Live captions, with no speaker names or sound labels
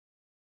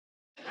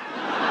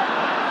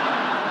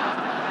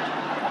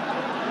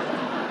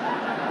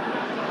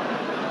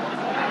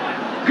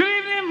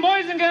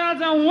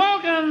and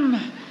welcome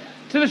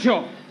to the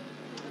show.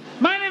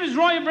 My name is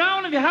Roy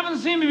Brown. If you haven't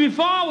seen me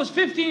before, I was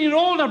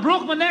 15-year-old, I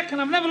broke my neck,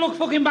 and I've never looked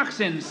fucking back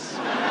since.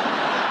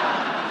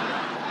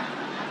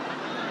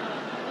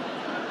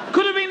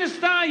 Could have been a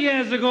star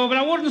years ago, but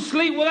I wouldn't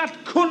sleep with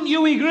that cunt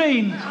Huey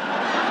Green.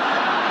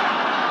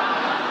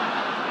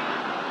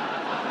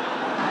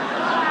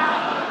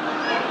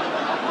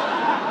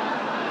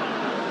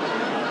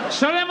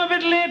 Sorry I'm a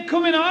bit late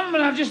coming on,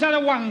 but I've just had a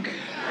wank.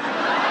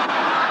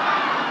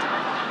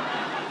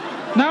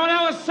 Now and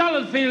our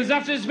salad fields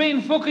after it's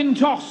been fucking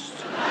tossed.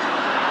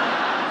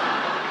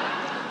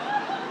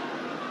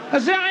 I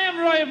say I am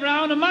Roy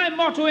Brown, and my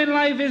motto in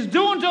life is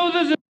do unto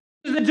others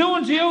as they're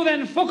doing to you,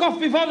 then fuck off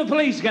before the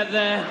police get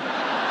there.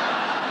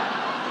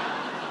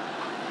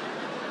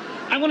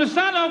 I'm going to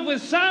start off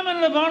with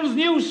Simon Le Bon's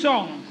new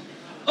song,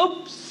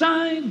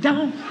 Upside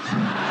Down.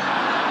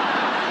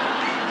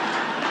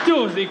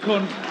 Dozy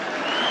cunt.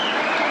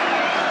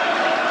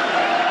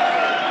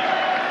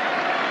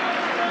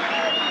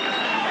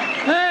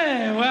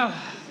 Hey, well.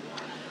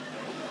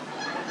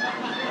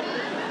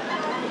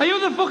 Are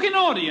you the fucking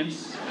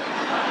audience?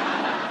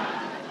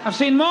 I've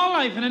seen more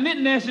life in a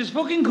knitting nurse's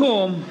fucking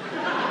comb.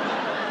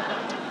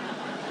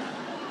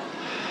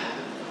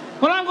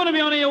 Well, I'm going to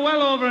be on here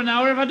well over an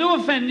hour. If I do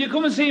offend you,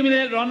 come and see me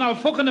later on. I'll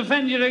fucking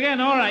offend you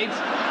again, all right?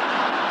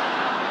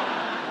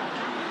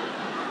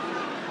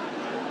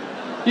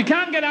 You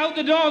can't get out,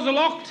 the doors are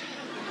locked.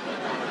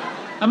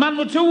 A man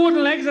with 2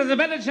 wooden legs has a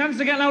better chance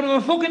of getting out of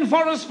a fucking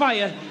forest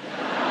fire.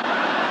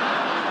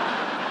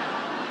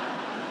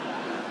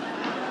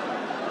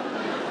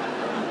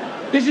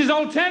 This is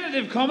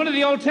alternative comedy.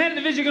 The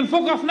alternative is you can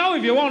fuck off now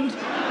if you want.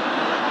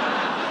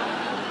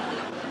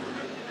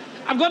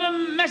 I've got a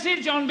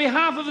message on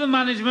behalf of the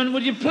management.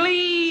 Would you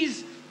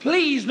please,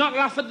 please not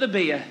laugh at the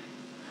beer?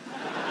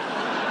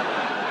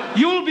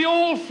 You'll be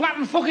all flat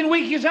and fucking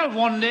weak yourself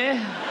one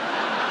day.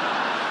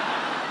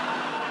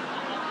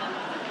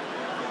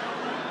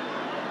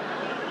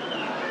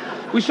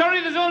 We're sorry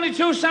there's only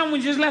 2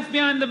 sandwiches left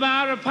behind the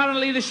bar.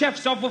 Apparently the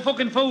chef's off with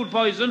fucking food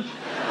poison.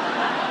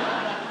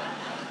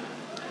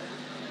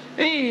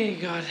 Hey,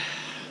 God.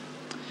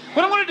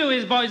 What I'm going to do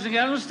is, boys and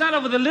girls, we'll start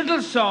off with a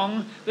little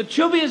song that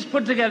Chubby has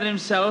put together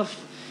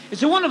himself.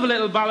 It's a wonderful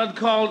little ballad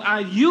called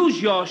I'll Use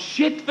Your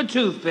Shit for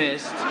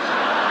Toothpaste.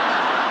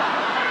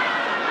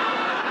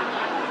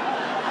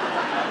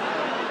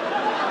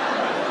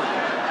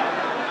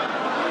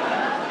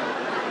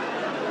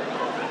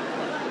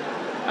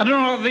 I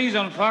don't know what these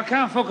on for. I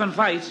can't fucking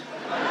fight.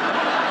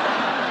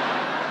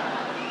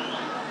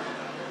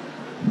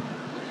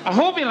 I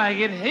hope you like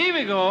it. Here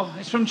we go.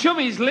 It's from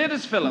Chubby's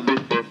latest film.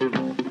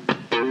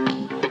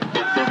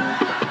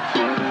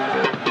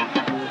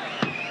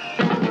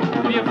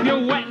 If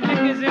you're wet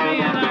niggas in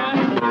here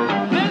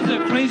now, there's a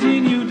crazy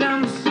new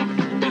dance.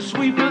 They're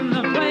sweeping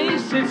the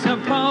place. It's a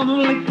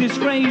public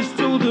disgrace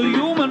to the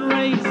human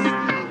race.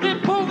 They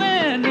pull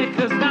their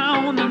knickers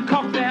down and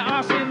cock their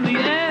ass in the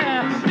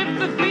air. If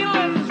the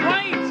feeling's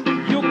right,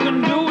 you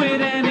can do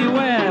it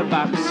anywhere.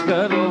 Back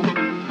scuttle.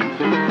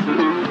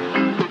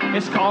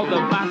 It's called the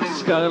back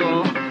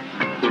scuttle.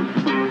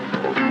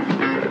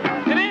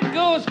 And it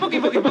goes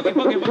boogie, boogie, boogie,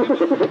 boogie, boogie,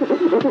 boogie.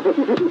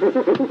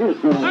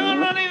 Hang on,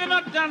 Ronnie, they're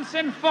not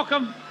dancing. Fuck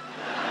them.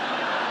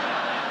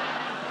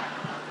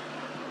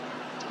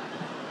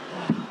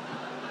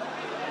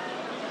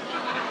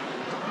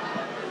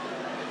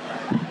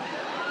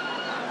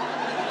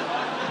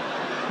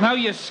 Now,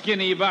 you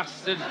skinny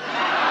bastard.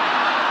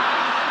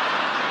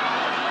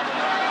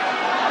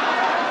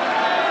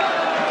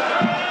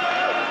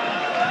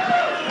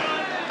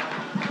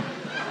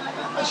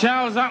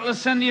 Charles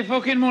Atlas send your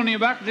fucking money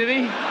back, did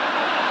he?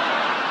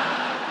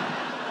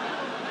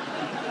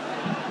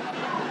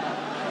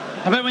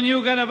 I bet when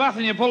you get a bath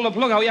and you pull the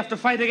plug out, you have to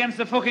fight against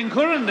the fucking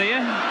current, do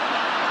you?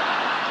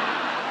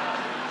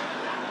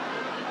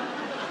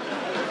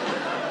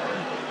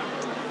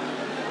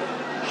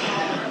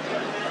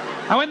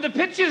 I went to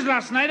pictures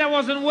last night. I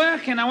wasn't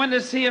working. I went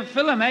to see a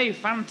film,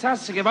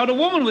 fantastic, about a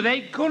woman with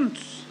 8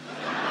 cunts.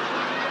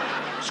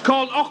 It's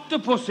called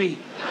Octopussy.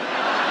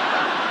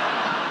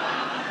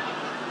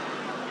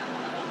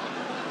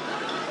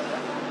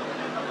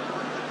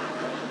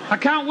 I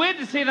can't wait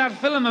to see that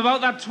film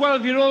about that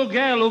 12-year-old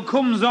girl who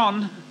comes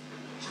on,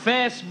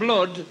 face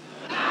blood.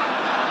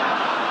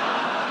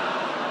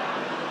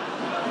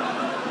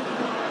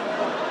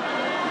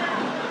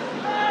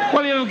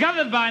 Well, you've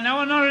gathered by now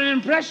I'm not an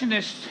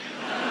impressionist.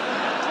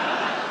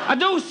 I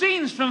do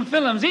scenes from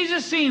films. Here's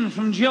a scene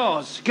from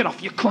Jaws. Get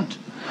off, you cunt.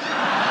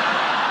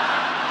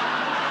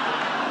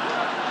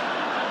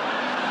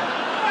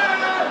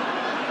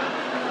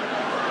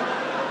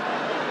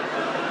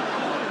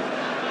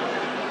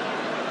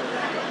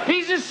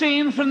 Here's a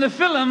scene from the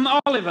film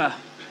Oliver.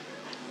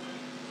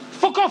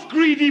 Fuck off,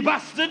 greedy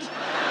bastard.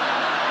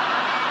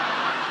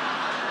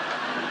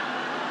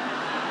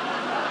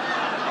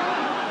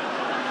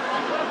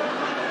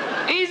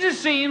 Here's a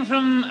scene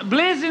from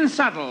Blazing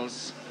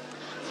Saddles.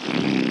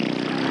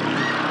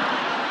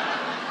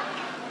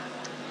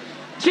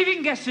 See if you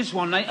can guess this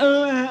one, like...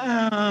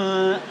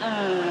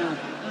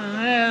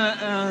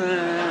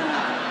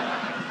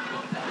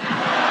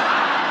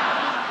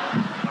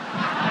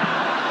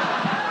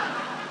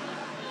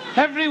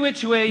 Every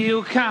which way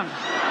you can.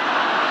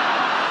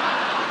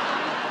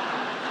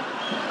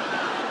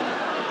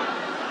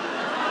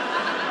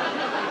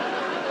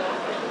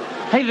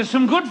 Hey, there's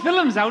some good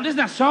films out, isn't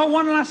there? I saw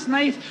one last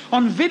night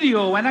on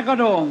video when I got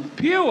home.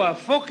 Pure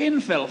fucking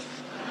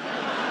filth.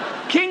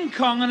 King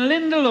Kong and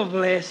Linda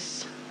Lovelace.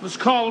 It was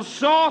called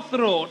Sore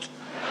Throat.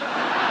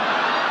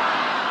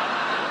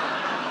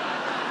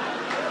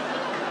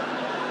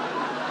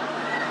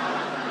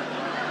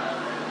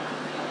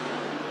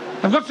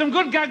 I've got some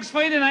good gags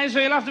for you tonight, so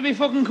you'll have to be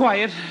fucking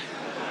quiet.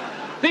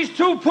 These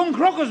two punk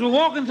rockers were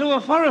walking through a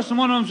forest and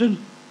one of them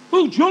said,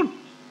 "Oh, John,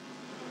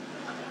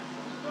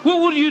 what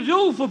would you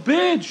do for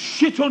birds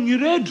shit on your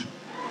head?" He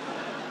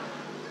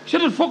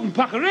said, "I'd fucking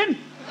pack her in."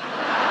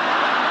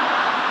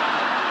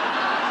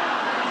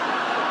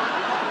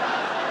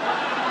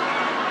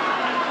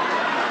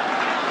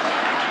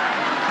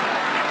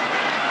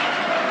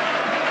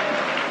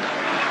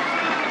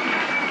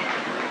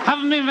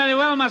 Haven't been very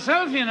well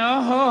myself, you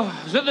know. Oh,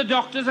 I was at the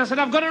doctor's. I said,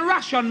 "I've got a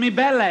rash on me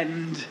bell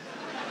end."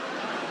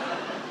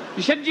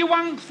 He said, "Do you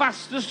wank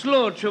fast or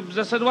slow, Chubs?"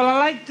 I said, "Well, I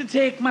like to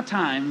take my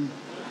time."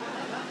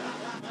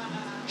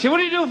 He said, "What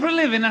do you do for a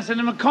living?" I said,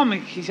 "I'm a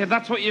comic." He said,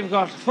 "That's what you've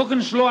got.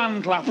 Fucking slow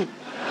hand clap."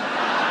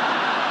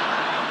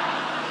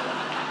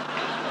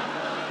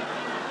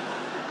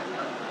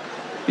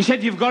 He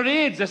said, "You've got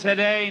AIDS." I said,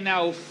 "Hey,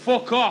 now,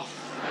 fuck off."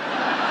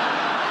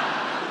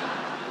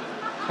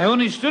 I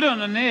only stood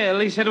on a nail.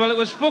 He said, "Well, it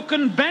was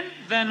fucking bent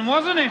then,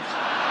 wasn't it?"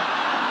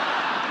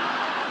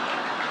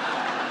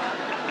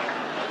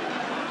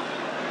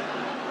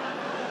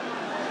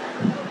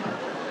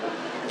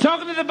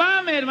 Talking to the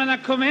barmaid when I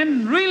come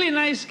in. Really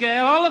nice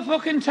girl. All the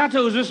fucking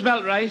tattoos were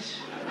spelt right.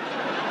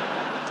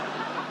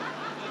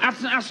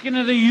 Asking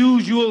her the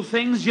usual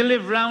things. "Do you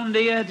live round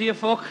here? Do you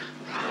fuck?"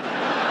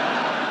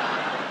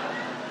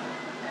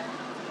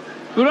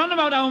 We were on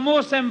about our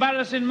most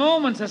embarrassing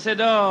moments. I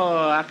said,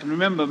 "Oh, I can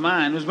remember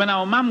mine. It was when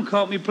our mum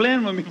caught me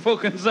playing with me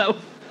fucking self."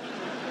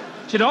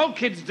 She said, "All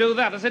kids do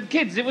that." I said,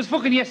 "Kids, it was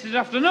fucking yesterday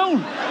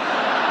afternoon."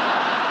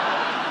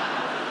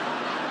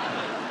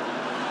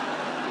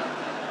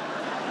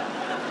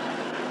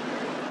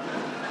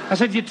 I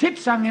said, "Your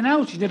tit's hanging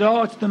out." She said,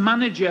 "Oh, it's the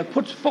manager.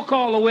 Puts fuck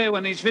all away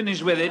when he's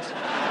finished with it."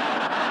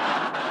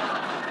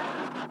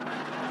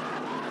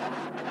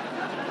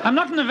 I'm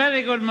not in a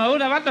very good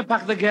mood. I've had to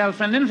pack the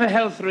girlfriend in for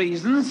health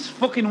reasons.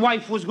 Fucking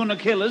wife was going to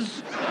kill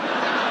us.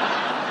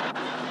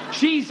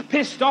 She's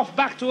pissed off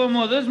back to her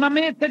mother's. My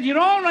mate said, "You're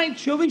all right,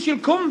 Chubby. She'll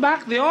come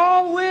back. They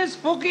always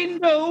fucking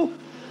do."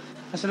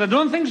 I said, "I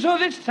don't think so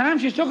this time.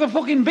 She's took her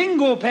fucking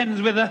bingo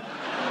pens with her."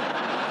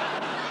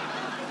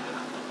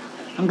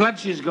 I'm glad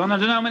she's gone. I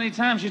don't know how many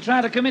times she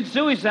tried to commit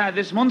suicide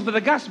this month, for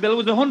the gas bill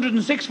was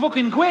 106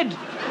 fucking quid.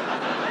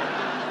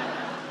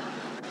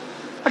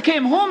 I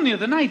came home the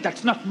other night.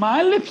 "That's not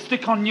my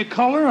lipstick on your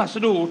collar." I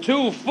said, "Oh,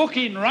 too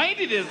fucking right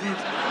it isn't.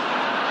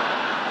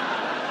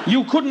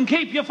 You couldn't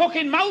keep your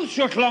fucking mouth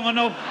shut long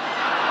enough."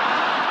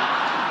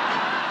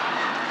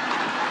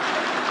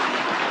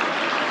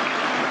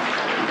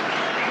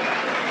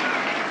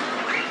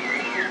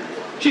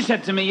 She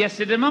said to me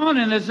yesterday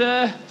morning, "There's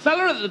a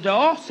fella at the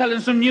door selling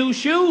some new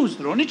shoes.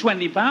 They're only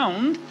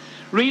 £20.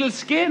 Real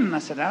skin." I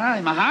said, "Aye,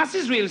 my arse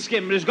is real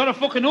skin, but it's got a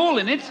fucking hole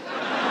in it."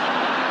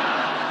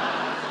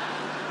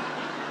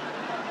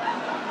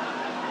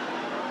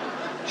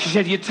 She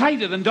said, "You're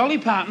tighter than Dolly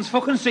Parton's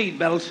fucking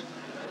seatbelt."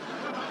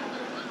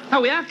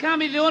 Oh, I can't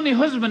be the only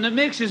husband that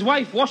makes his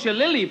wife wash her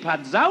lily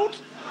pads out.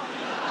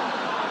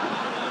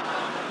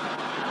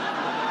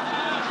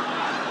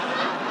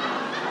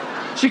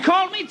 She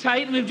called me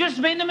tight, and we've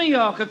just been to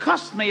Mallorca.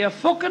 Cost me a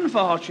fucking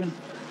fortune.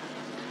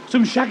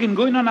 Some shagging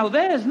going on out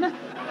there, isn't it?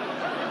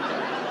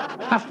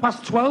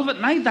 12:30 at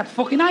night, that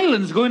fucking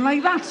island's going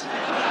like that.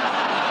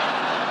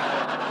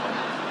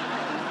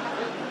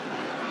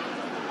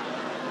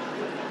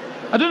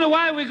 I don't know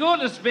why we go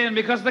to Spain,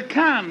 because they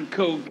can't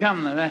cook,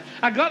 can they?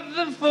 I got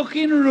the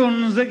fucking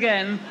runs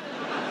again.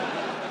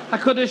 I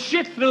could have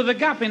shit through the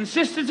gap,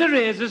 insisted to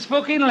raise his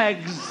fucking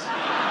legs.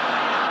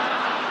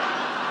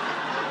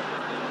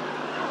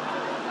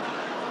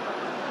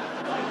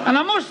 And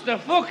I must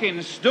have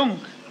fucking stunk.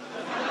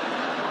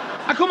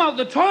 I come out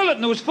the toilet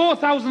and there was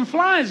 4,000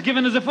 flies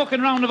giving us a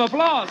fucking round of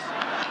applause.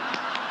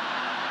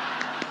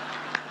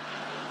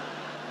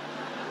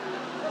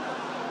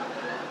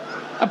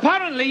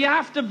 Apparently you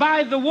have to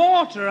buy the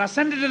water. I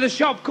sent it to the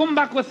shop, come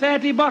back with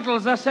 30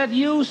 bottles. I said,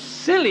 "You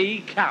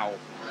silly cow.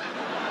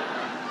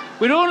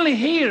 We're only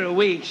here a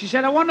week." She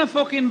said, "I want a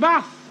fucking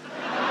bath."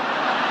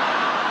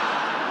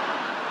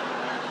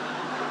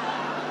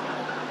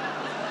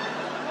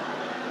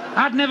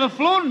 I'd never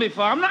flown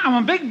before. I'm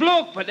a big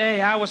bloke, but hey,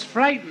 I was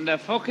frightened to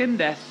fucking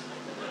death.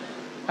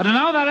 I don't know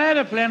how that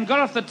aeroplane got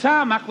off the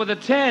tarmac with a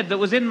turd that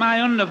was in my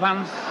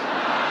underpants.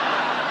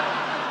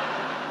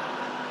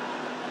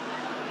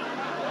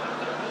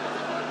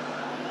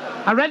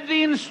 I read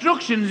the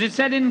instructions. It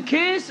said, in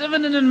case of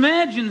an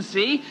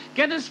emergency,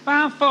 get as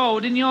far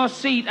forward in your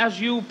seat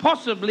as you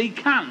possibly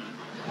can.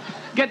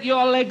 Get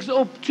your legs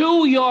up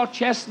to your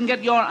chest and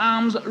get your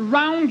arms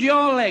round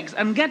your legs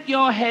and get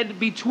your head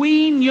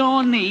between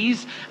your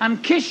knees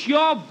and kiss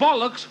your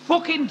bollocks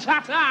fucking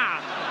tata.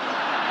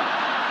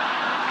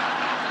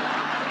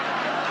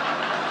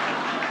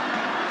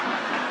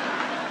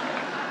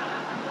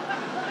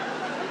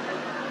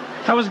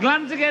 I was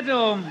glad to get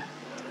home.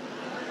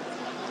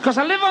 Because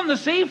I live on the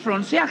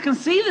seafront. See, I can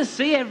see the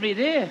sea every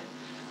day.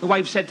 The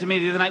wife said to me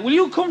the other night, will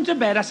you come to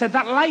bed? I said,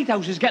 that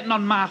lighthouse is getting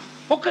on my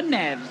fucking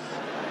nerves.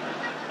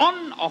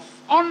 On,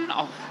 off, on,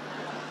 off.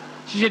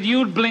 She said,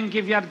 you'd blink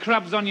if you had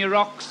crabs on your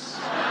rocks.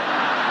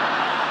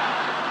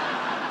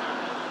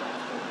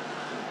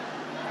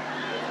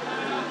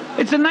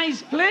 It's a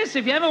nice place.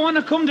 If you ever want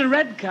to come to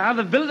Redcar,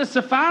 they've built a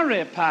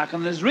safari park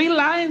and there's real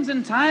lions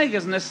and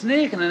tigers and a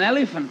snake and an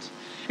elephant.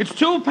 It's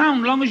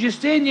 £2 long as you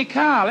stay in your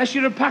car. Unless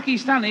you're a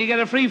Pakistani, you get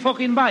a free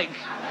fucking bike.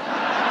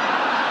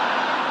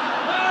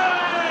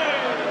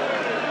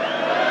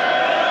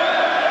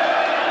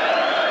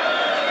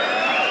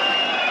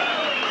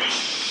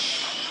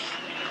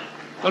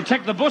 They'll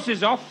take the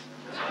buses off.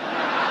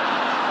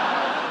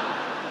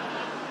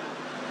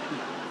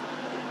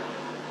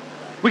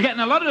 We're getting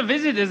a lot of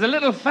visitors. A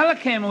little fella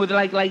came with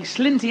like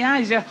slinty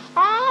eyes.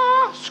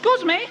 Oh,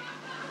 excuse me.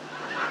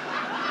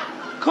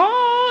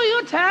 Call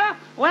you tell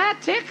where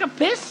take a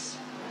piss?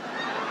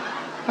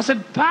 I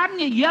said, pardon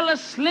you, yellow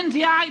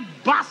slinty-eyed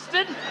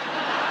bastard.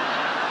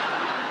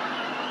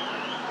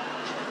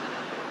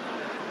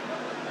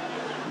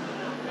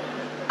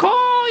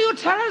 Call you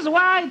tell us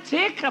why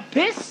take a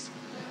piss?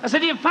 I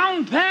said, you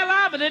found Pearl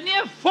Harbor, didn't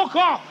you? Fuck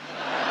off.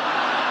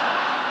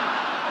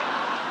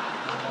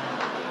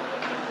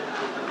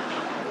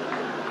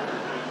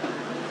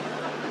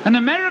 An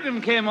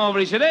American came over,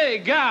 he said, hey,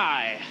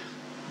 guy.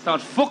 I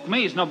thought, fuck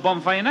me, it's not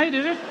bonfire night,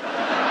 is it?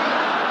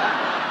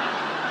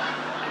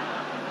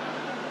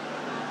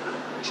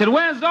 He said,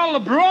 where's all the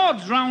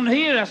broads round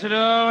here? I said,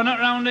 oh, not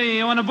round here.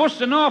 You want a bus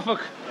to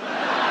Norfolk?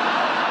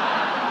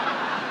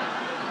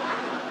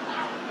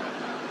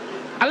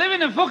 I live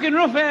in a fucking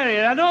rough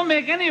area. I don't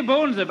make any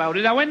bones about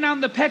it. I went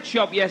down to the pet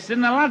shop yesterday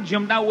and the lad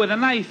jumped out with a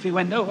knife. He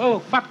went, oh,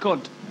 fat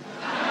cunt.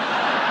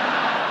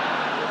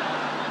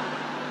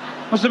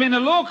 Must have been a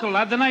local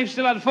lad. The knife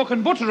still had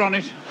fucking butter on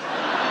it.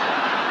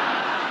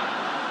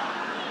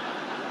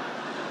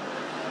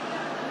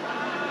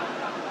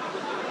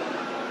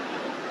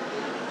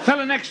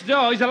 Fella next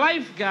door, he's a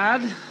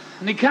lifeguard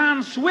and he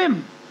can't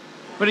swim.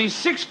 But he's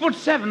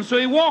 6'7", so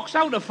he walks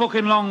out a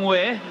fucking long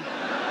way.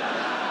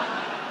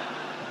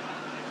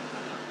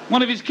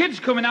 One of his kids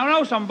come in our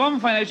house on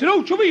bonfire night. He said,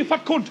 oh, Chubby, you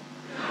fat cunt.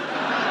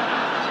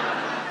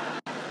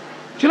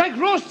 Do you like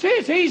roast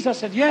tatties? I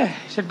said, yeah.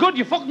 He said, good,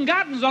 your fucking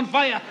garden's on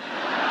fire.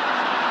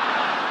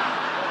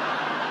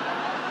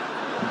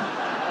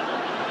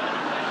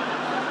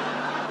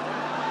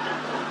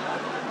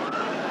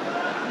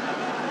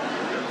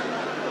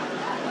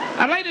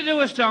 I'd like to do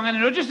a song,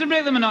 anyway, just to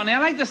break the monotony. I'd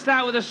like to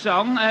start with a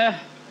song.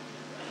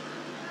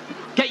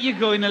 Get you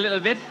going a little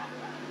bit.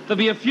 There'll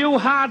be a few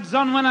hards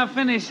on when I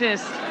finish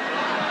this.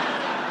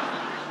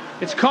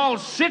 It's called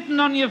Sitting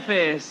on Your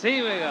Face.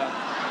 Here we go.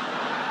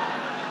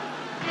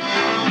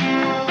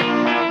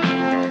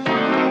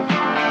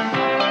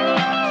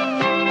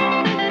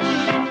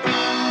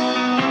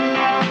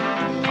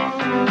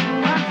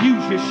 I'd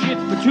use your shit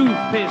for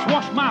toothpaste.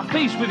 Wash my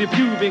face with your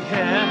pubic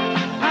hair.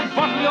 I'd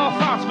bottle your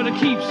farts for a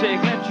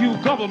keepsake. Let you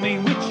gobble me,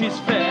 which is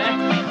fair.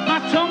 My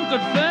tongue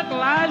could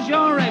fertilize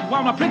your egg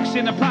while my prick's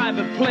in a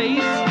private place.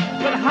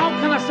 But how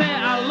can I say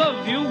I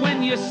love you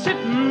when you're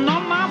sitting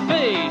on my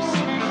face?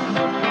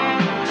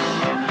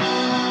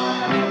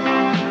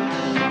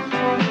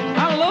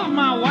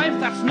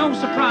 That's no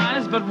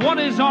surprise, but what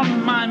is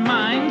on my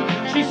mind?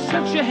 She's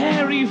such a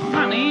hairy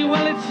fanny,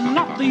 well, it's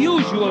not the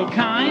usual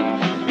kind.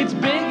 It's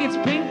big, it's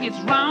pink, it's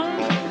round,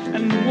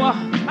 and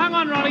hang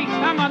on, Ronnie,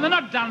 hang on, they're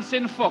not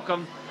dancing, fuck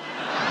 'em.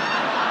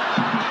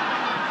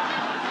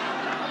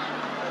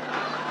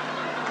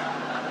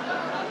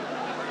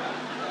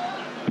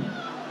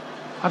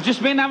 I've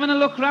just been having a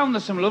look round.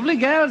 There's some lovely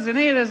girls in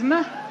here, isn't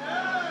there?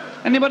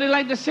 Anybody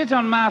like to sit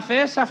on my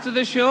face after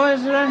the show,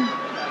 is there any?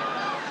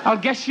 I'll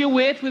guess your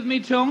weight with me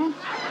tongue.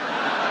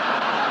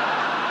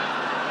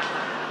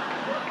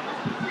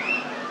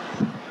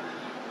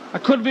 I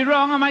could be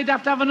wrong. I might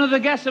have to have another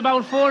guess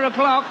about 4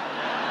 o'clock.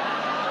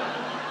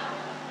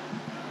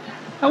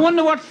 I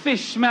wonder what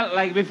fish smelt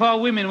like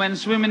before women went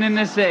swimming in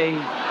the sea.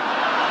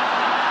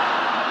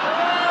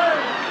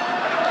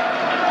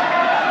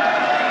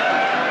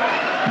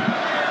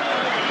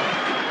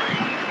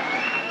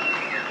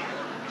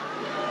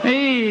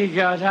 Hey,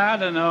 God, I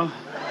don't know.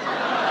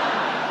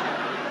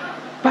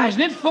 But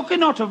isn't it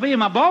fucking hot up here?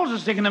 My balls are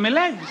sticking to my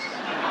legs.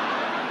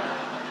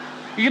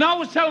 You can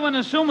always tell when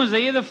the summer's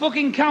here, the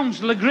fucking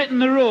council are gritting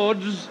the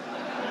roads.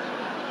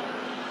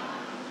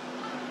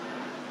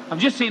 I've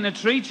just seen a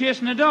tree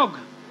chasing a dog.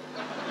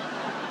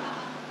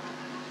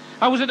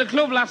 I was at the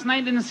club last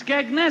night in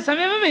Skegness. Have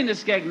you ever been to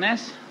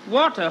Skegness?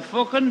 What a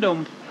fucking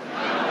dump.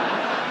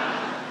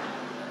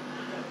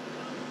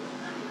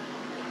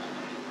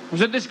 I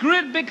was at this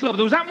great big club.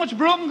 There was that much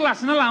broken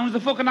glass in the lounge, the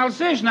fucking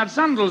Alsatian had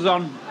sandals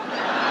on.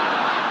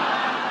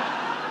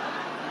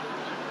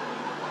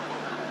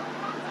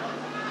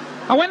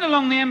 I went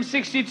along the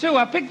M62.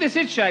 I picked this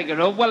hitchhiker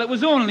up. Well, it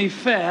was only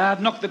fair.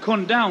 I'd knocked the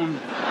cunt down.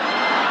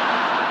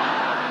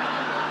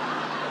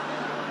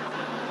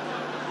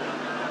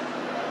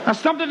 I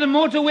stopped at a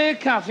motorway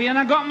cafe and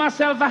I got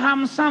myself a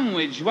ham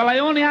sandwich. Well, I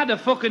only had a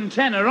fucking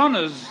tenner on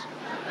us.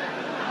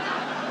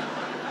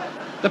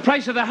 The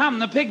price of the ham,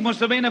 the pig must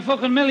have been a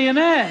fucking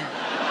millionaire.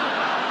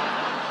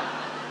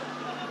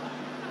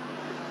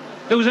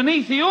 There was an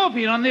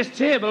Ethiopian on this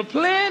table,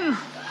 plain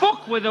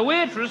fuck with the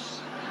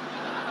waitress.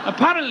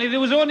 Apparently there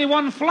was only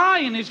one fly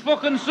in his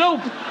fucking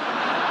soup.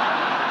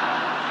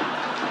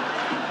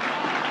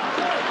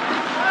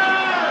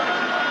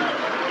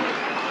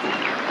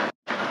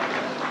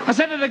 I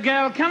said to the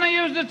girl, can I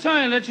use the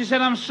toilet? She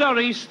said, I'm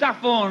sorry,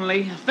 staff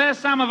only.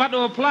 First time I've had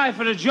to apply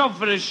for a job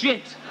for a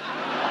shit.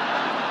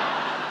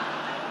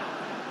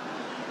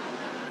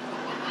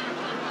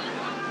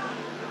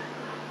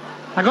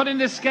 I got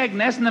into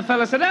Skegness and the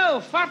fella said,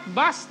 oh, fat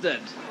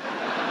bastard.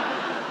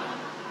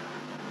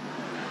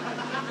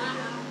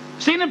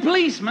 Seen a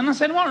policeman? I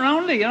said, what,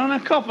 round here on a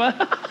copper?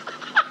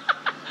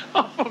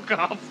 Oh, fuck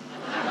off.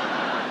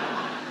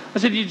 I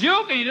said, you're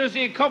joking, you don't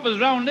see coppers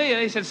round here.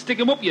 He said, stick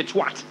 'em up, you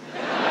twat.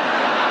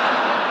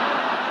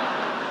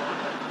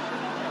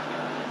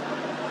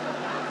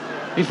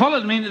 He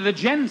followed me into the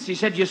gents. He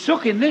said, you're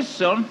sucking this,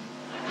 son.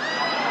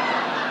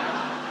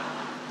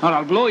 Or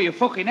I'll blow your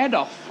fucking head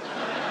off.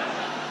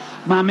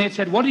 My mate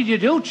said, what did you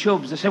do,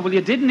 Chubbs? I said, well,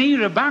 you didn't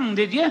hear a bang,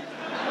 did you?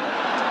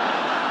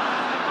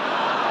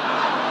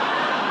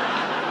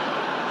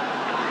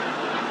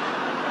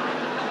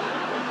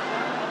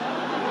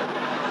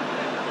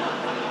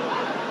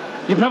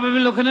 You're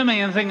probably looking at me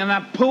and thinking,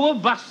 that poor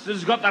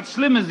bastard's got that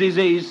Slimmer's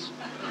disease.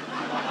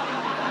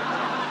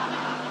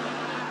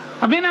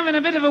 I've been having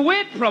a bit of a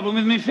weight problem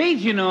with my feet,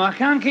 you know. I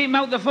can't keep them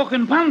out the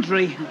fucking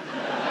pantry.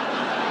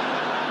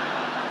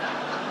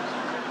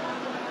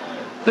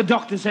 The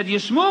doctor said, you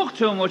smoke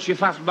too much, you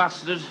fat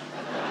bastard.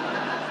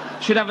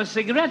 Should have a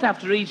cigarette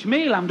after each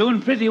meal. I'm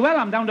doing pretty well.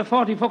 I'm down to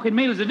 40 fucking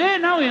meals a day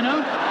now, you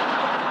know.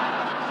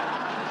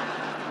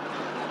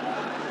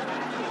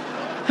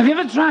 Have you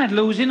ever tried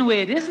losing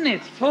weight? Isn't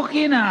it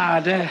fucking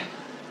hard?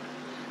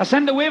 I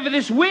send away for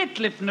this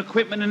weightlifting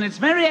equipment and it's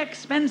very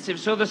expensive,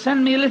 so they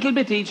send me a little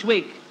bit each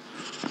week.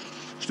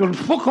 It's done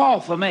fuck all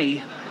for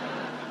me.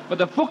 But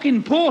the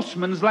fucking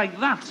postman's like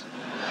that.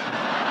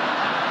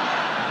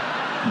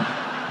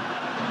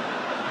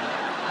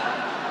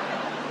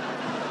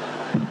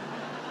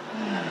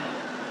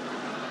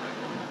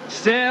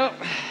 Still,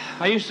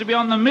 I used to be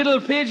on the middle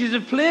pages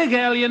of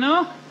Playgirl, you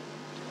know.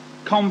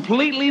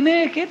 Completely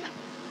naked.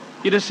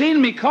 You'd have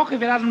seen me cock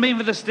if it hadn't been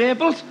for the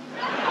staples.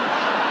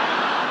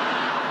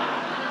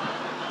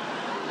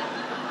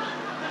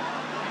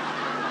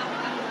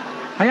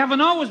 I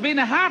haven't always been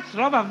a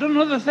heartthrob. I've done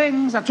other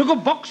things. I took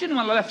up boxing when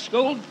I left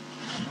school.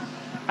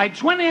 I had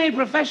 28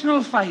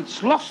 professional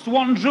fights, lost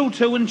 1, drew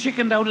 2 and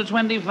chickened out at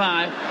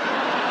 25.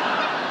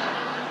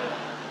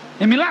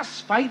 In my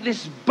last fight,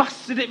 this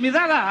bastard hit me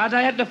that hard,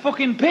 I had to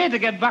fucking pay to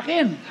get back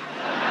in.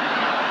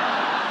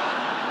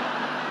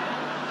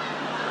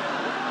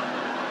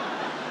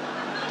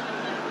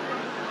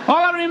 All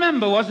I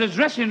remember was the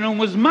dressing room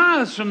was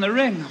miles from the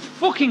ring.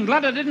 Fucking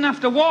glad I didn't have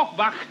to walk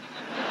back.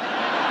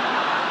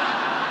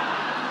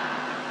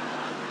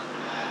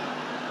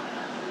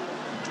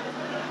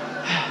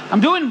 I'm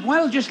doing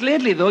well just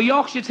lately, though.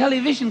 Yorkshire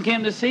Television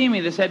came to see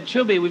me. They said,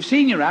 Chubby, we've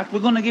seen your act. We're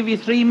going to give you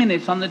 3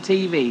 minutes on the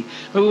TV.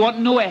 But we want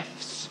no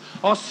Fs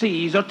or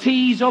Cs or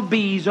Ts or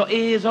Bs or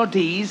As or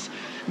Ds.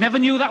 Never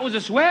knew that was a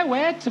swear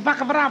word.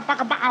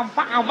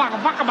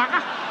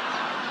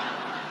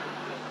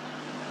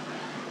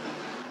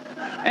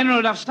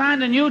 Anyway, I've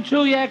signed a new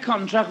 2-year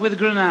contract with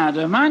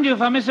Granada. Mind you, if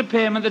I miss a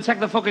payment, they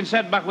take the fucking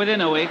set back within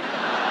a week.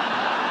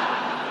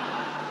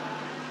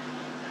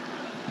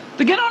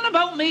 They get on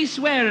about me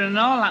swearing and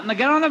all that, and they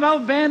get on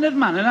about Bernard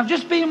Mann, and I've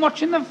just been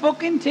watching the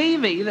fucking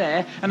TV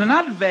there, and an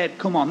advert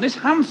come on. This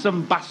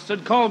handsome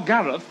bastard called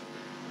Gareth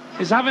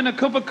is having a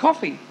cup of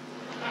coffee.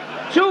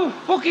 2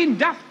 fucking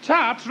daft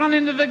tarts ran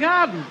into the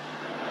garden.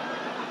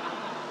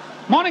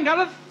 Morning,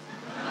 Gareth.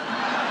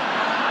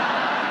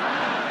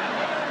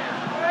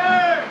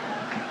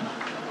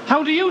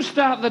 How do you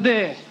start the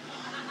day?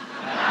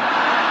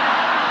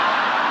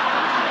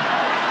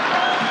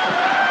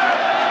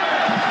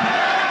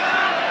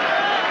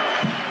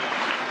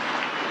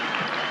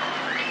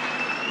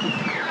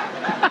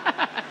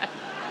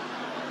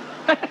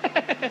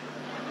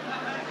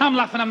 I'm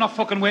laughing, I'm not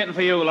fucking waiting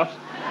for you lot.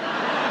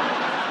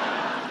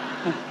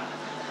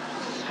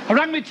 I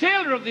rang my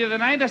tailor up the other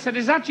night. I said,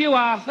 is that you,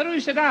 Arthur? He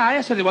said, aye.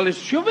 I said, well, it's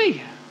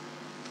Chubby.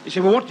 He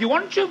said, well, what do you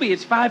want, Chubby?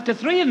 It's 2 to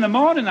 3 in the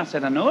morning. I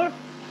said, I know it.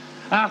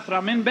 Arthur,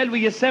 I'm in bed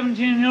with your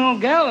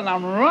 17-year-old girl and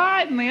I'm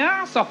riding the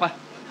arse off her.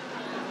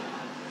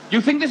 You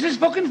think this is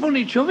fucking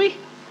funny, Chubby?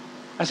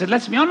 I said,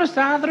 let's be honest,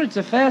 Arthur, it's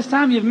the first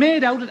time you've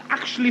made out it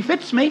actually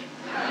fits me.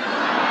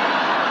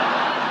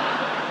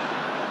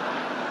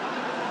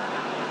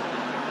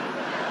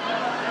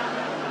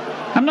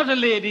 I'm not a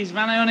ladies'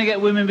 man, I only get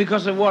women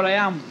because of what I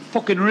am.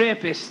 Fucking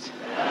rapist.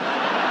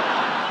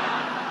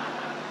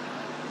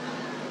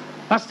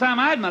 Last time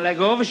I had my leg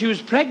over, she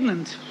was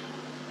pregnant.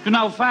 Don't know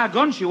how far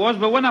gone she was,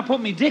 but when I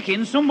put my dick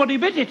in, somebody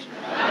bit it.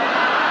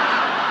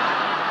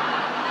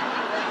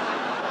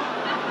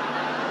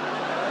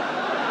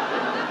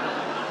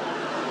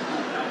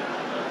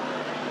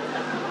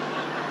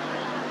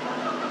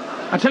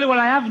 I tell you what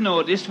I have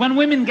noticed, when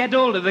women get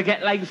older, they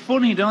get, like,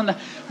 funny, don't they?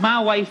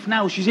 My wife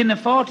now, she's in her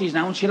 40s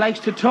now, and she likes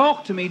to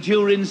talk to me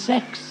during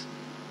sex.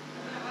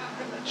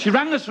 She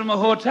rang us from a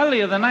hotel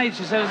the other night.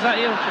 She said, is that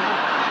you?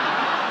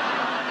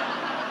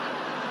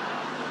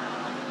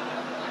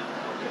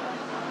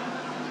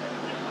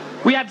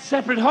 We had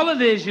separate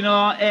holidays, you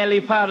know,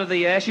 early part of the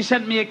year. She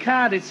sent me a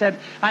card. It said,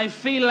 I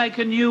feel like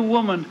a new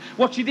woman.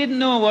 What she didn't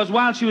know was,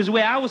 while she was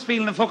away, I was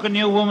feeling a fucking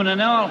new woman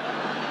and all.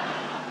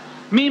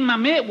 Me and my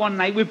mate one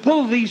night, we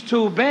pulled these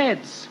two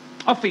beds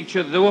off each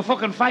other. They were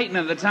fucking fighting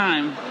at the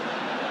time.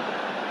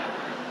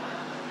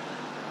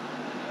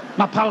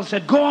 My pal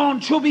said, go on,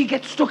 Chubby,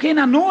 get stuck in.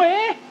 I know,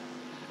 eh?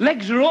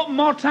 Legs are open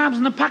more times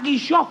than the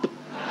Packy's shop.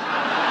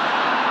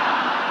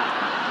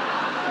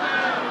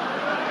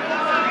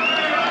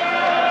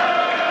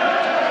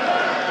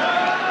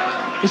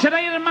 He said,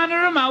 are you a man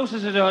or a mouse? I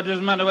said, oh, it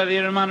doesn't matter whether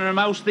you're a man or a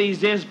mouse these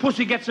days.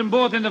 Pussy gets them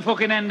both in the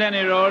fucking end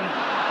any road.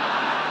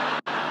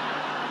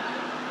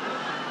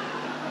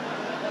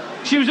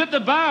 She was at the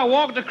bar,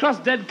 walked across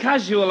dead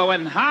casual. I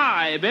went,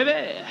 hi,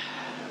 baby.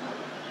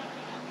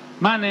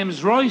 My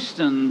name's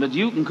Royston, but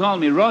you can call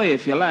me Roy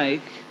if you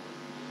like.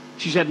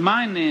 She said,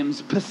 my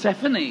name's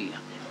Persephone.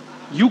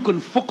 You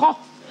can fuck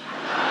off.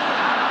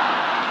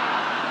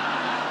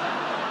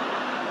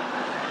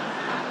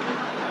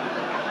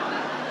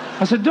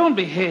 I said, don't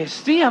be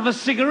hasty, have a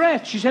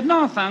cigarette. She said,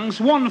 no thanks,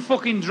 one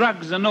fucking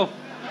drag's enough.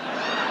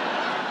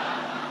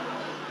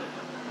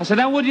 I said,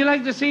 how would you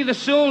like to see the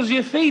soles of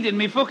your feet in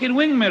me fucking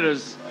wing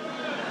mirrors?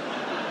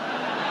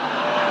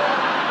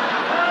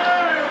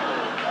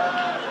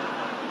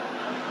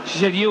 She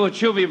said, you a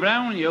Chubby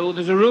Brown, you.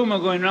 There's a rumour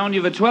going round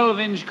you have a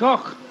 12-inch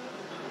cock.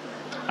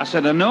 I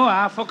said, I know,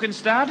 I fucking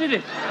started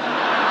it.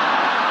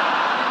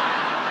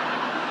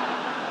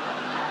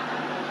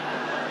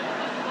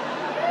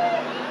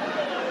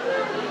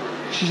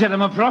 She said,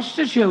 I'm a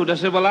prostitute. I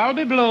said, well, I'll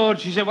be blowed.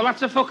 She said, well,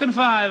 that's a fucking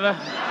fiver.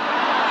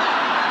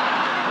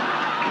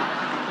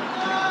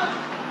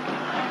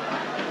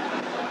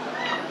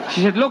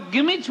 She said, look,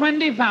 give me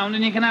 £20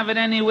 and you can have it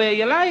any way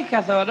you like.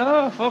 I thought,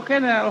 oh,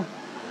 fucking hell.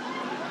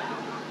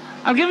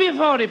 I'll give you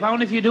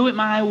 £40 if you do it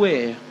my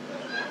way.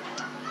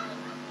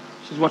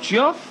 She says, what's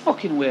your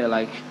fucking way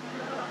like?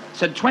 I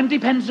said, 20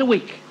 pence a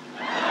week.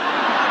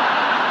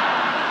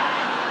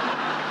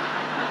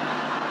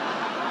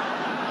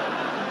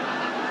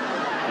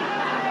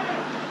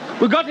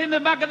 We got in the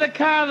back of the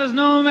car, there's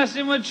no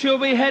messing with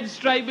Chubby, head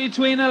straight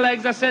between her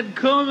legs. I said,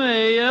 come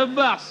here, you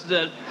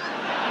bastard.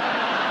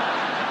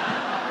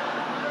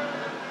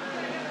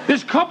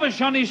 This copper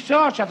shone his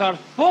torch. I thought,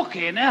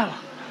 fucking hell.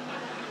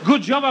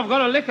 Good job I've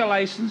got a liquor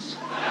license.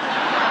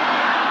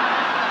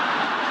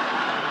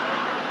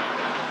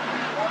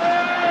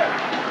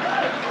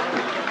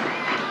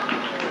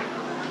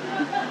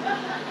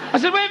 I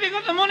said, where have you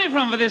got the money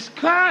from for this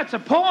car? It's a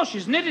Porsche,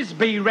 isn't it? It's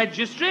B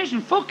registration.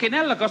 Fucking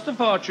hell, it cost a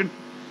fortune.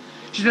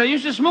 She said, I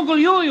used to smuggle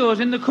yo-yos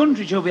in the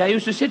country, Chubby. I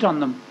used to sit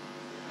on them.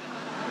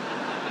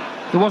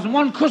 There wasn't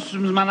one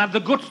customs man had the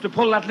guts to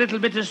pull that little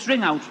bit of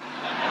string out.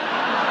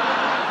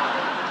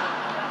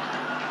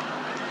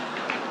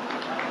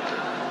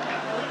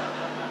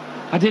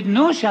 I didn't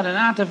know she had an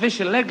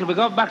artificial leg till we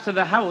got back to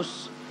the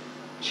house.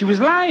 She was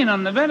lying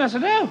on the bed. I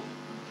said, oh,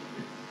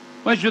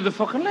 where's your other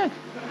fucking leg?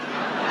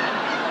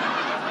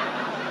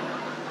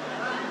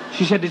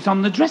 She said, it's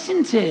on the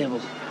dressing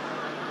table.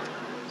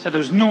 I said,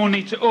 there's no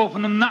need to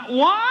open them that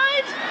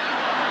wide.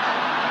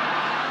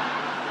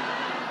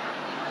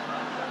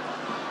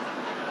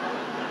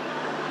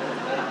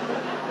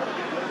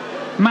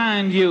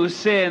 Mind you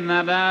saying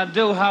that, I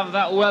do have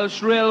that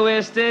Welsh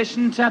railway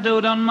station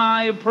tattooed on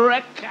my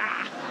prick.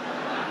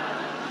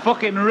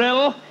 Fucking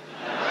rill.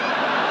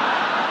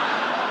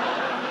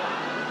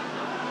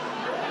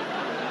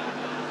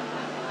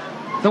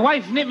 The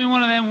wife nipped me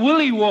one of them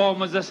willy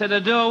warmers. I said, I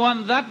don't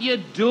want that, you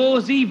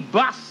dozy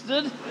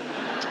bastard.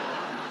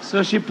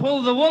 So she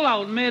pulled the wool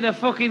out and made a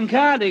fucking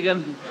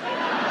cardigan.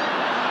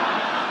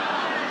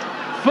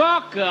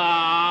 Fuck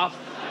off.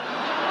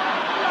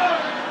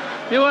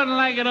 You wouldn't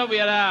like it up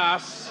your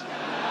ass.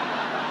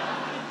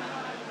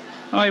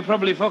 Oh, you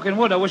probably fucking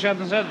would. I wish I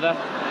hadn't said that.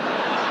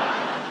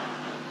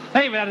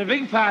 Hey, we had a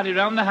big party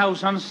around the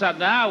house on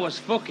Saturday. I was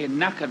fucking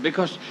knackered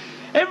because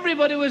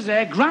everybody was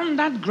there.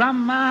 Grandad,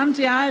 Grandma,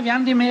 Auntie Ivy,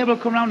 Auntie Mabel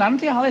come round,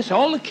 Auntie Alice,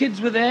 all the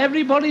kids were there.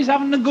 Everybody's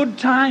having a good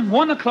time.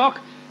 1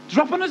 o'clock,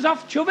 dropping us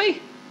off,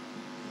 Chubby.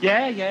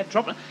 Yeah,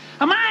 dropping.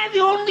 Am I the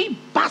only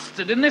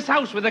bastard in this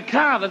house with a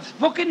car that's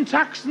fucking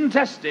taxed and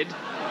tested?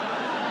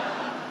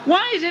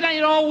 Why is it that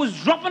you're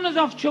always dropping us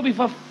off, Chubby?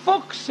 For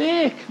fuck's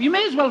sake. You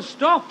may as well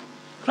stop.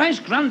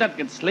 Christ, Grandad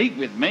can sleep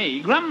with me.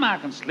 Grandma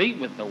can sleep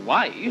with the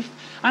wife.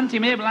 Auntie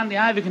Mabel, Auntie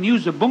Ivy can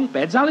use the bunk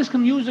beds. Alice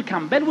can use the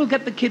camp bed. We'll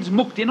get the kids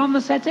mucked in on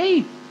the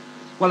settee.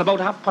 Well, about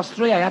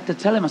 3:30, I had to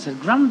tell him. I said,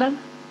 Grandad,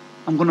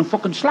 I'm going to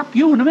fucking slap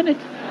you in a minute.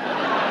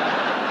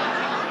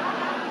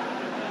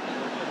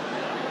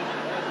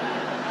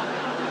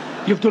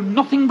 You've done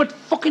nothing but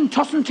fucking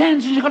toss and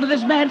turn since you got to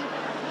this bed.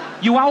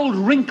 You old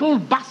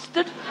wrinkled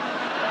bastard.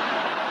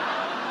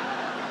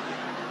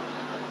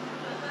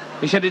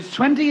 He said, it's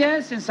 20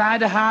 years since I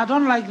had a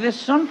hard-on like this,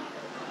 son.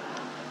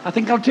 I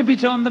think I'll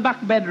tippy-toe in the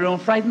back bedroom,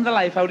 frighten the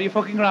life out of your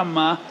fucking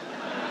grandma.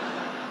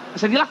 I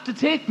said, you'll have to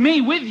take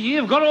me with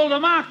you. You've got hold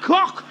of my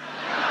cock.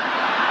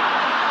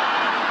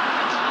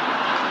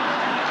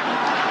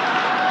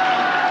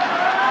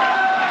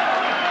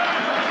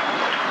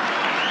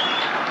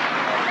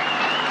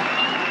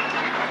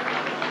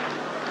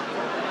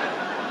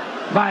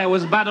 Why, I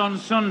was bad on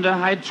Sunday.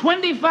 I had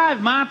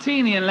 25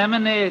 martini and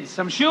lemonades.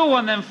 I'm sure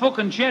one of them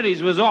fucking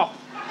cherries was off.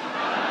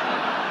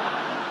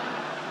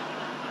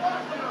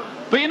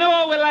 But you know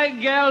what we're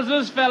like, girls,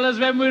 us fellas,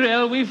 when we're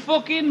ill? We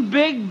fucking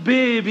big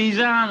babies,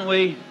 aren't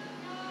we?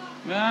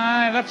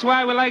 Aye, that's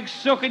why we like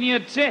sucking your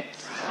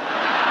tits.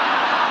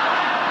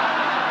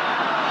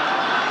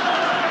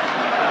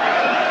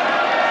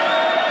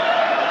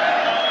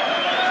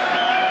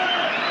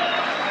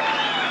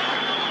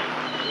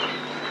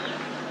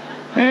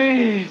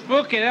 Hey,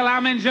 fucking hell,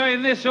 I'm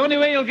enjoying this. The only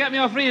way you'll get me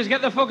off free is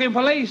get the fucking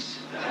police.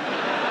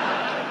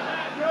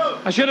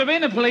 I should have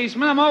been a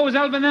policeman. I'm always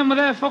helping them with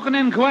their fucking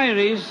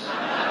inquiries.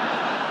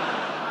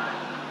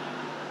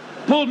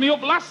 Pulled me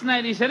up last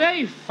night. He said,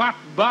 hey, fat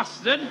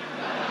bastard.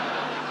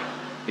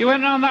 He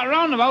went round that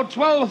roundabout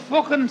 12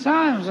 fucking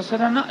times. I said,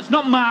 it's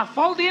not my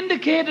fault. The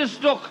indicator's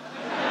stuck.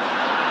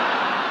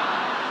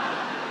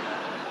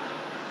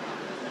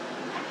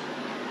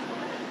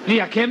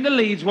 Yeah, I came to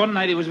Leeds one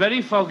night. It was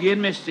very foggy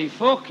and misty.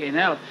 Fucking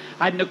hell.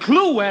 I had no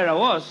clue where I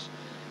was.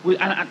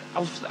 And I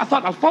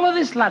thought, I'll follow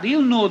this lad.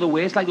 He'll know the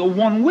way. It's like a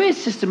one-way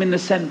system in the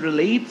centre of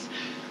Leeds.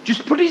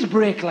 Just put his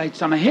brake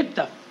lights on. I hit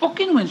the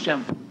fucking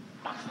windshield.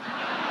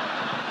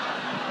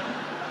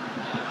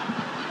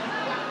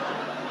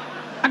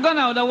 I got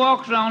out. I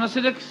walked round. I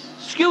said,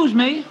 excuse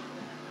me,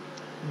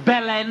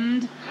 bell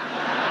end.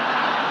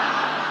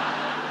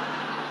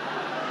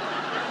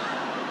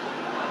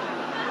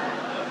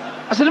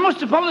 I said, I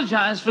must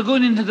apologise for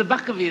going into the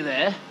back of you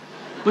there.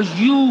 Was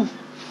you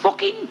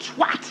fucking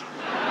twat?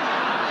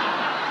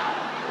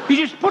 You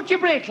just put your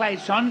brake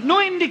lights on, no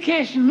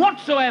indication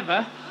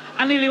whatsoever,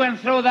 and nearly went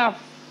through that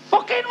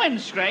fucking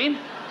windscreen.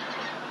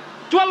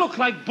 Do I look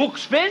like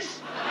Bucks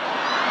Fizz?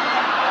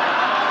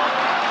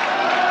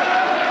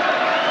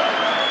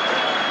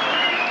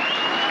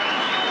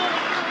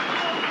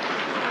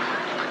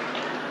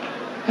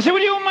 I said,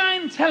 would you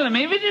mind telling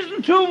me, if it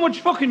isn't too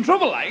much fucking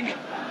trouble, like,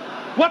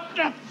 what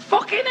the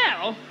fucking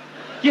hell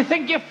you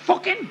think you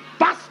fucking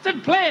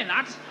bastard playing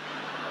at?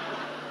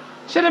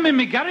 I said, I'm in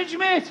my garage,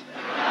 mate.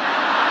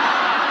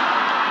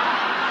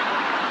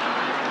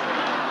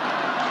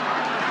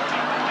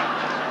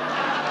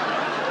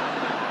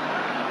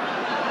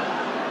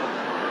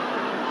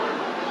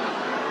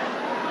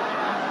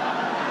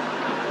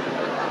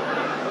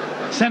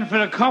 Sent for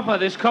a copper.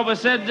 This copper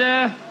said,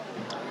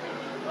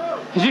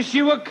 is this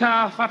you a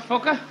car, fat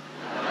fucker?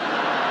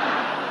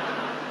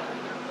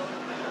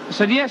 I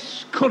said,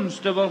 yes,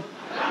 constable.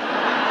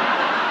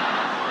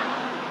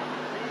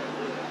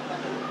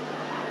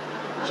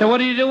 So what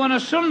do you do on a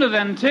Sunday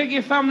then? Take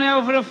your family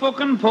out for a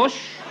fucking push?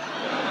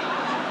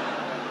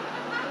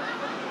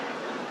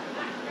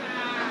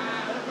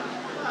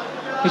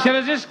 He said,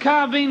 has this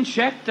car been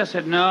checked? I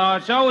said, no,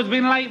 it's always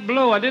been light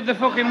blue. I did the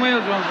fucking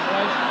wheels once or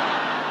twice.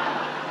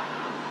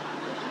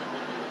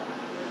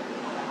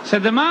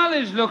 Said, the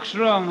mileage looks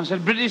wrong. I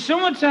said, British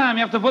summertime,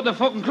 you have to put the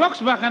fucking clocks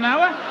back an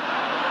hour.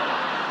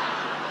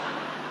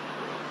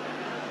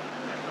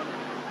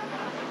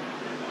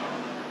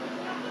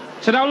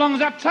 Said, how long's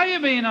that tyre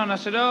been on? I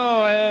said,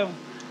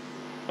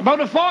 about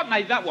a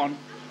fortnight, that one.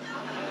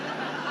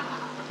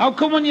 How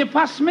come when you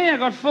passed me, I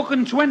got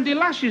fucking 20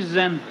 lashes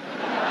then?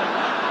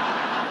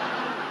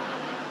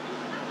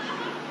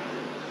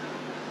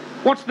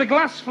 What's the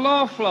glass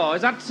floor?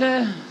 Is that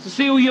to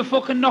see who you're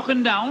fucking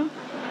knocking down?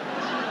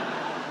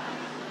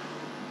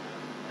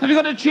 Have you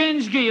got to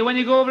change gear when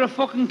you go over a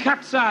fucking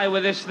cat's eye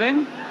with this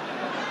thing?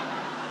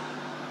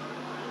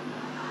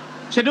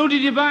 Said, who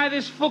did you buy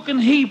this fucking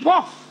heap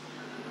off?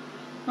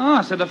 Oh,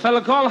 I said, a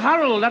fella called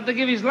Harold had to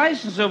give his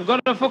licence up,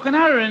 got a fucking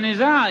arrow in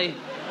his eye.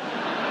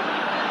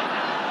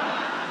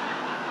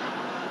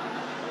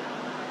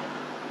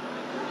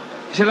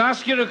 He said, I'll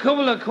ask you a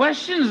couple of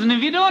questions, and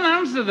if you don't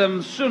answer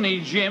them,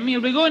 Sonny Jim,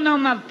 you'll be going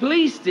down that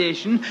police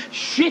station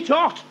shit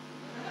hot.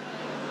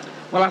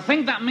 Well, I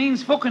think that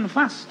means fucking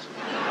fast.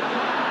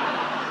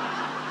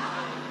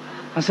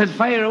 I said,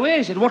 fire away.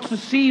 She said, what's the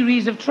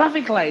series of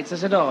traffic lights? I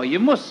said, oh, you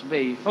must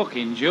be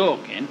fucking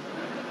joking.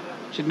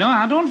 She said, no,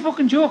 I don't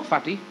fucking joke,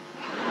 fatty.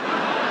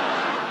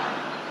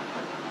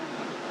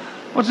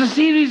 What's a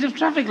series of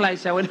traffic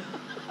lights? I went,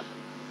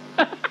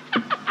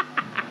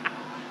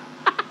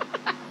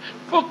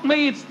 fuck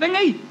me, it's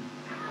thingy.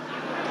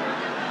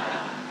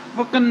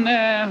 Fucking,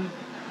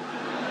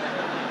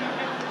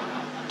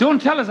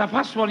 don't tell us I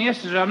passed one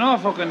yesterday. I know I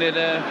fucking did.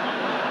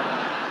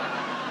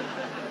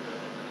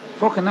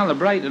 Fucking hell, they're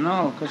bright and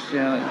all, because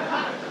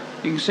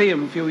you can see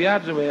them a few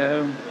yards away.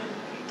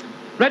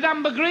 Red,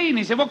 amber, green.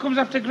 He said, what comes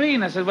after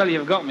green? I said, well,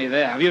 you've got me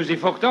there. I've usually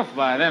fucked off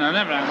by then. I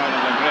never have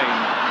got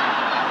green.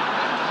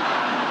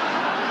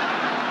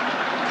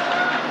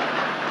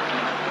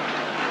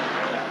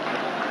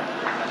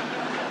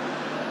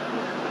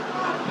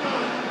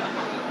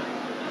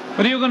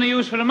 What are you going to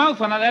use for a mouth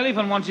when that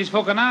elephant wants his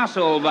fucking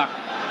arsehole back?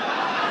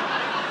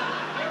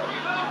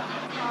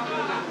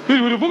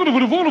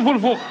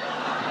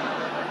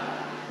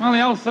 Well,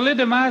 the old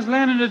thalidomide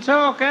learning to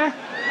talk, eh?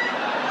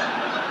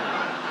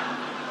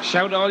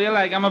 Shout all you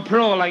like. I'm a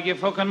pro like your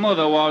fucking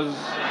mother was.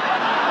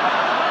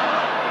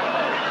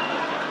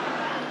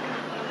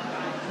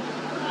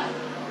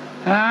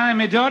 Aye,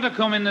 my daughter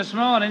come in this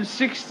morning,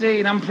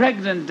 16. I'm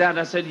pregnant, Dad.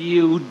 I said,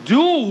 you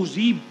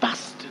dozy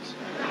bastard.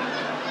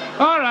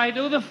 All right,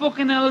 who the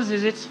fucking hell's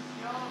is it?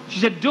 She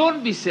said,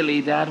 don't be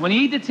silly, Dad. When you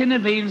eat a tin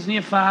of beans and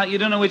you fart, you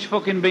don't know which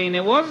fucking bean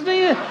it was, do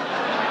you?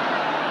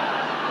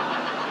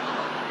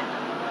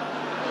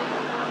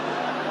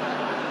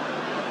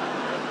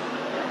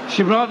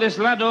 She brought this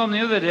lad home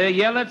the other day,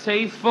 yellow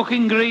teeth,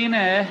 fucking green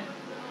hair,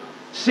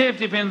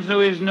 safety pin through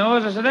his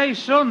nose. I said, hey,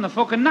 son, the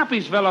fucking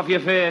nappies fell off your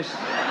face.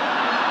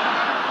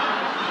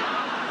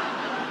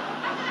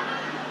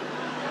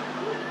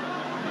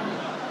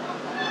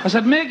 I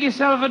said, make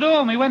yourself at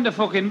home. He went to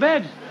fucking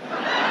bed.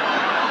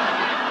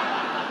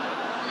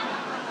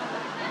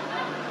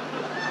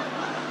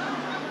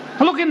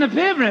 I look in the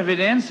paper every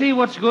day and see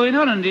what's going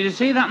on. And did you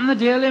see that in the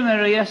Daily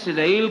Mirror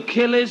yesterday? He'll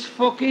kill his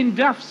fucking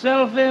daft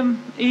self,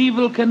 him.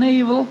 Evil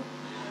Knievel.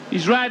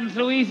 He's riding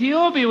through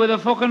Ethiopia with a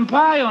fucking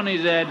pie on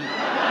his head.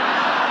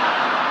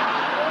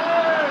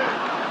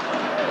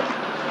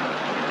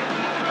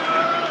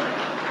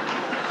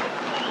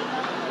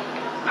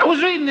 I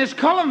was reading this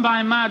column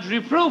by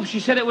Marjorie Proof.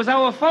 She said it was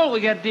our fault we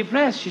get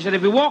depressed. She said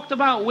if we walked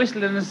about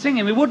whistling and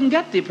singing, we wouldn't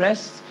get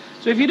depressed.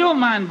 So if you don't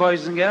mind,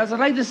 boys and girls, I'd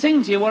like to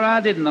sing to you what I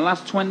did in the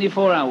last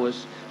 24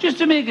 hours. Just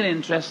to make it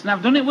interesting.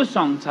 I've done it with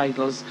song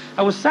titles.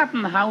 I was sat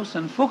in the house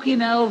and fucking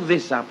hell,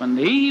 this happened.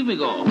 Here we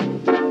go.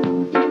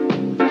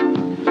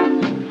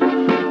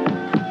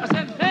 I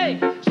said, hey,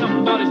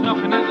 somebody's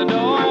knocking at the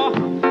door.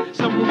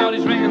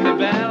 Somebody's ringing the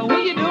bell.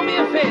 Will you do me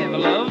a favour,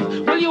 love?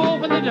 Will you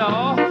open the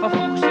door? For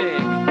fuck's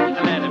sake,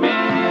 and let him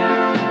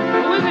in.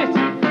 Who is it?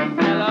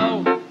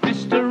 Hello,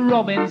 Mr.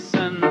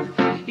 Robinson.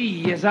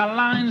 He is a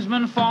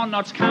linesman for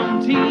Notts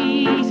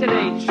County. He said,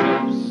 hey,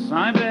 Chubbs,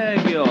 I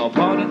beg your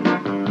pardon.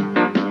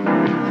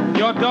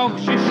 Your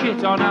dog's just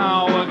shit on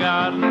our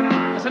garden.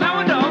 I said,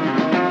 our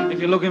dog? If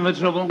you're looking for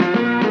trouble,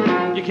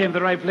 you came to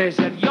the right place.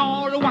 Said, you're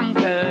a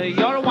wanker,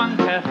 you're a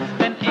wanker.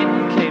 Then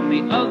in came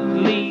the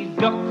ugly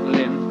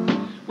duckling.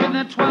 With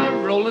the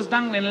 12 rollers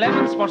dangling,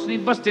 11 spots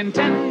need busting,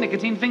 10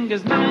 nicotine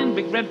fingers, 9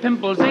 big red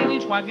pimples, 8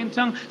 each wagging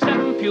tongue,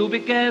 7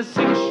 pubic hairs,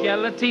 6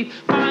 yellow teeth,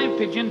 5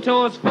 pigeon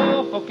toes,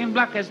 4 fucking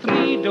black hairs,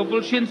 3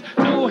 double chins,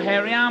 2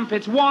 hairy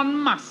armpits,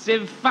 1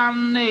 massive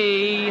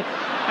fanny,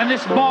 and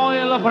this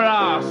boil up her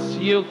ass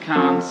you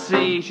can't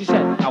see. She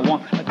said, I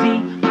want a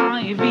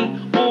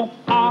D-I-V-O-R-C-E.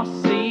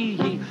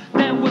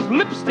 There was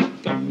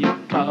lipstick on your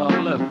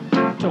collar,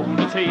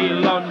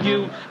 toenail on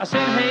you. I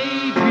said,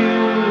 hey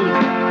Jude,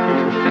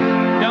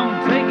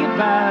 don't take it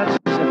bad.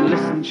 She said,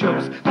 listen,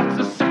 Chubbs, that's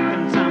the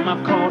second time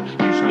I've caught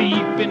you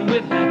sleeping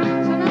with her.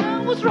 Said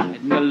I was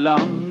riding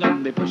along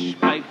on the push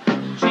bike.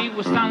 She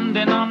was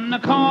standing on the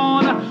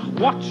corner,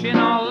 watching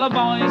all the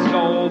boys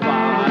go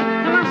by.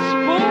 And I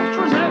spoke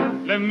to her,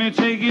 let me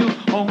take you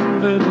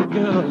home, little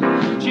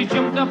girl. She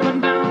jumped up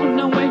and down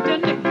and waved her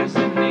knickers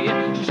in the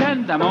air. She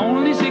said, I'm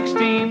only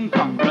 16,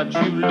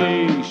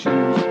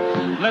 congratulations.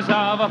 Let's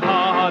have a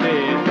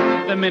party.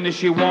 The minute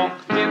she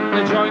walked in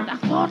the joint, I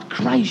thought,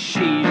 Christ,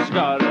 she's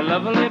got a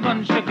lovely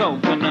bunch of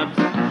coconuts.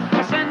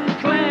 I said,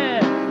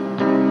 Claire,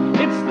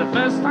 it's the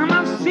first time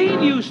I've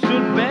seen you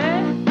stood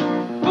bare.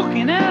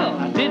 Fucking hell,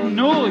 I didn't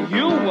know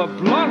you were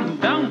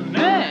blonde down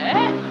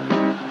there.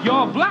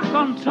 You're black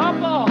on top,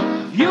 or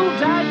you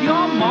dyed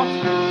your mop.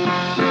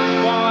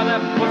 What a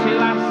pussy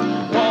lass,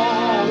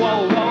 whoa,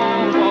 whoa,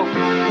 whoa, whoa.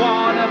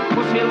 What a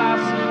pussy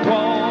lass,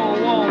 whoa,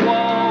 whoa,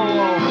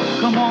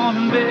 whoa. Come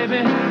on, baby,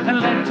 and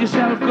let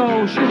yourself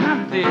go. She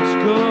had this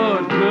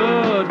good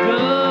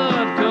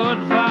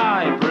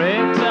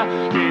vibrator.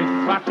 If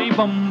fatty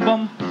bum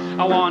bum,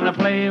 I wanna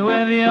play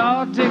with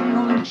your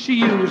dingle. She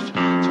used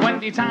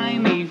 20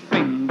 tiny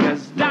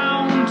fingers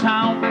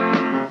downtown.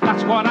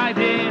 That's what I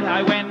did,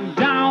 I went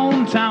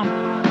downtown.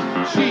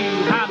 She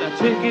had a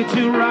ticket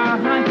to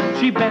ride.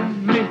 She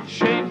bent me,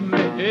 shaped me,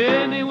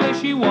 any way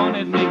she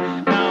wanted me.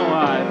 Now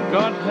I've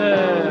got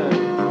her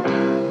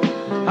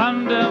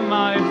under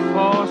my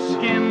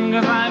foreskin,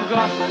 'cause I've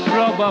got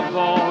rubber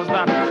balls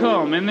that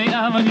come in the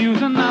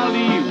avenues and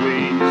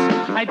alleyways.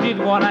 I did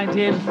what I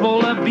did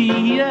for a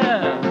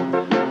beer.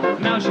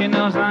 Now she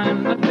knows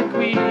I'm not the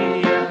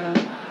queer.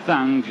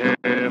 Thank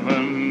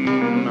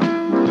heaven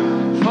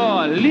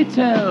for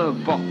little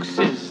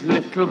boxes,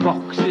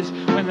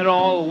 when they're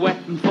all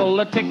wet and full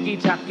of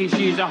ticky-tacky.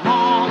 She's a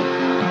honky-tonk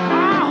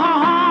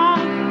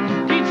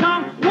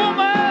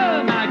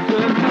woman. I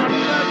could not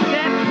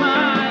forget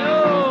my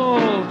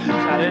old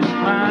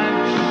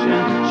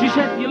satisfaction. She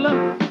said, your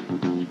love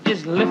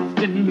is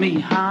lifting me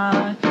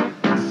high.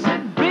 I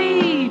said,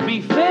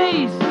 baby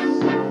face,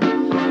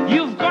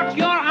 you've got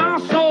your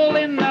arsehole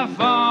in the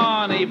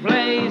funny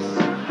place.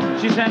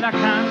 She said, I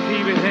can't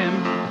keep it in,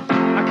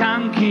 I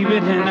can't keep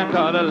it in, I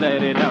gotta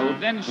let it out.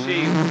 Then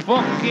she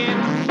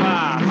fucking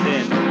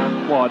farted.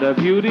 What a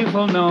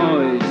beautiful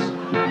noise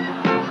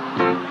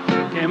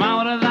came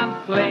out of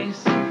that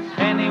place.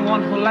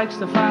 Anyone who likes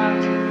to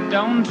fart,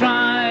 don't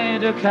try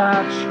to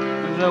catch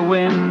the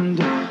wind,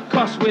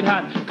 'cause we'd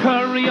had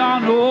curry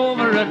on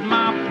over at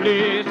my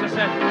place. I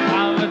said,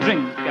 have a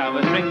drink, have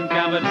a drink,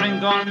 have a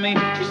drink on me.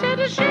 She said,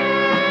 a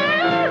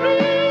sherry,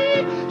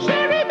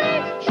 sherry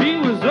me. She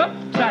was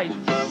uptight,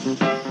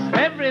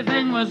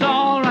 everything was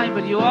all right,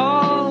 but you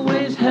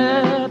always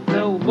hurt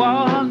the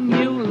one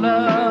you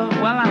love.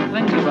 Well, I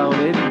think about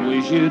it,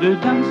 we should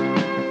have danced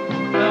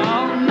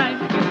all night.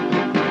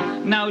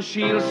 Now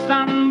she'll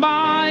stand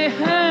by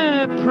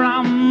her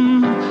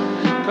pram,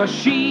 'cause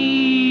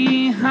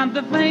she had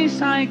the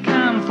face I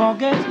can't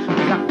forget.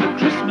 After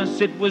Christmas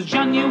it was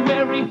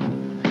January,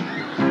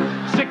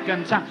 sick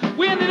and tired,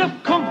 we ended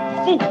up kung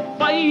fu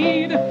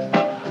fight.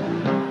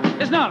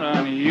 It's not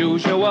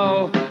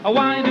unusual,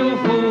 why do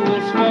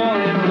fools fall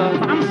in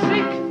love?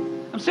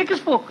 I'm sick as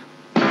fuck.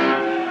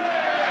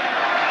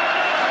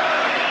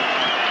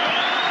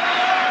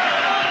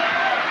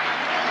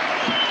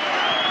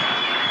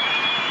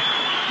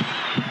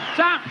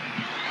 Stop.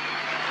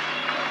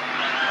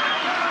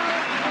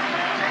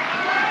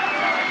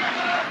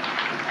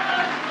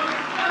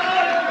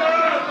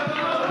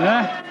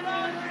 Yeah.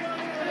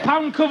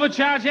 Pound cover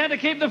charge here to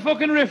keep the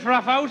fucking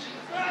riffraff out.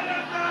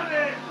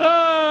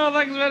 Oh,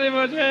 thanks very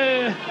much.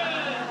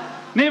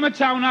 Name a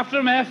town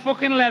after me,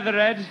 fucking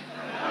Leatherhead.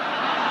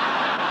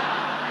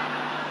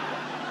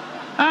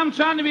 I'm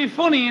trying to be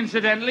funny,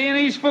 incidentally, and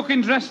he's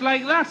fucking dressed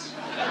like that.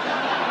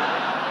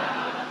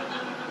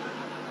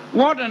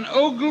 What an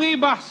ugly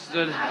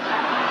bastard.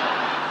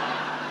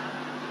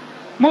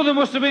 Mother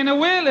must have been a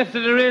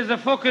weightlifter to raise a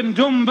fucking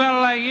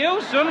dumbbell like you,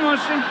 son,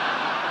 must she?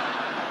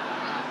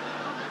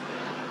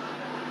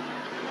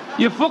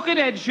 Your fucking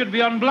head should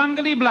be on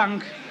blankety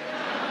blank.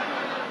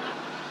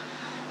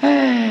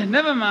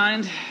 Never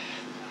mind.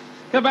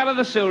 Go back to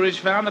the sewerage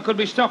farm. There could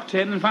be stocked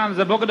in and found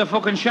there's a bucket of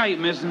fucking shite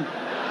missing.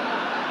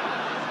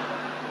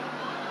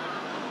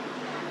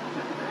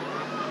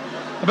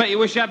 I bet you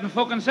wish you hadn't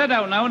fucking said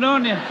out now,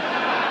 don't you?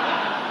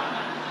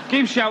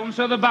 Keep shouting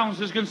so the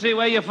bouncers can see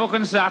where you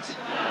fucking sat.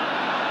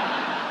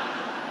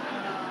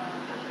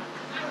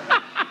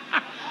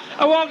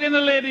 I walked in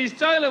the ladies'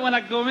 toilet when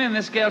I come in.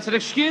 This girl said,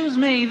 excuse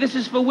me, this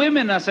is for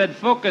women. I said,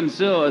 fucking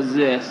so is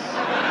this.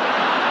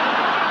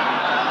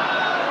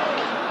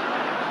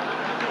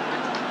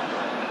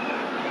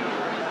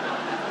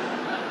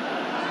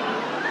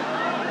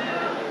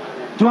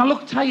 Do I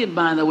look tired,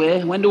 by the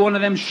way? Went to one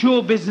of them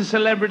show business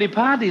celebrity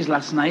parties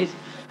last night.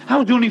 I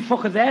was the only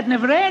fucker there I'd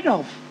never heard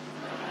of.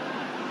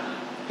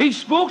 He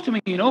spoke to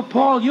me, you know,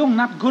 Paul Young,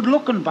 that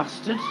good-looking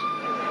bastard.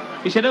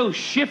 He said, oh,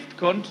 shift,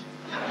 cunt.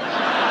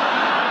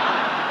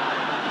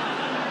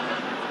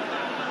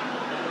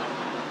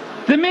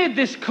 They made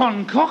this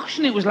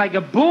concoction. It was like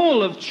a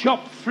bowl of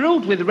chopped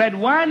fruit with red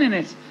wine in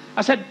it.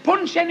 I said,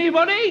 punch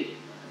anybody?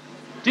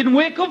 Didn't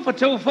wake up for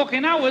 2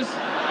 fucking hours.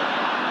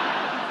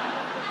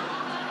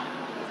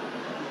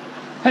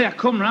 Hey, I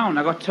come round,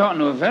 I got talking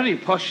to a very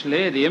posh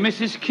lady, a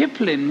Mrs.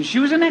 Kipling. She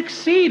was an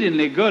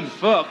exceedingly good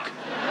fuck.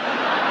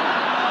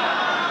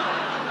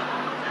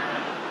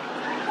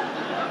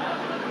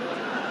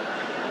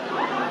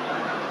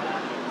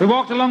 We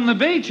walked along the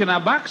beach and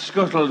our back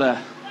scuttled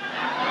her.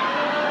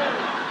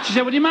 She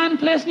said, would you mind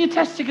placing your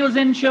testicles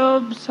in,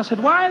 Chubs? I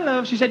said, why,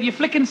 love? She said, you're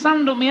flicking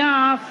sand up my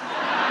arse.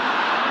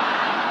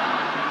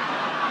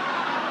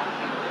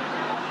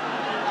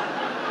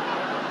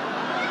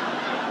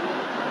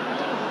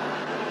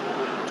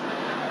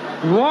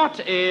 What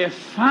a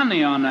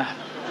fanny on her.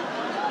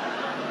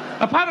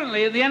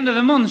 Apparently, at the end of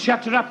the month, she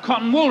had to wrap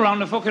cotton wool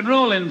around a fucking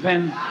rolling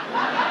pin.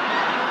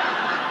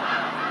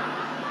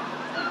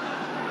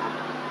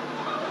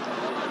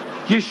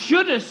 You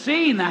should have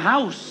seen the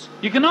house.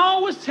 You can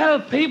always tell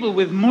people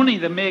with money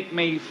that make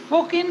me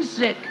fucking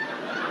sick.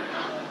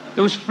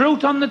 There was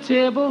fruit on the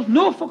table.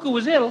 No fucker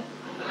was ill.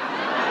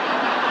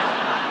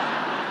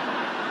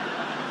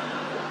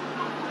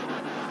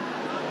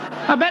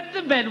 I bet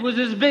the bed was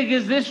as big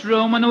as this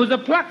room, and there was a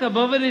plaque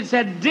above it. It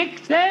said,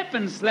 Dick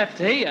Tappan slept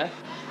here.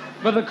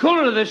 But the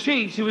colour of the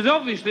sheets, he was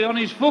obviously on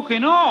his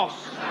fucking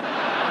horse.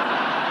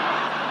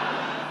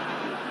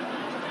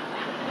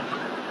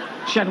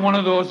 She had one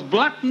of those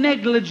black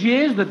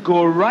negligees that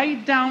go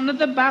right down at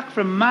the back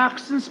from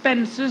Marks and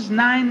Spencer's,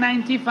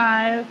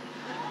 $9.95.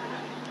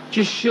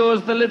 Just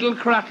shows the little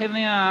crack in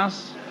the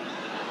arse.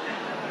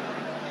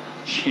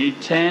 She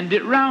turned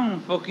it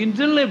round, fucking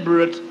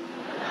deliberate.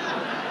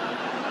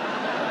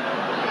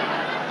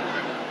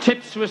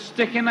 Tits were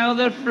sticking out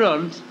the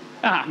front.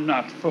 I'm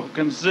not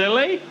fucking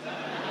silly.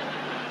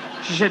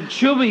 She said,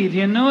 Chubby, do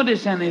you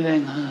notice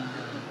anything? I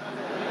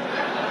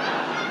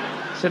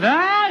said,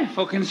 aye,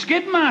 fucking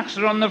skid marks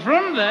are on the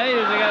front there. You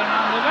have to get them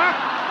on the back.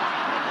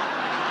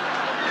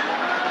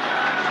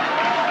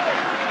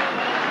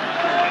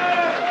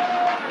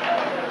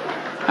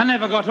 I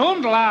never got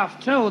home till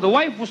 2:30. The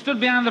wife was stood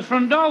behind the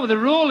front door with a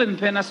rolling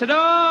pin. I said,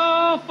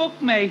 oh, fuck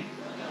me.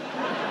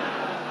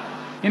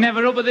 You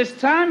never up at this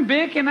time,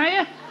 baking, are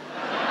you?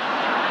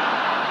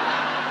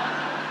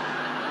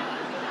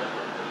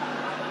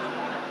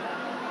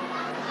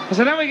 I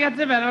said, how we get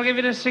to bed? I'll give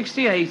you the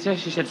 68.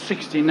 She said,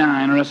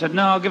 69. Or I said,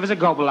 no, give us a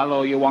gobble, I'll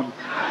owe you one.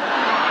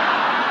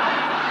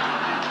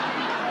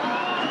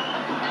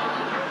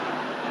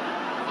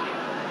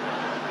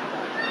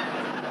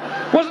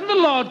 Wasn't the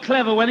Lord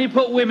clever when he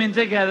put women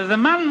together? The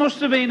man must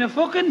have been a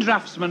fucking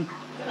draftsman.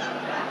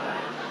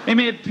 He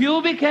made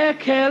pubic hair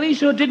curly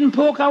so it didn't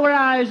poke our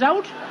eyes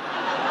out.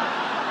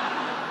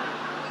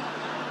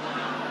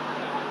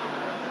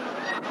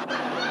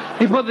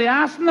 He put the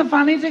arse and the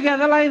fanny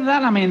together like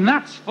that. I mean,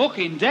 that's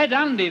fucking dead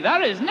handy,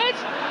 that, isn't it?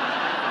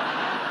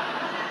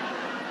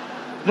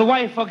 The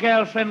wife or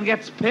girlfriend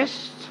gets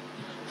pissed,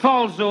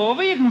 falls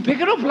over, you can pick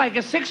her up like a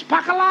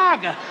 6-pack of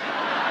lager.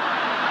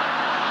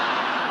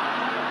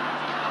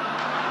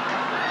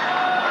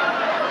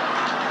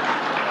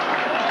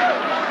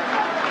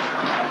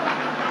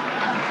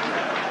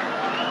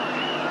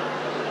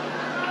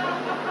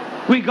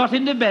 We got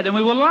into bed and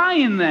we were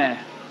lying there.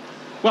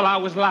 Well, I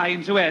was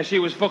lying to her, she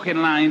was fucking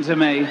lying to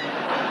me.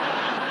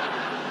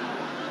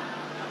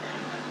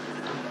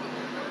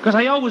 Because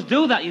I always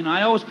do that, you know,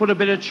 I always put a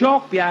bit of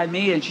chalk behind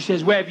me and she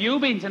says, where have you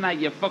been tonight,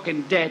 you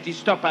fucking dirty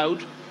stop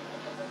out?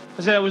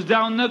 I said, I was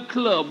down the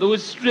club, there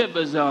was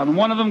strippers on,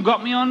 one of them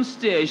got me on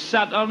stage,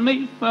 sat on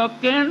me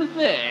fucking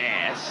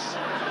face,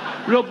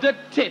 rubbed her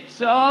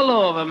tits all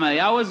over me,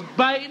 I was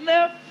biting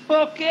her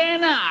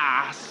fucking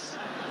ass.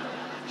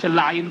 She said,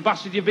 lying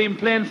bastard, you've been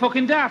playing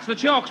fucking darts, the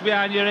chalk's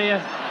behind your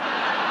ear.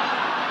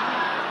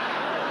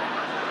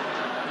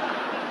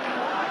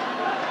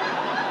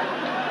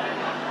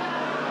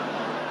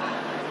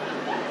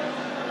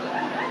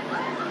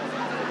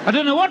 I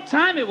don't know what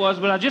time it was,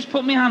 but I just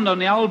put my hand on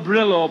the old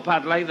Brillo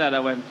pad like that, I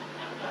went.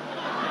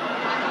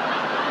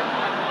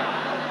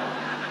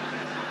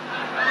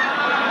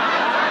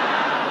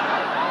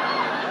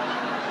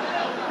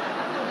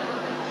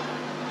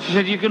 She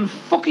said, you can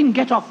fucking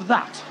get off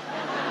that.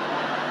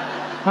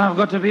 I've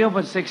got to be up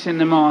at 6 in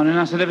the morning.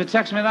 I said, if it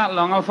takes me that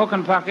long, I'll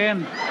fucking pack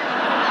in.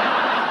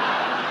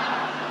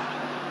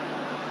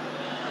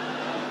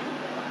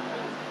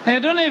 Hey, I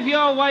don't know if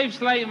your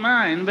wife's like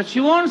mine, but she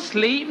won't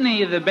sleep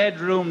near the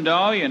bedroom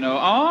door, you know.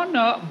 Oh,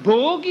 no,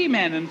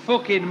 bogeymen and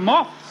fucking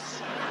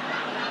moths.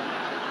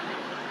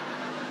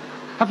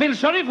 I feel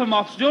sorry for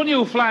moths, don't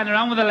you, flying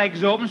around with their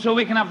legs open so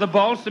we can have the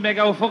balls to make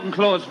our fucking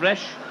clothes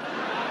fresh.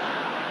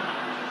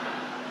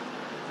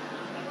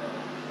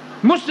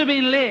 Must have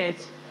been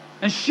late,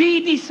 and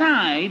she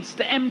decides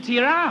to empty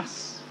her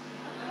ass.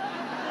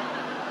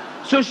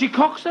 So she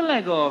cocks her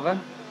leg over.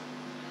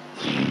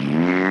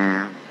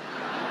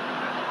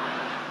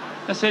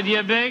 I said,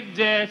 you big,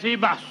 dirty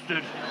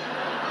bastard.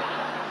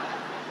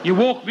 You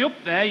woke me up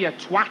there, you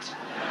twat.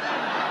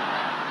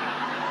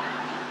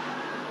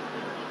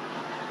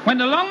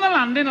 Went along the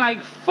landing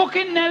like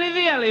fucking Nelly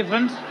the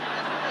elephant.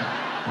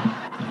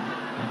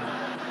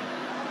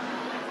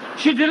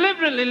 She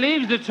deliberately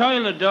leaves the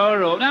toilet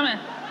door open. I mean,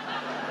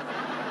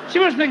 she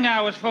must think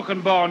I was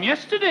fucking born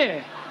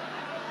yesterday.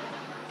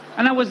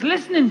 And I was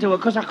listening to her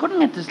because I couldn't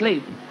get to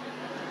sleep.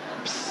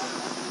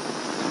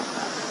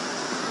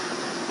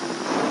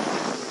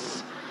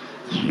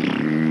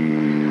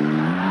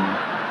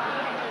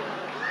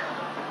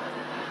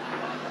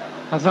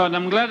 I thought,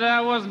 I'm glad I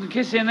wasn't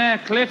kissing her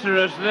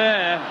clitoris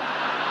there.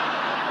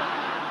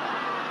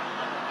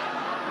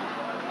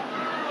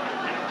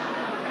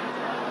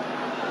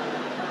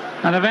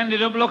 And I've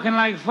ended up looking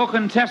like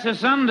fucking Tessa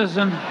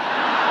Sanderson.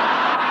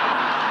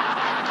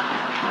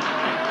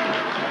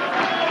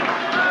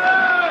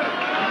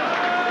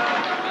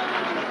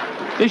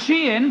 Is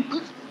she in?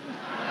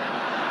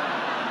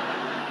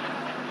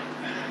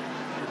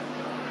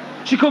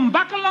 She come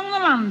back along the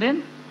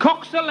landing,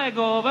 cocks her leg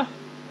over,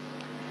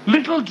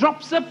 little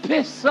drops of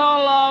piss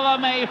all over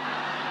me.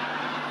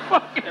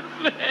 Fucking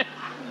face.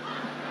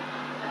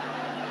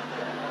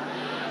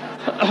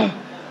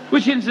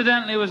 Which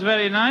incidentally was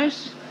very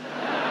nice.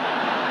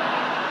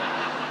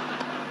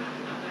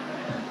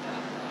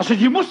 I said,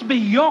 you must be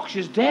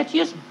Yorkshire's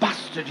dirtiest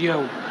bastard,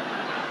 you.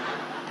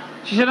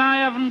 She said, I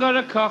haven't got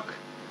a cock.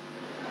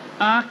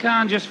 I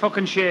can't just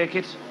fucking shake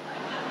it.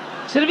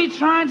 I said, have you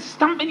tried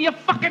stamping your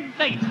fucking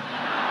feet?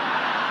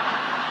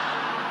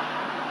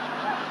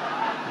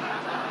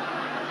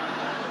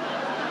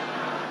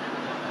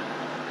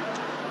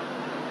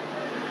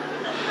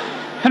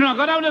 And when I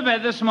got out of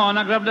bed this morning,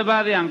 I grabbed her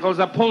by the ankles,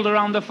 I pulled her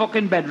around the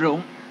fucking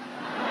bedroom.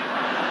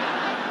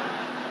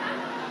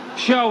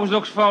 She always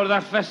looks forward to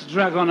that first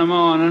drag on the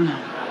morning.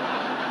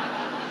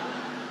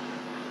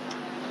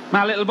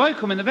 My little boy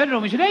come in the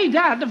bedroom, he said, "Hey,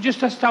 Dad, I've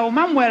just asked our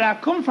mum where I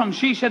come from.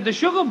 She said the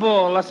sugar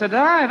bowl." I said,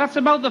 "Aye, that's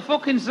about the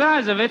fucking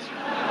size of it."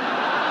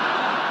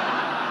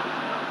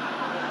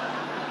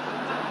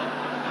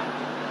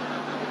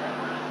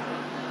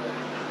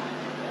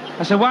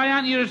 I said, "Why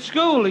aren't you at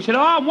school?" He said,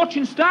 "Oh, I'm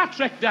watching Star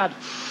Trek, Dad.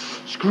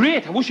 It's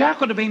great. I wish I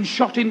could have been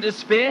shot into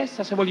space."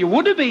 I said, "Well, you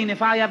would have been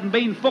if I hadn't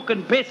been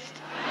fucking pissed."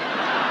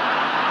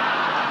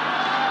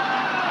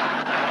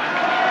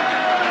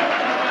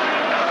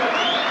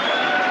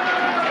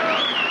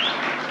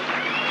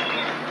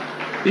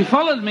 He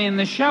followed me in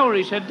the shower.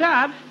 He said,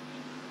 "Dad,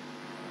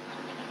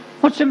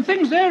 what's them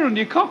things there on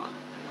your cock?"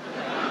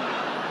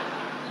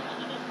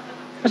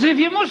 I said, "If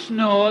you must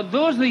know,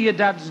 those are your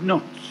dad's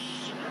nuts."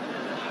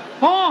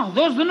 "Oh,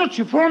 those are the nuts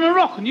you pour on a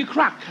rock and you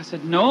crack." I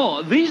said,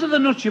 "No, these are the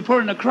nuts you pour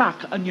in a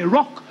crack and you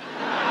rock."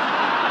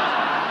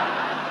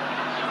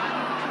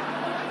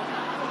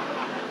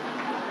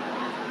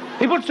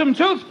 He put some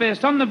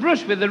toothpaste on the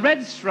brush with the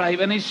red stripe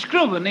and he's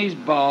scrubbing his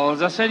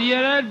balls. I said,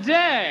 "You're a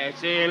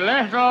dirty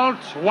little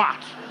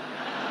twat."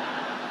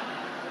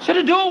 I said,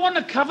 "I don't want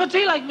a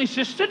cavity like my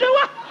sister, do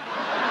I?"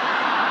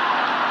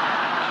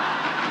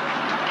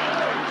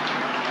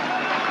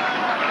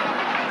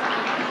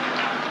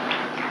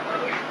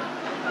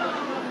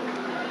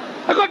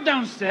 I got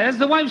downstairs,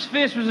 the wife's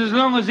face was as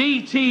long as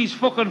E.T.'s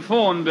fucking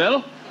phone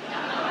bill.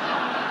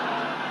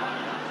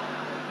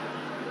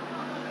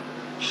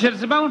 She said,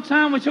 "It's about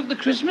time we took the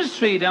Christmas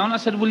tree down." I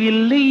said, "Will you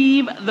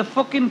leave the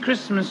fucking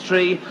Christmas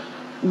tree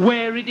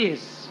where it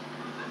is?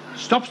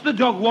 Stops the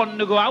dog wanting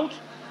to go out."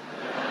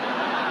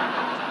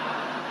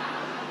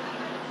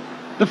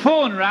 The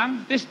phone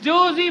rang. This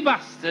dozy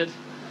bastard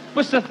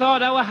must have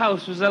thought our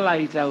house was a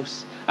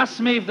lighthouse. Asked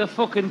me if the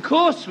fucking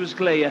coast was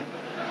clear.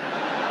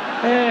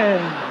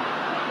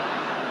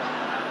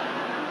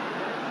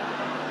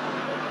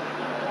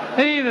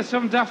 Hey, there's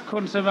some daft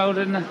cunts about,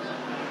 isn't there?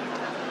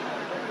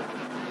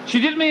 She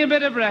did me a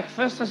bit of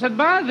breakfast. I said,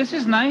 "Bah, this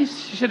is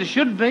nice." She said, "It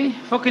should be.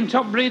 Fucking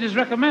top breeders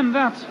recommend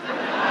that."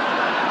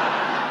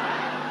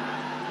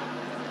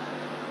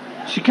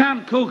 She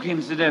can't cook,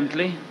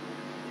 incidentally.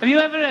 Have you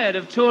ever heard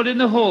of toad in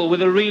the hole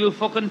with a real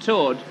fucking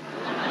toad?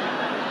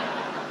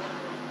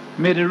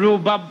 Made a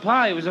rhubarb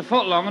pie. It was a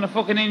foot long and a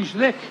fucking inch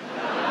thick.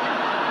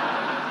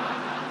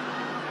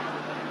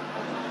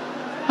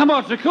 I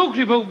bought a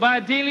cookery book by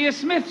Delia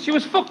Smith. She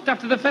was fucked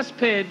after the first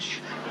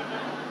page.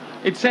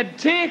 It said,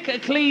 "Take a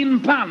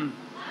clean pan."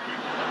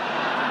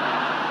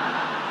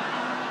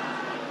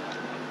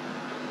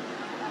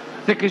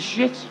 Thick as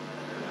shit.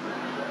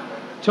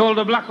 Told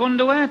her black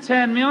underwear,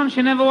 turned me on.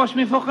 She never washed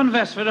me fucking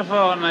vest for a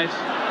fortnight.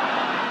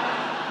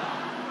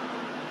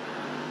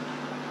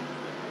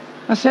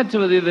 I said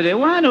to her the other day,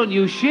 "Why don't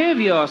you shave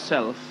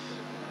yourself?"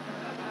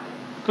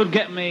 Could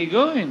get me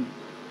going.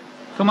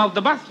 Come out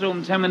the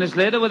bathroom 10 minutes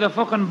later with a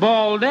fucking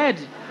bald head.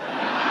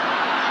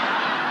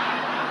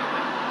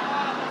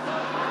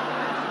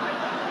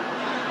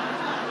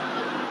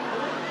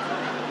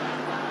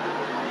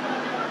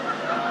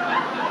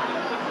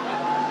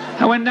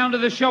 I went down to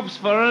the shops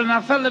for her and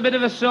I felt a bit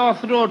of a sore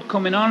throat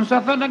coming on, so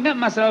I thought I'd get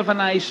myself a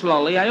nice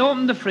lolly. I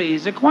opened the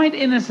freezer quite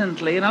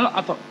innocently and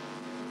I thought,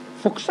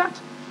 fuck's that?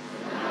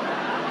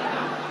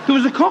 There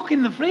was a cock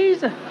in the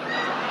freezer.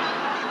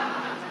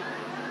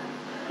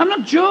 I'm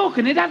not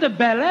joking, it had a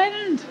bell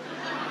end.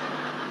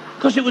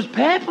 Because it was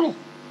purple.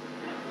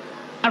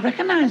 I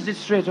recognised it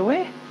straight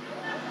away.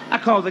 I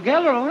called the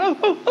girl over.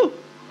 Oh.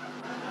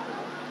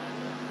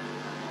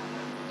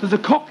 There's a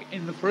cock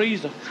in the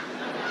freezer.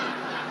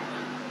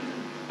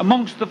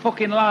 Amongst the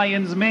fucking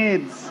lion's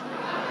maids.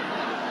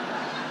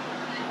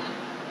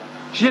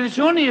 She said, "It's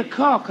only a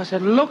cock." I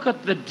said, "Look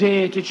at the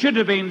date. It should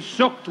have been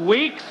sucked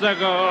weeks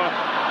ago."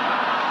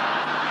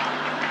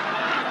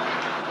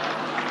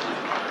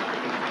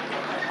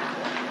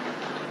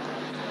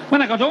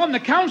 When I got home, the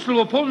council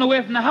were pulling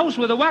away from the house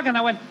with a wagon.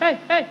 I went, hey,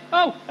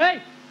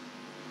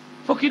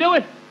 fuck you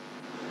doing?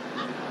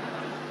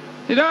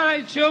 He said, "All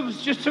right,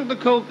 Chubs, just took the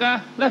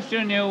cooker, left you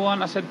a new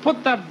one." I said,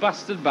 "Put that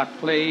bastard back,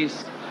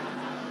 please."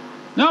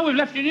 "No, we've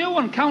left you a new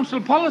one,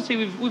 council policy.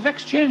 We've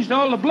exchanged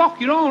all the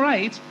block, you're all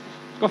right.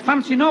 It's got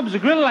fancy knobs, the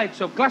grill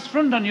lights up, glass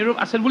front on your roof."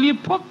 I said, "Will you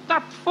put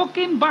that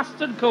fucking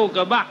bastard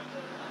cooker back?"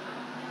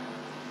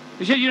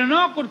 He said, "You're an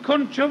awkward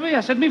cunt, Chubby."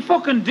 I said, "Me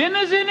fucking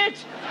dinner's in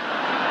it."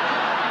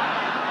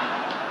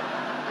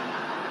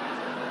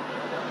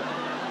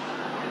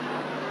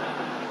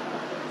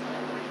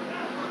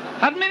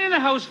 Hadn't been in the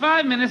house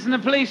 5 minutes and the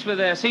police were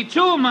there. See,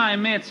 two of my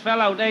mates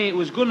fell out. Hey, it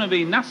was going to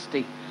be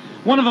nasty.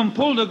 One of them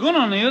pulled a gun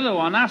on the other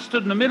one. I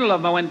stood in the middle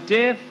of them. I went,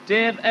 Dave,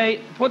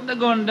 hey, put the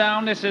gun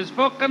down. This is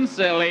fucking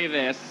silly,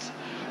 this.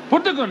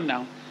 Put the gun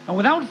down. And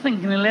without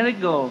thinking, he let it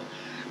go.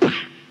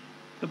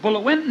 The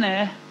bullet went in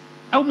there,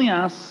 out my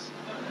ass,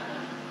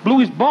 blew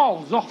his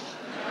balls off.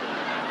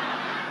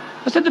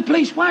 I said, the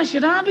police, why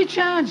should I be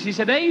charged? He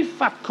said, hey,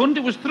 fat cunt,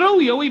 it was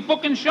through you, he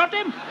fucking shot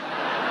him.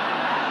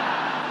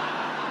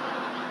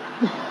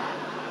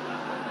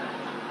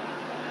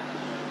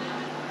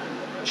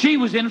 She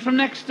was in from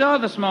next door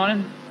this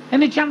morning.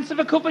 Any chance of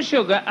a cup of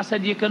sugar? I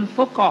said, you can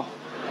fuck off.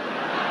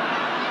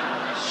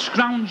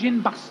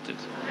 Scrounging bastard.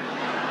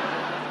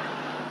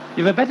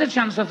 You've a better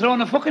chance of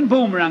throwing a fucking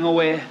boomerang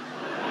away.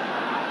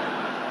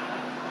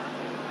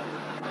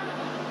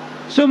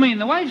 So me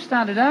and the wife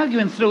started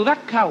arguing through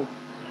that cow.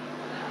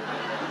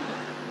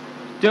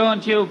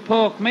 Don't you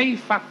poke me,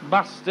 fat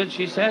bastard,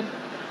 she said.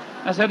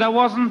 I said, I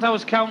wasn't, I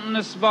was counting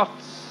the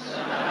spots.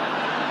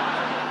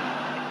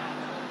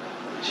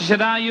 She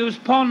said, I use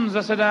ponds.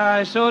 I said,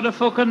 I saw the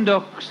fucking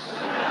ducks.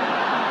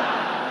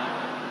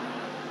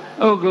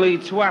 Ugly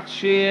twat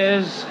she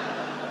is.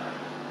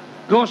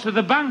 Goes to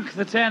the bank,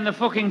 they turn the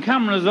fucking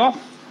cameras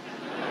off.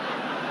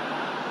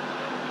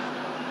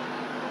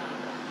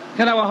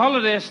 Get our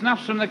holiday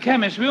snaps from the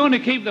chemist. We only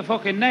keep the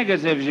fucking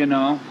negatives, you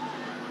know.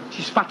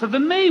 She's fatter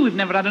than me. We've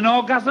never had an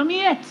orgasm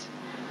yet.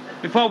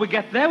 Before we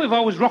get there, we've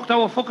always rocked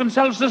our fucking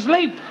selves to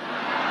sleep.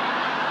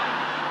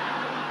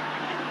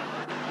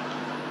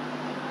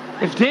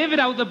 If David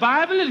out the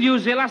Bible had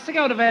used the elastic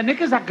out of her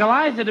knickers, that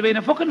Goliath would have been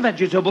a fucking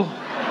vegetable.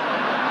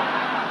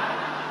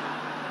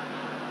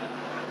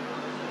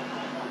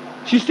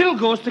 She still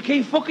goes to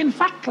key fucking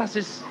fat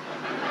classes.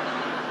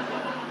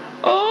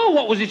 Oh,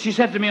 what was it she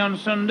said to me on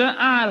Sunday?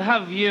 I'll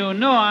have you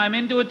know I'm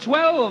into a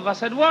 12. I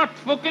said, what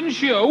fucking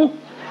shoe?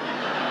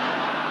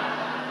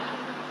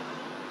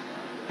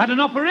 Had an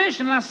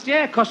operation last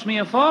year, cost me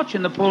a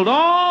fortune. They pulled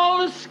all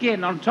the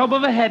skin on top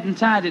of her head and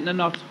tied it in a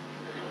knot.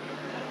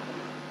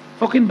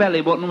 Fucking belly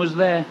button was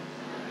there.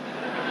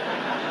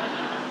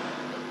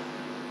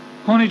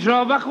 Only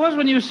drawback was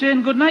when you were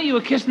saying goodnight, you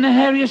were kissing a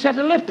hairier set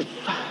of lips.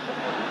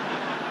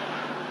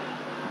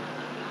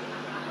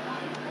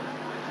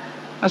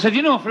 I said,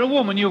 you know, for a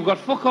woman, you've got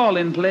fuck all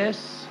in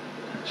place.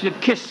 She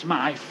said, kiss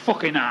my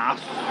fucking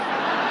ass.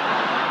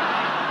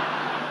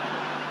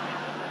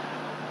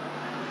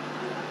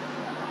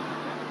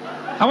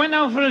 I went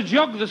out for a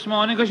jog this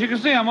morning, because you can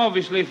see I'm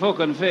obviously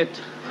fucking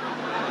fit.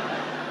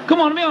 Come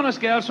on, be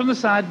honest, girls, from the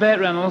side, Burt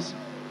Reynolds.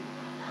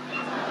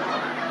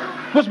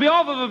 Must be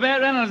awful for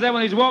Burt Reynolds there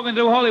when he's walking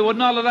through Hollywood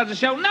and all the lads are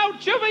shouting, no,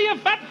 Chubby, you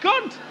fat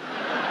cunt!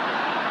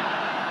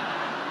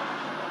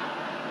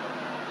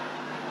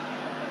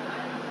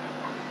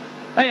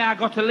 Hey, I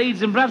got to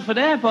Leeds and Bradford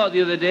Airport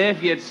the other day,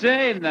 if you'd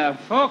seen the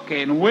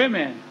fucking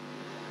women.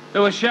 They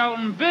were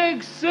shouting,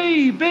 big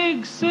C,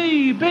 big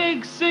C,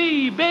 big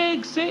C,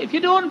 big C. If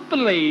you don't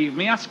believe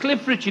me, ask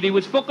Cliff Richard, he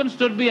was fucking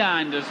stood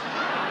behind us.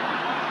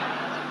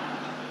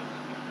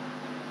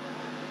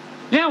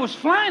 Yeah, I was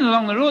flying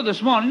along the road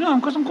this morning,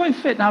 because I'm quite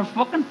fit now,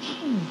 fucking...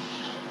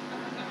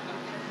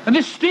 And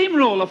this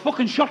steamroller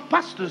fucking shot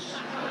past us.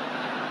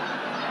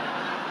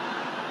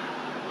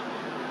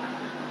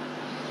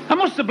 I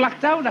must have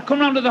blacked out. I come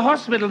round to the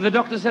hospital. The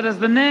doctor said, has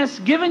the nurse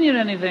given you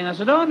anything? I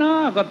said, oh,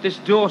 no, I got this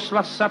dose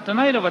last Saturday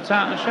night over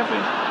Tartan and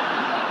Sheffield.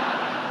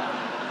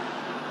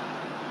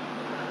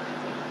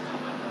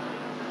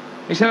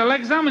 He said, I'll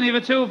examine you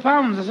for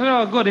 £2. I said,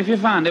 oh, good, if you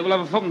find it, we'll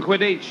have a fucking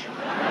quid each.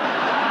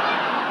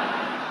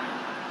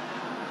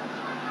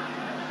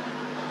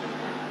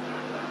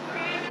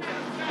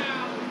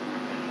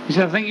 He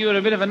said, I think you're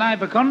a bit of an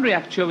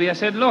hypochondriac, Chubby. I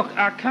said, look,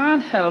 I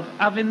can't help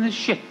having the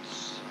shits.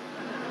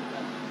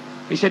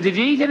 He said, did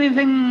you eat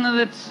anything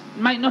that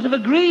might not have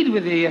agreed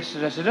with you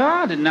yesterday? I said, oh,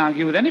 I didn't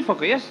argue with any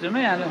fucker yesterday,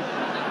 mate.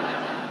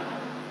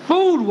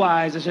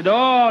 Food-wise, I said,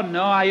 oh,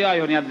 no, I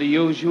only had the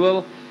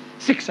usual.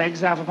 6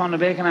 eggs, half a pound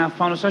of bacon, half a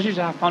pound of sausage,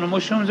 half a pound of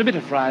mushrooms, a bit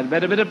of fried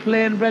bread, a bit of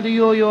plain bread, a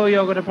yo-yo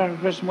yogurt, a packet of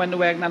crisps, and went to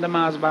work and had a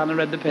Mars bar and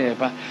read the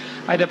paper.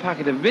 I had a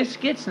packet of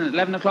biscuits, and at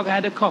 11 o'clock I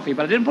had a coffee,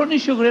 but I didn't put any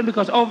sugar in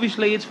because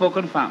obviously it's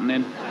fucking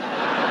fattening.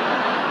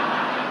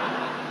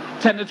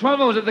 10 to 12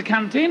 hours at the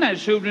canteen, I had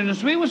soup and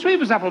sweet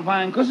was apple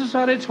pie and custard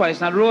salad twice,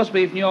 and I had roast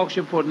beef and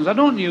Yorkshire puddings. I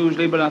don't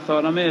usually, but I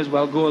thought I may as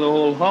well go the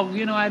whole hog.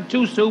 You know, I had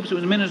 2 soups, it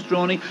was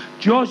minestrone.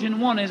 Georgian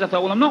one is, I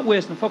thought, well, I'm not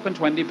wasting fucking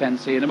 20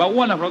 pence here. And about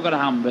 1 o'clock I got a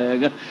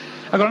hamburger.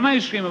 I got an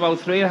ice cream about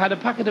 3, I had a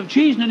packet of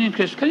cheese and onion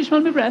crisps. Can you smell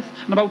my breath?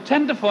 And about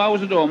 10 to 4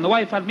 hours at home, the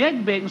wife had me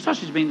egg, bacon,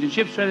 sausage, beans and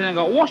chips ready, and I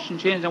got washed and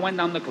changed and went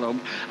down the club.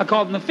 I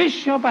called in the fish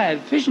shop, I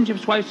had fish and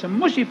chips twice, some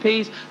mushy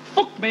peas.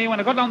 Fuck me, when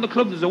I got down the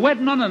club, there's a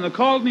wedding on, and they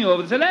called me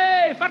over. They said,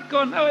 hey, fat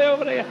cunt, how are you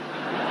over here?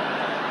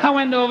 I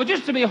went over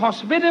just to be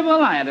hospitable.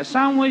 I had a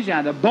sandwich, I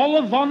had a bol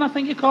au vent, I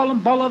think you call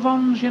them bol au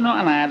vents, you know,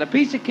 and I had a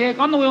piece of cake.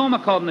 On the way home, I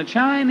called them the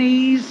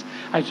Chinese.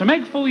 I had some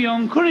egg foo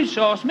young, curry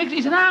sauce, mixed.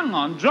 He said, hang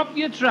on, drop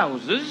your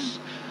trousers.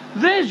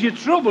 There's your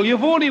trouble,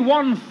 you've only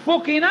one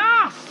fucking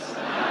ass.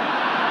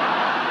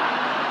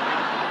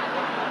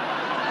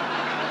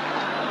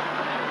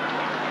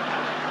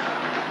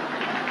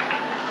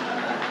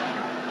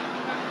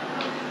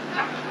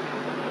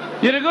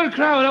 You're a good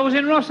crowd. I was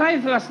in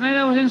Rosyth last night,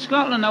 I was in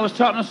Scotland. I was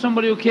talking to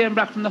somebody who came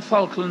back from the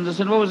Falklands. I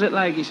said, what was it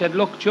like? He said,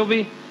 look,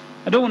 Chubby,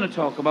 I don't want to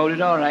talk about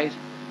it, all right.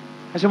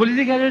 I said, well, did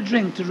you get a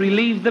drink to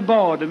relieve the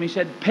boredom? He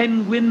said,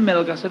 penguin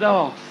milk. I said,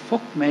 oh,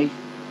 fuck me.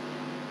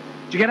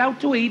 Did you get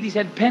out to eat? He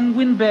said,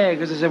 penguin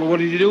burgers. I said, well, what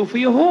did you do for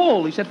your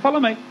haul? He said,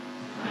 follow me.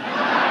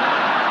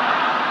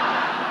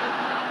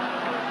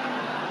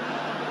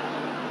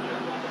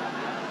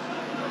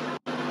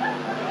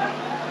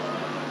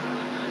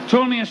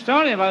 Told me a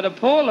story about a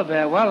polar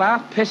bear. Well, I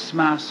pissed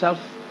myself.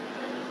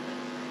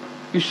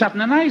 You sat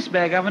in an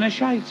iceberg having a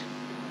shite.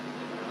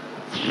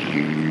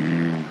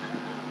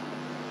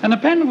 And a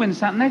penguin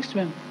sat next to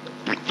him.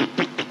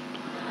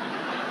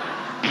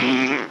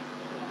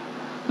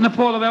 And the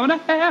polar bear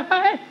went, hey,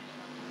 hey.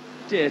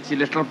 Dirty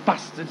little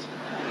bastard.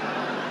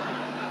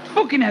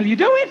 Fucking hell you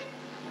doing?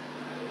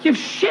 You've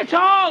shit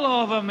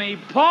all over me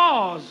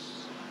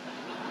paws.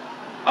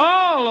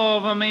 All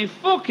over me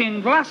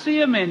fucking glass of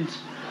your mint.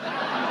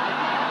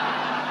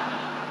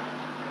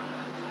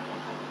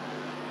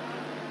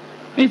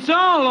 It's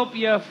all up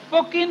your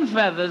fucking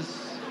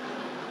feathers.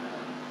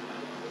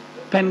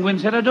 Penguin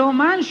said, I don't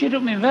mind shit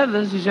up my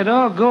feathers. He said,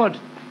 oh, good.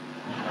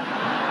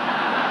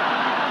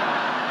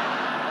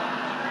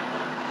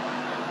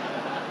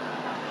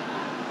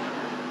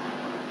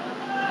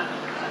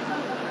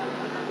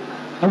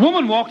 A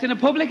woman walked in a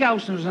public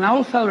house and there was an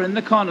old fella in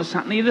the corner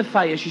sat near the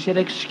fire. She said,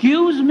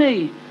 excuse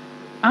me,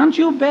 aren't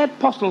you Bert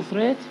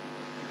Postlethwaite?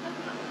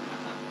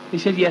 He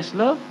said, yes,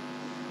 love.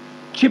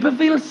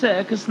 Chipperfield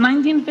Circus,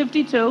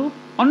 1952,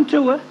 on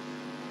tour.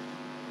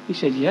 He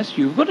said, yes,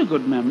 you've got a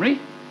good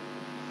memory.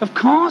 Of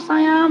course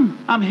I am.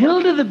 I'm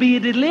Hilda the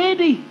bearded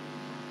lady.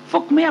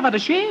 Fuck me, I've had a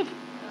shave.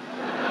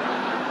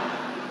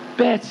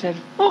 Bert said,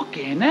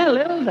 fucking hell,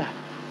 Hilda.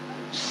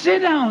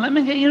 Sit down, let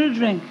me get you a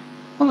drink.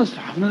 Well, they're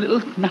having a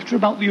little natter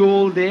about the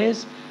old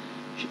days.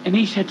 And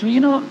he said to her, you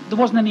know, there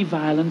wasn't any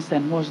violence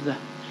then, was there?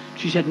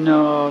 She said,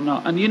 no,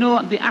 no. And you know,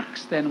 the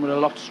acts then were a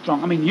lot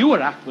strong. I mean, your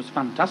act was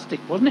fantastic,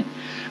 wasn't it?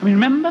 I mean,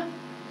 remember?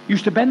 You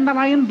used to bend that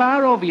iron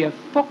bar over your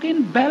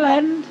fucking bell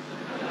end.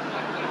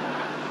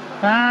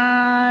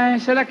 I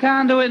said, I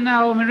can't do it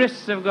now. My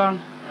wrists have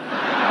gone.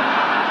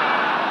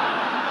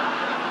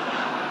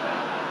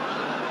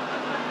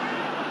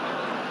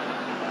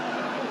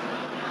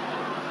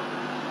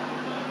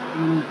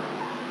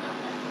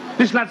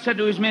 This lad said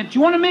to his mate, do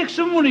you want to make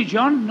some money,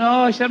 John?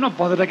 No, he said, I'm not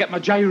bothered. I get my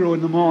gyro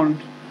in the morning.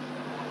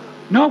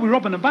 No, we're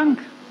robbing a bank.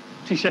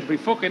 He said, we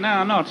fucking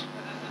are not.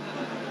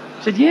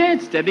 He said, yeah,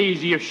 it's dead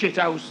easy, you shit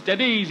house.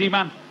 Dead easy,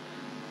 man.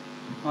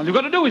 All you've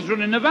got to do is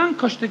run in the van,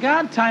 cuss the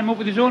guard, tie him up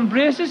with his own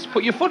braces,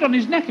 put your foot on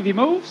his neck if he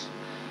moves,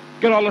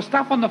 get all the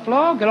staff on the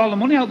floor, get all the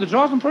money out the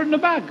drawers and put it in the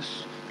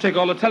bags. Take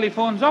all the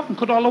telephones off and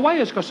cut all the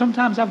wires, because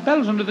sometimes I have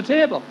bells under the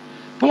table.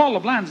 Pull all the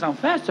blinds down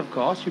first, of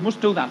course. You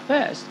must do that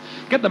first.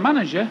 Get the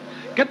manager,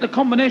 get the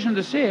combination of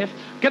the safe,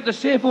 get the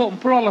safe open,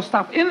 put all the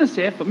stuff in the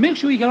safe, but make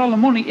sure you get all the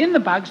money in the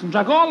bags and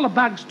drag all the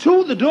bags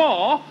to the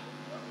door,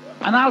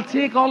 and I'll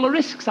take all the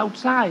risks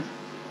outside.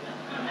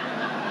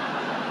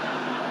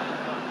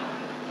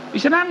 He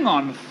said, hang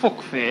on,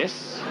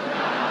 fuckface.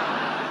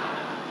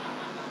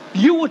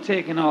 You were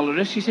taking all the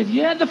risks. He said,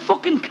 yeah, the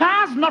fucking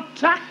car's not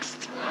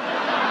taxed.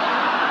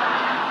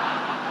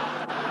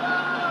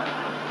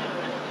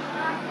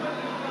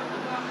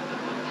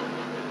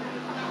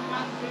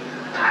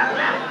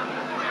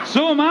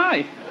 So am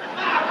I.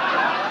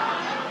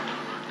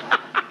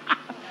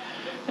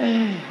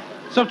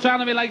 Stop trying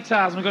to be like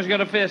Tarzan because you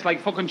got a face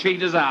like fucking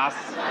cheetah's ass.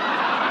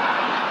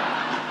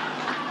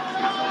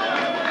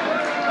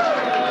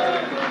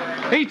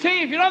 E.T.,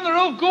 if you're on the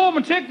roof, go home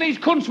and take these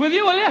cunts with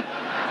you, will you?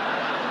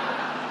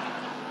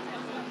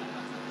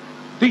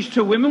 These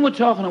two women were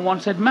talking and one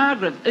said,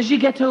 Margaret, as you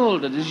get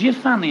older, does your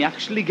fanny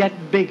actually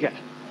get bigger?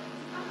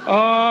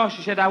 Oh,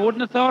 she said, I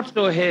wouldn't have thought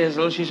so,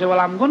 Hazel. She said, well,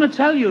 I'm going to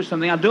tell you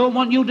something. I don't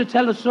want you to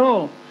tell us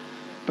all.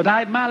 But I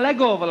had my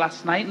leg over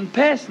last night, and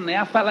personally,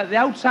 I felt like the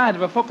outside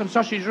of a fucking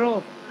sausage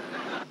roll.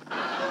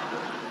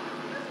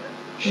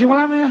 She said,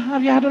 well,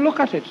 have you had a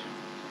look at it?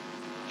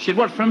 She said,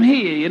 what, from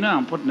here? You know,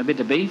 I'm putting a bit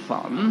of beef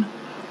on.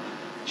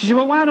 She said,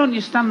 well, why don't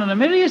you stand on a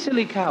mirror, you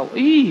silly cow?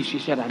 Eee, she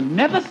said, I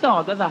never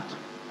thought of that.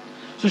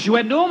 So she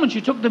went home and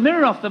she took the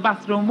mirror off the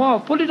bathroom wall,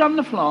 put it on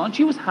the floor, and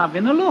she was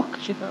having a look.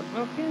 She thought,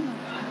 okay.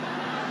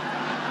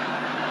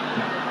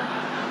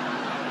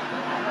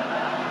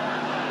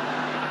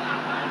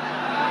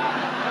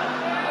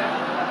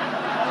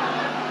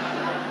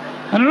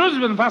 And her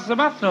husband passed the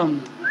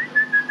bathroom.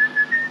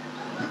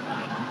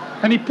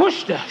 And he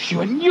pushed her. She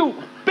went, you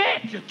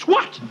bitch, you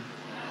twat.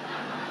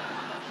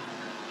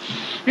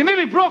 You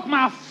nearly broke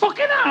my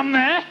fucking arm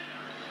there.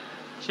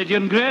 She said, you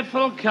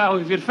ungrateful cow.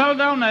 If you'd fell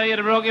down there, you'd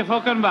have broke your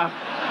fucking back.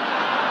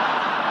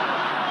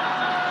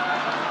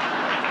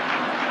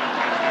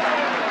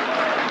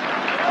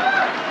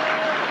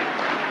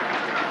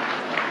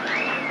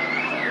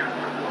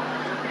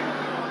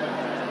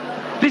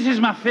 This is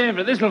my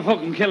favourite. This will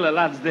fucking kill the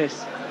lads,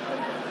 this.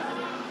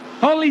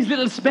 All these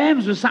little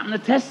sperms were sat in the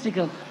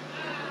testicle.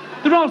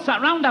 They're all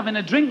sat round having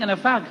a drink and a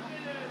fag.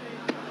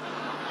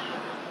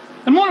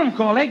 And one of them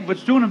called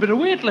Egbert's doing a bit of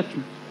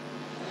weightlifting.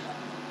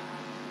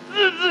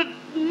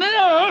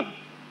 No!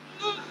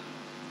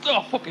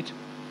 Oh, fuck it.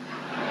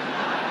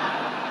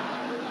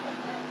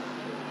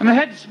 And the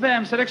head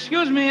sperm said,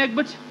 excuse me,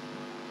 Egbert,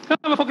 Can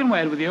I have a fucking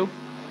word with you?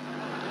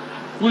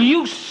 Will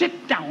you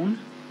sit down?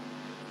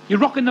 You're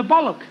rocking the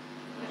bollock.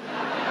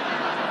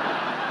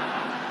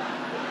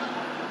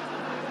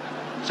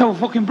 It's our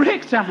fucking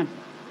break time.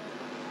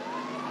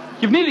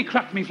 You've nearly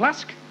cracked me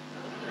flask.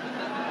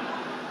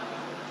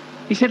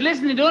 He said,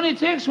 listen, it only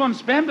takes one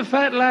sperm to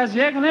fertilise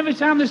the egg, and every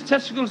time this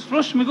testicle's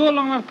flush and we go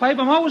along that pipe,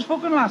 I'm always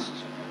fucking last.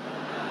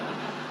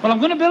 Well, I'm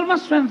going to build my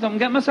strength up and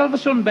get myself a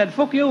sunbed.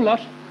 Fuck you lot.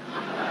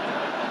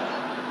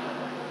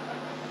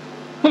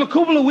 Well, a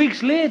couple of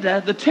weeks later,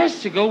 the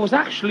testicle was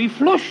actually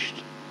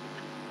flushed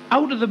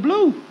out of the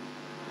blue.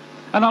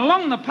 And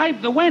along the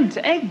pipe they went,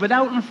 egg but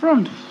out in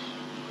front.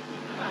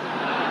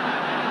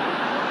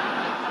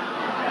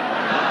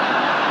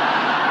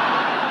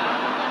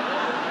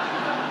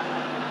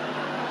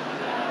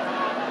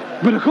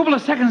 But a couple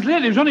of seconds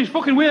later, he was on his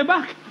fucking way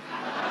back.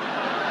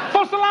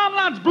 False alarm,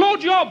 lads, blow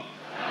job.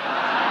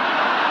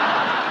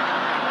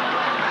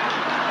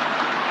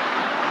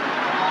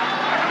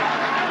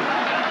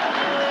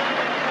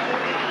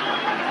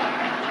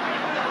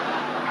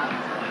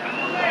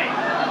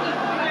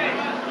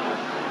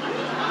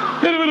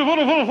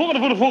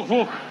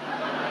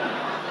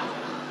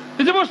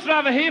 Is the bus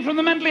driver here from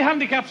the mentally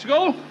handicapped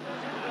school?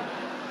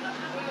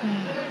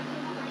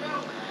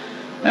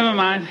 Never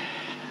mind.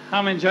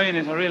 I'm enjoying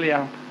it, I really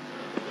am.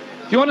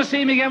 If you want to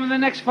see me again in the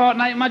next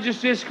fortnight,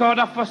 Magistrates Court,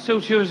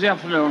 2:30 Tuesday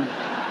afternoon.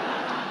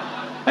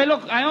 Hey,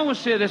 look, I always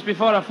say this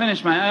before I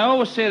finish, mate. I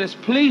always say this.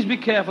 Please be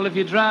careful if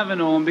you're driving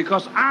home,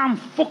 because I'm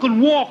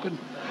fucking walking.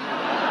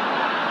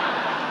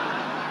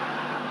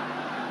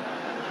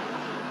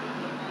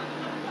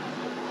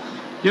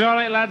 You're all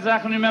right, lads? I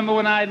can remember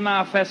when I had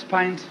my first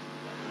pint.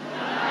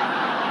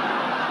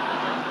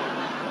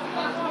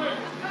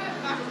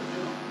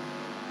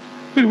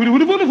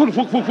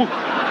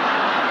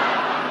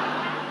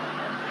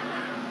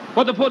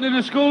 What they're putting in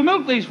the school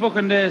milk these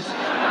fucking days.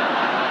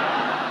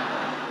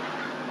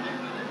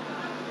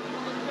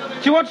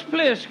 Do you watch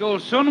play school,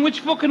 son?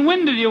 Which fucking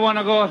window do you want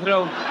to go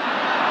through?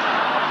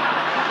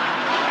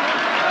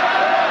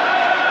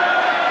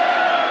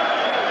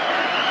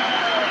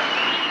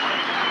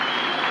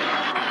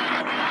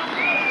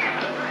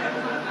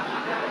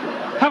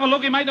 Have a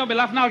look, he might not be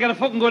laughing. I'll get a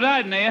fucking good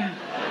hiding here.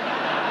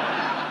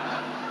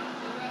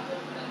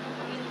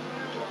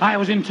 I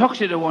was in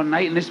Toxeter one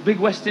night and this big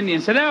West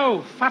Indian said,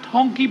 oh, fat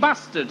honky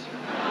bastard.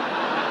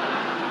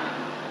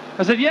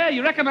 I said, yeah,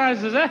 you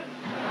recognise us, eh?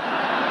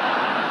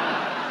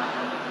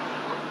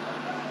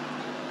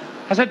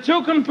 I said,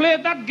 two can play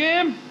at that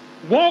game.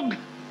 Wog.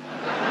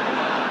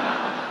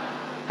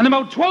 And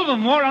about 12 of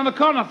them walked around the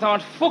corner. I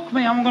thought, fuck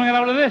me, I'm going to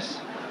get out of this.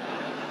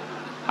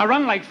 I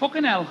ran like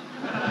fucking hell.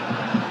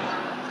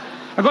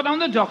 I got down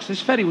the docks,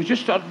 this ferry was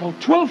just about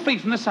 12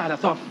 feet from the side. I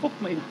thought,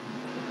 fuck me.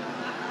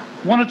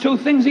 One or two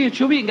things here,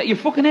 Chubby. You can get your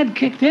fucking head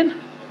kicked in,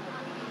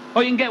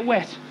 or you can get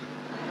wet.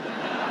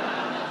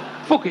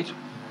 Fuck it.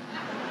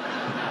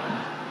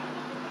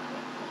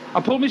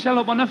 I pulled myself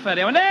up on the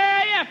ferry. I went,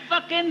 hey, you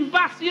fucking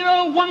bastard, you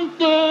old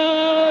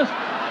wankers.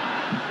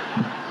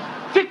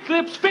 Thick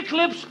lips, thick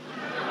lips.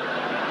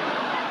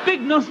 Big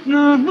nuts,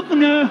 no, look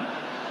no.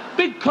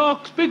 Big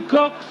cocks, big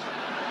cocks.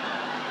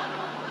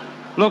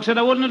 Look, said,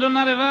 I wouldn't have done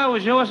that if I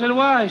was you. I said,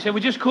 why? He said, we're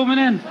just coming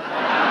in.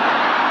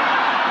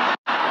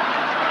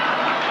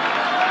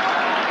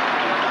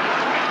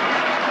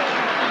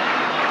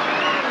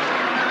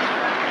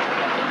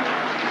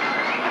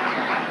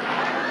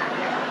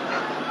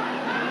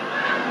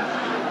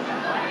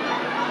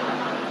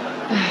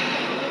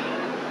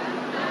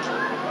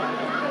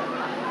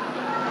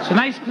 It's a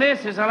nice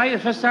place. I like it.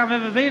 First time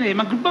I've ever been here.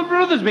 My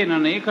brother's been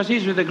on here because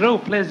he's with the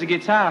group, plays the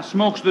guitar,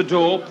 smokes the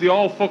dope. They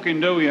all fucking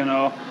do, you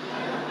know.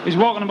 He's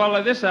walking about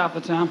like this half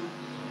the time.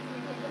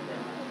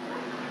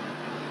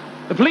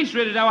 The police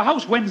raided our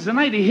house Wednesday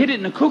night. He hid it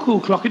in a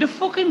cuckoo clock. He'd have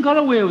fucking got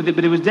away with it,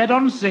 but he was dead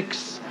on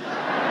 6.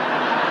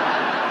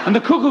 And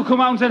the cuckoo come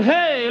out and said,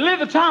 hey, lay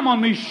the time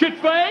on me,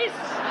 shitface.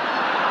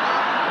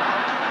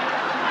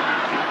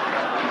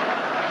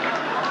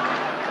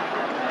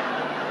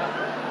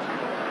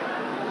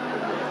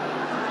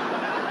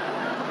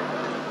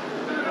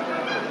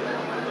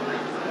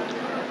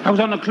 I was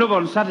on the club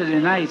on Saturday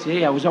night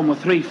here. I was on with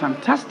 3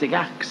 fantastic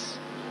acts.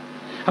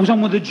 I was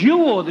on with a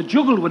duo that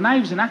juggled with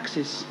knives and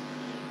axes.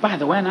 By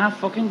the way, not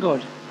fucking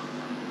good.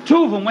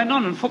 2 of them went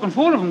on and fucking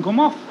 4 of them come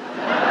off.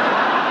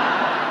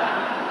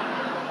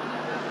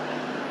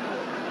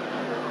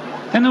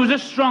 Then there was a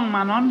strong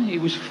man on. He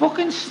was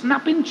fucking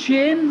snapping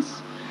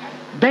chains,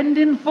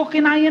 bending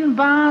fucking iron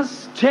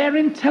bars,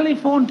 tearing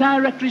telephone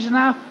directories and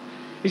half.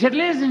 He said,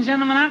 ladies and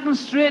gentlemen, I can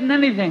straighten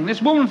anything.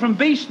 This woman from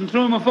Beeston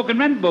threw him a fucking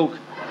rent book.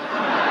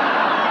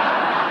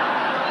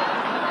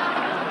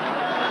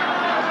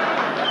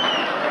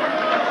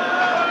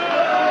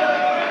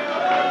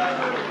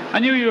 I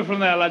knew you were from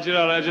there, lad, you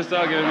know, I just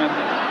arguing with you.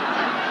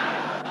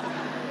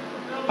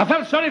 I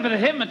felt sorry for the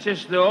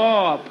hypnotist, though.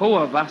 Oh,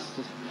 poor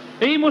bastard.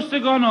 He must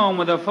have gone home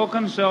with a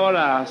fucking sore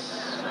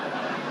ass.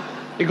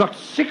 He got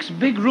 6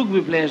 big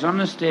rugby players on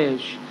the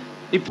stage.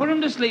 He put him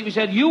to sleep. He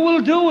said, you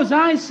will do as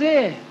I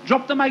say.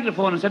 Dropped the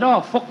microphone and said, oh,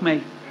 fuck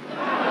me.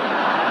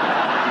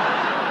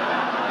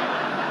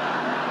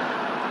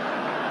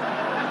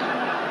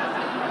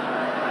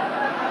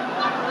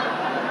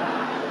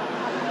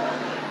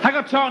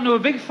 talking to a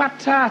big fat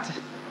tart.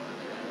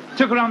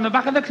 Took her around the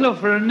back of the club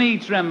for a knee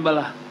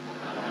trembler.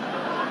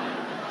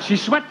 She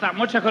sweat that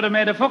much I could have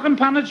made a fucking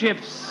pan of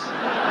chips.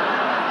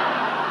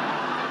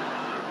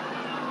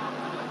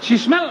 She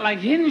smelled like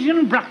hinge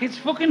and brackets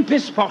fucking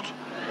piss pot.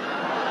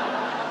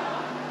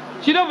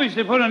 She'd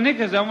obviously put her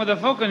knickers on with a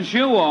fucking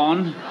shoe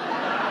on.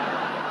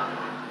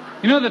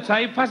 You know the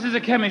type, passes a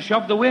chemist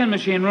shop, the weighing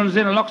machine runs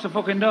in and locks the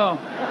fucking door.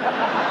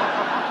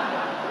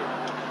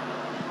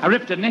 I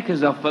ripped her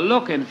knickers off, but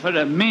looking for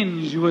a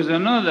minge was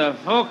another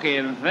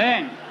fucking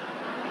thing.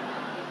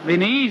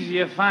 Been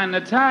easier to find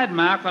a tide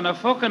mark on a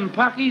fucking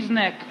packy's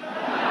neck.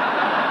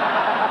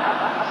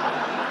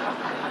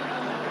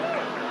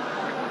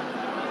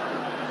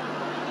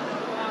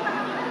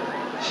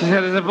 She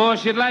said, I suppose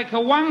she'd like a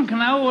wank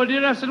now, would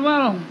you? I said,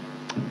 well,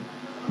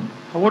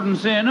 I wouldn't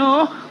say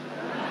no.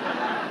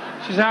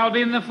 She said, I'll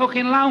be in the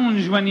fucking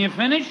lounge when you're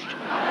finished.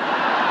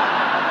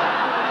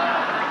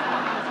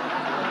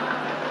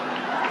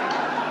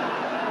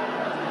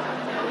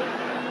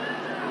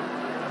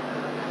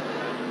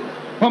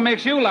 What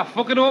makes you laugh?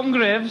 Fucking open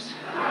graves.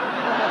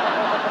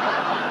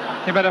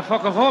 You better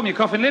fuck off home, your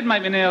coffin lid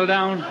might be nailed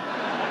down.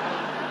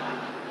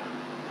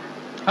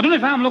 I don't know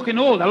if I'm looking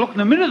old. I looked in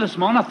the mirror this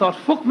morning, I thought,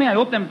 fuck me, I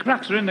hope them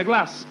cracks are in the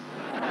glass.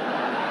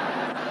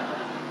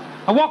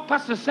 I walked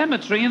past the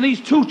cemetery and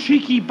these two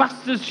cheeky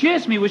bastards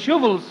chased me with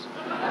shovels.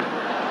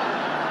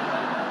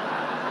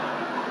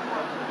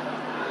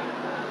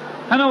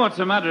 I know what's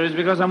the matter is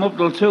because I'm up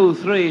till 2,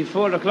 3,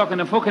 4 o'clock in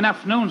the fucking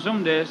afternoon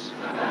some days.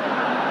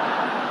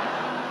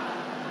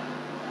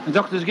 The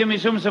doctors give me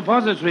some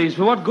suppositories.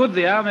 For what good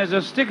they are, there's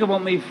a stick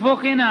about me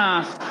fucking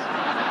ass.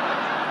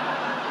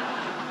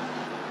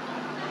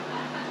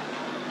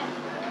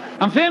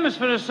 I'm famous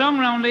for a song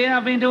round here.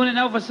 I've been doing it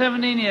now for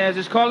 17 years.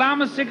 It's called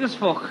I'm as Sick as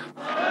Fuck.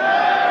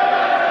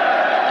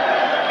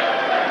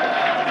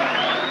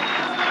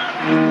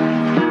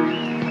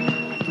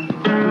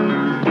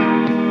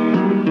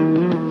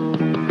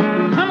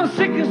 I'm as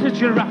sick as a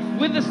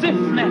giraffe with a stiff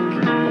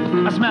neck.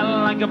 I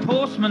smell like a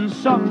postman's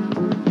sock.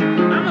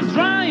 I'm as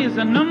dry as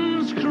a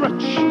nun's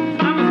crutch.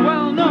 I'm as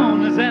well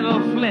known as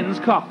Errol Flynn's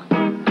cock.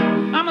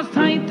 I'm as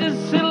tight as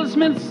Syl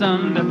Smith's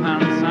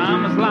underpants.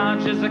 I'm as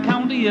large as the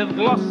county of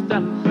Gloucester.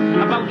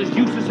 About as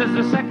useless as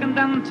the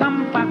second-hand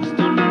Tom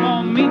Paxton.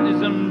 More mean as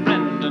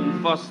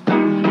Brendan Foster.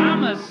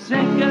 I'm as sick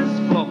as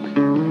fuck.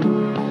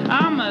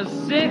 I'm as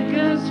sick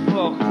as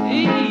fuck.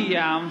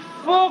 I'm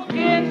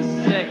fucking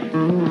sick.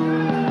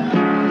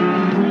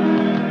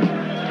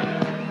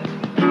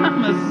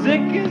 I'm as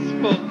sick as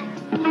fuck.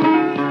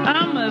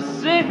 I'm as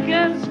sick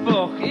as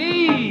fuck.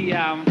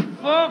 I'm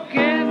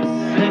fucking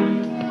sick.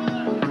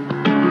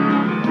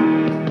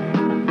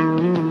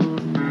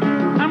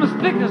 I'm as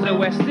thick as a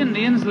West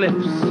Indian's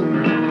lips,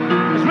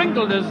 as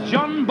wrinkled as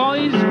John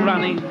Boy's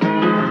granny.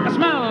 I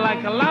smell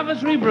like a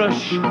lavatory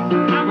brush.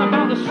 I'm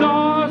about as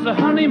sore as a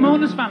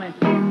honeymooner's fanny.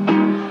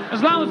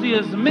 As lousy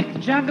as Mick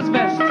Jagger's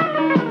vest,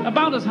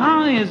 about as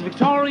high as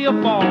Victoria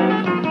Ball.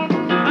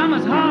 I'm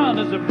as hard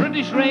as a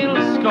British rail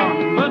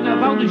scone, but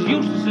about as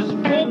useless as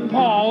Pope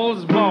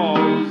Paul's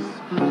balls.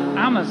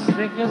 I'm as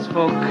sick as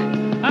fuck.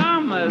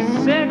 I'm as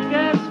sick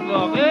as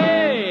fuck.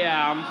 Hey,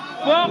 I'm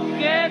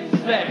fucking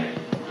sick.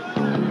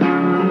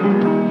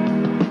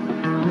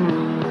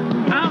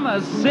 I'm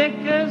as sick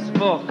as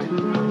fuck.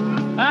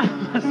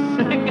 I'm as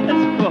sick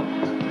as fuck.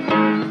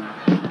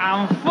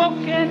 I'm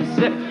fucking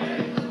sick.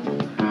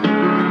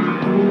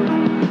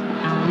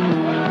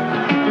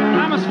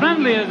 I'm as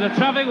friendly as a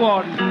traffic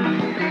warden,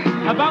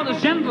 about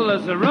as gentle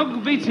as a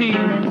rugby team.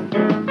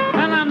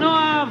 And I know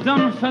I've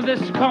done for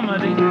this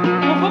comedy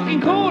what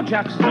fucking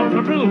Kojak's done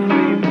for Brill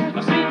Cream.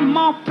 I've seen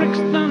more pricks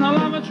than a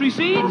lavatory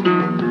seat.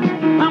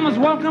 I'm as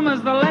welcome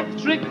as the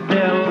electric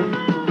bell.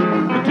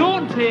 But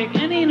don't take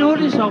any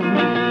notice of me.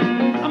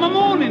 I'm a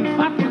moaning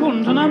fat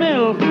cunt and I'm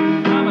ill.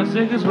 I'm as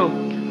sick as fuck.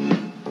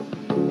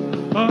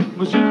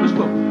 I'm as sick as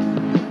fuck.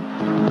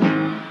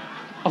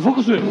 I'm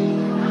fucking sick.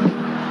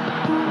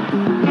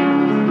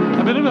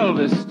 A bit of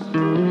Elvis.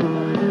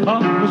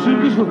 I'm as sick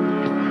as fuck.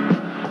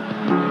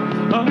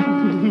 I'm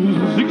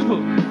sick as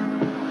fuck.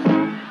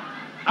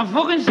 I'm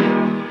fucking sick.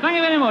 Thank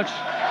you very much.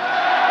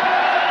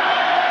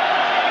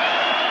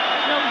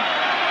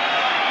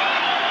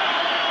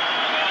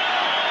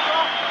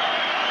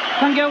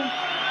 Thank you.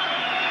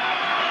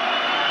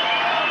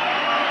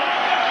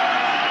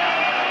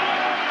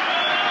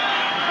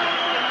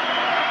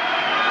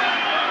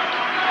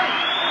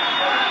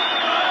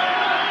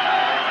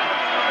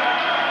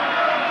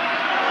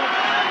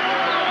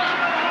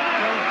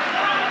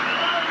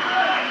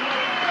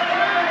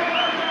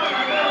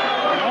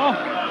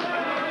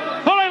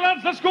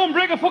 Let's go and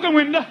break a fucking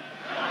window.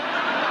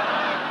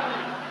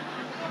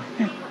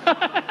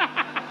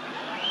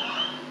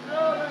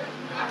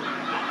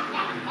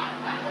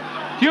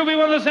 You'll be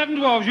one of the 7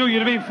 dwarves,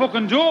 you'd have been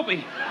fucking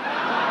dopey.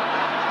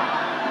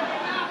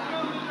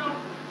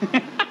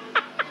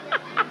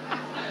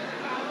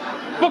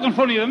 Fucking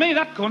funnier than me,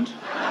 that cunt.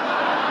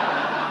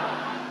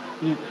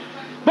 Yeah.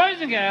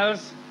 Boys and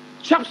girls,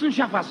 chaps and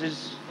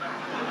chapasses,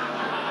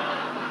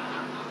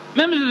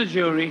 Members of the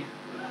jury,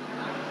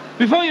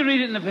 before you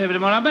read it in the paper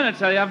tomorrow, I better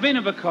tell you, I've been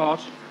up a court.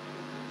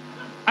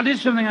 I did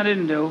something I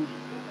didn't do.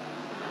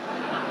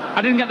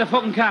 I didn't get the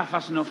fucking car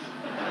fast enough.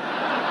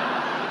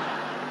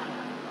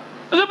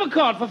 I was up a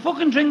court for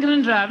fucking drinking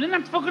and driving.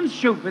 Isn't that fucking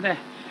stupid, eh?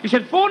 He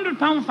said,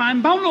 £400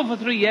 fine, bound over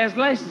for 3 years,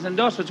 licence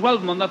endorsed for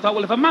 12 months. I thought,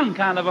 well, if a man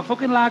can't have a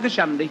fucking lager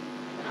shandy.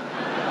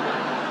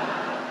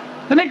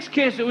 The next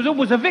case that was up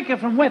was a vicar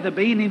from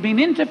Wetherby, and he'd been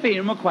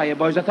interfering with choir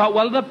boys. I thought,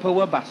 well, the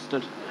poor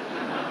bastard.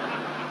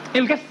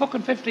 He'll get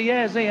fucking 50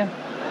 years here.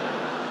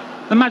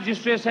 The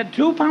magistrate said,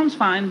 £2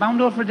 fine,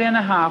 bound over for a day and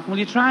a half. Will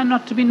you try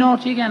not to be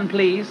naughty again,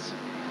 please?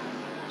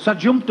 So I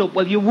jumped up.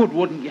 Well, you would,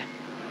 wouldn't you?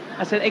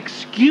 I said,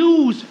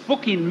 excuse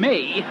fucking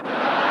me.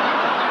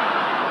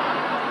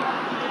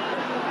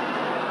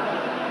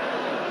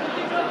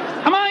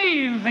 Am I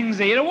eating things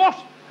here or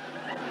what?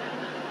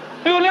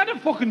 I only had a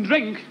fucking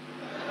drink.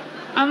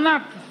 And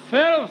that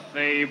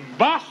filthy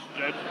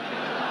bastard.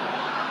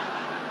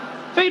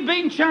 If he'd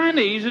been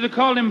Chinese, they'd have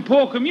called him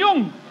Pokum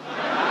Young.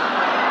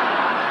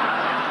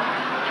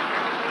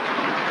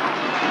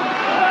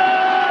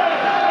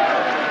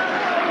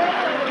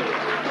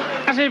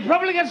 I said, he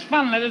probably gets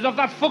fan letters off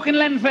that fucking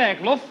Len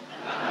Fairclough.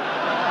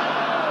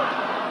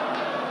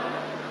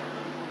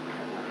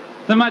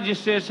 The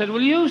magistrate said,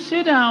 will you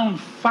sit down,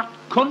 fat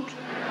cunt?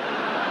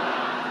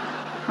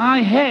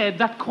 I heard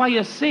that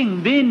choir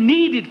sing. They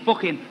needed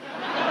fucking.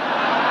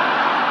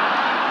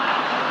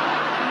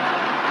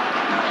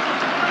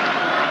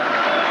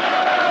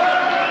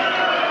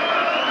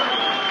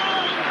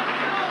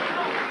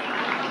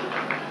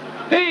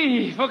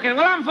 Hey, fucking,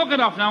 well, I'm fucking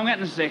off now. I'm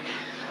getting sick.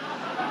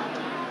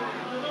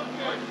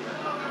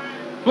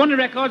 If you want the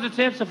records, the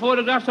tapes, the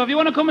photographs, so if you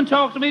want to come and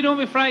talk to me, don't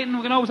be frightened.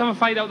 We can always have a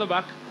fight out the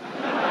back.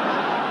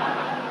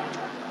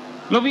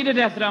 Love you to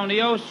death round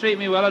here. You always treat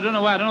me well. I don't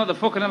know why. I don't know what the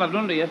fucking hell I've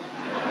done to you.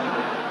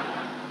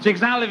 See,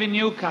 'cause I live in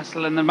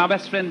Newcastle, and my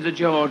best friend's a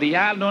Geordie.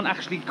 I don't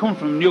actually come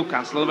from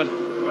Newcastle, but...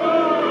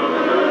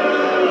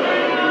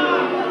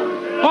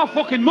 Oh,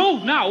 fucking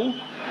move now!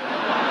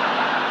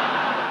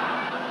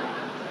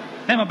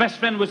 Then my best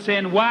friend was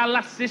saying, why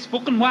lass this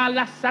fucking, why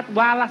lass that,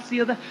 why lass the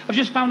other. I've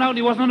just found out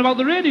he wasn't on about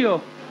the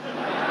radio.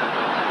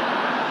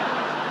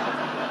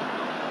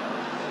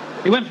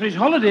 He went for his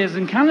holidays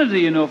in Canada,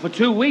 you know, for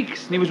 2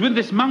 weeks, and he was with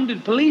this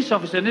mounted police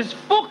officer, and this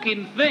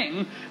fucking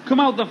thing come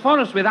out the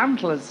forest with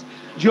antlers.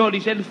 Geordie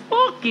said,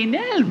 fucking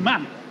hell,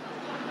 man.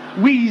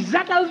 We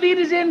that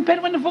Alvida's in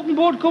pen when the fucking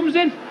boat comes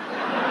in.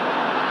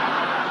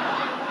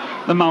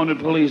 The mounted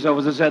police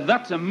officer said,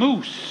 that's a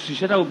moose. He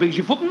said, how big's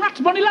your fucking rat's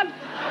bonny lad?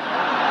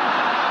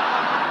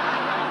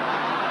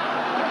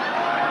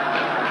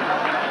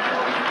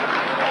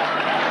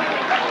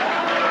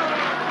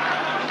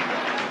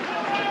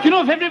 Do you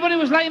know, if everybody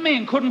was like me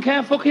and couldn't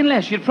care fucking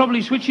less, you'd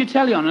probably switch your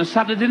telly on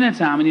Saturday dinner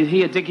time and you'd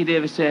hear Dickie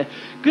Davis say,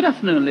 good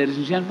afternoon, ladies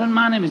and gentlemen,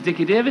 my name is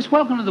Dickie Davis,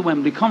 welcome to the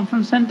Wembley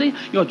Conference Centre.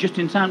 You're just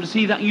in time to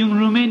see that young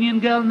Romanian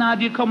girl,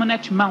 Nadia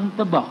Comaneci, mount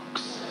the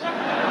box.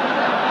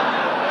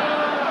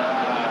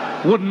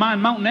 Wouldn't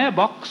mind mounting her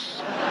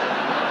box.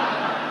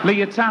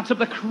 Leotards up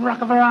the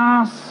crack of her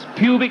arse,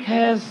 pubic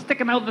hairs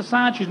sticking out the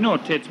side. She's no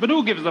tits, but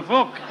who gives a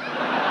fuck?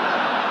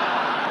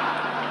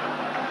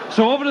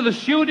 So over to the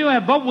studio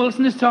where Bob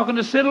Wilson is talking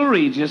to Cyril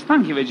Regis.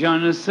 Thank you for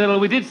joining us, Cyril.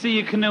 We did see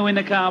you canoe in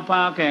the car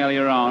park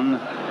earlier on.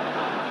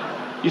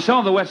 You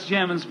saw the West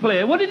Germans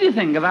play. What did you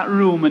think of that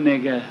rumour,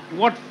 nigger?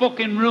 What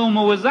fucking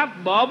rumour was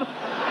that, Bob?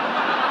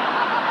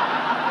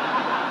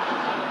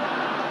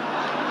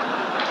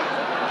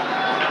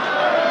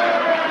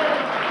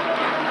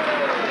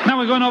 Now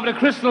we're going over to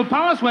Crystal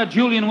Palace where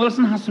Julian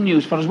Wilson has some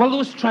news for us. Well, there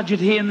was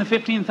tragedy in the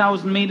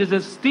 15,000 metres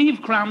as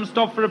Steve Cram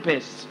stopped for a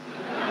piss.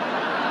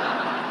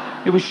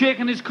 He was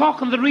shaking his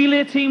cock and the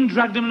relay team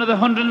dragged him another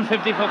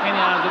 150 fucking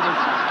yards of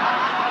distance.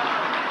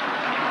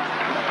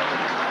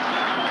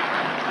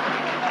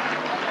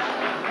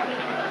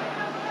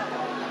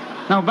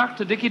 Now back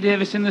to Dickie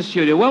Davis in the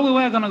studio. Well, we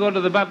were going to go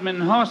to the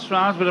badminton horse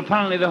trials, but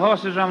apparently the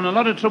horses are having a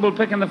lot of trouble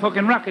picking the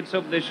fucking rackets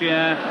up this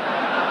year.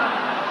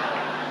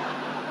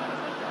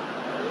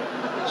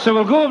 So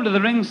we'll go over to the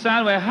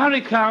ringside where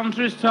Harry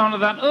Carpenter is talking to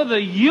that other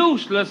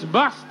useless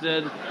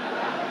bastard,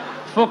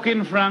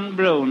 fucking Frank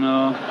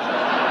Bruno.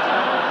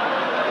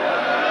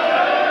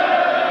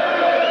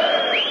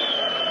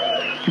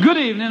 Good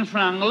evening,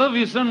 Frank. I love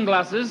your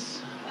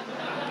sunglasses.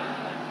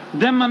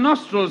 Them my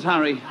nostrils,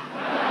 Harry.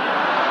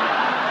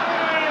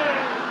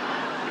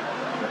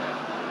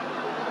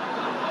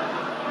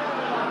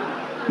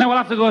 Now we'll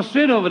have to go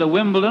straight over to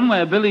Wimbledon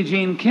where Billie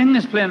Jean King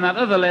is playing that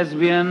other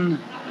lesbian.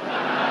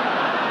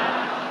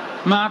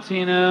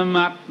 Martina,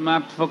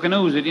 Matt, fucking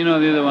who's it? You know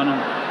the other one.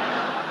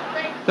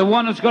 The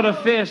one that's got a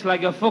face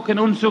like a fucking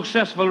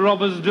unsuccessful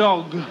robber's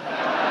dog.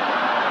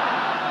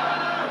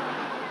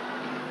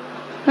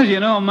 As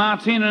you know,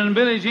 Martina and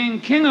Billie Jean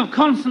King have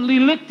constantly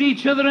licked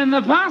each other in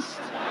the past.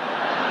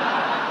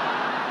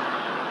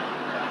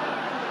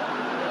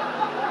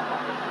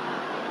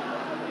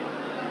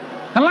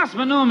 And last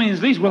but no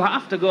means least, we'll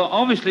have to go,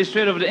 obviously,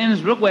 straight over to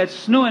Innsbruck, where it's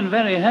snowing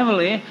very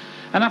heavily.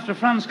 And after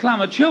Franz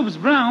Klammer, Chubbs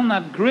Brown,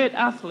 that great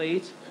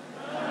athlete,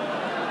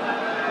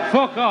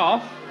 fuck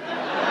off,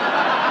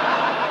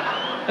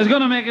 is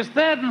going to make his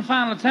third and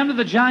final attempt at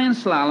the giant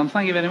slalom.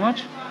 Thank you very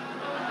much.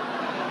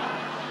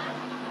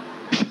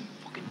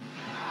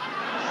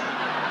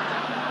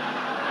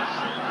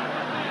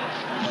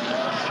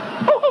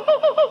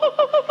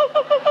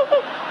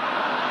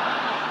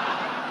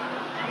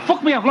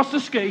 Fuck me, I've lost a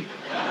ski.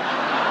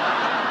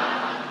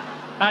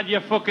 Had you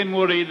fucking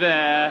worried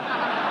there?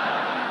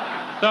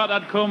 Thought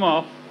I'd come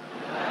off.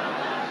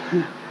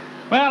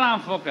 Well, I'm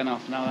fucking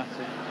off now, that's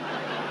it.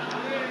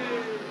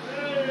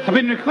 I've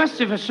been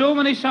requested for so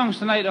many songs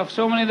tonight off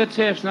so many of the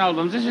tapes and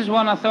albums. This is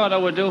one I thought I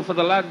would do for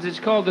the lads. It's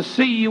called the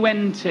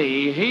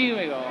C-U-N-T. Here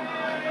we go.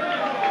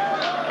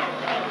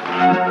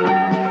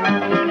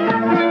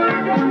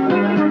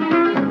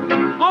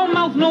 All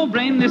mouth, no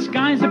brain, this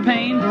guy's a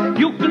pain.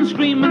 You can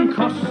scream and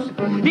cuss.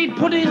 He'd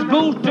put his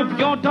boot up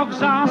your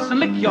dog's arse and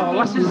lick your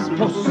lass's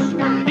puss.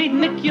 He'd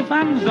nick your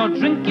fangs or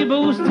drink your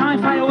booze, tie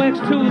fireworks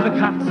to the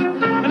cat,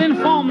 and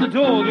inform the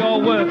dole you're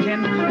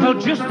working. Well,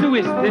 just who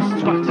is this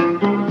twat?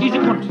 He's a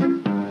cunt.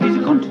 He's a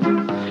cunt.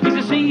 He's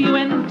a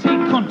C-U-N-T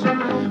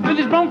cunt. With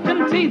his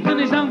broken teeth and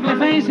his ugly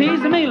face,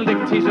 he's the male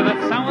dick teaser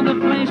that's out of the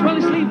place. Well,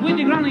 he sleep with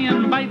your granny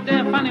and bite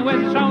their fanny,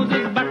 wears his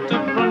trousers back to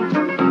front.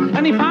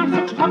 And he farts,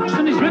 sucks cocks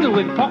and he's riddled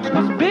with pox,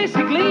 cause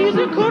basically he's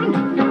a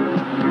cunt.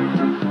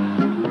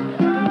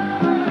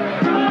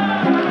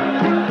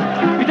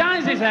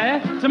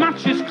 Hair to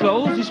match his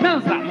clothes, he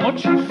smells that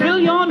much. Fill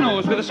your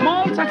nose with a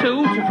small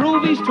tattoo to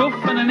prove he's tough,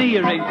 and an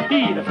earring.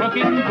 He'd a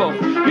fucking buff.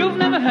 You've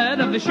never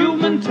heard of this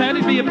human turd?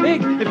 He'd be a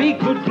pig if he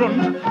could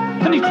grunt.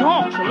 And he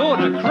talks a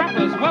load of crap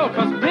as well,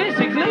 cause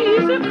basically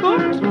he's a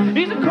cunt.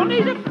 He's a cunt,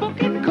 he's a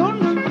fucking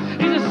cunt.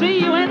 He's a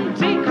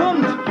C-U-N-T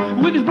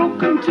cunt. With his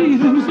broken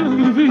teeth and his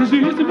ugly face,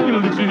 he's the middle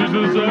of Jesus,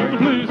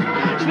 please.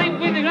 Sleep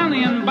with your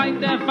granny and bite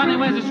their fanny,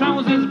 wears his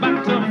trousers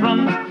back to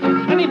front.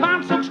 And he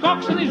barks, sucks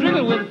cocks and he's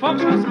riddled with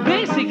pox, cause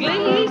basically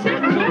he's a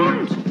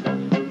cunt.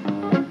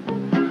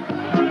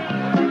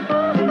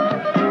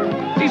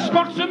 He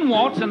spots and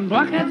warts and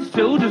blackheads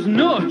too, there's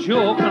no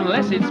joke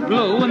unless it's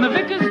blue. And the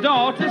vicar's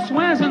daughter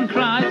swears and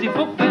cries he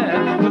fucked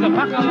her with a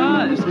pack of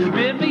lies.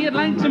 Maybe you'd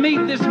like to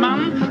meet this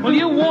man, well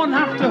you won't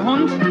have to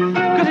hunt,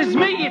 cause it's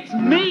me,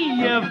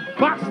 you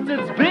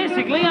bastards.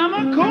 Basically I'm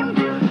a cunt.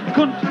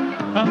 Cunt,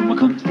 I'm a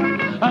cunt.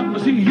 I'm a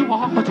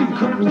C-U-R-T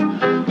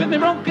cunt. With me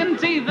broken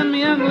teeth and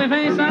me ugly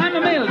face, I'm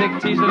a male dick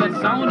teaser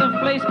that's out of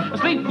place. I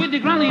sleep with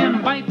your granny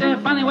and bite their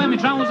fanny, wear me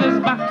trousers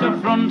back to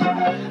front.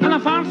 And I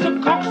fart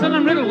some cocks and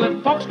I'm riddled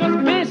with pox, cause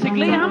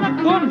basically I'm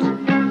a cunt.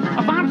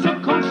 I fart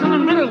some cocks and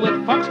I'm riddled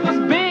with pox, cause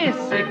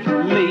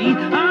basically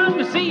I'm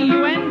a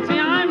C-U-N-T.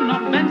 I'm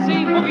not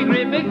Nancy, fucking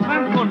great big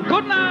fat cunt.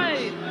 Good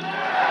night.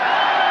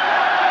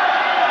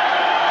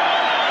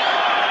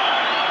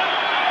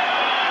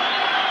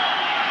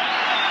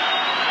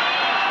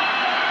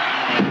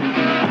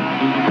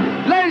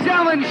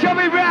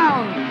 Chubby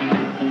Brown.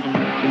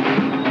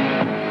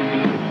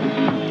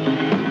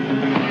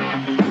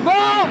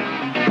 Ball!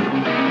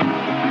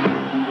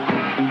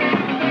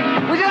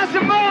 Would you like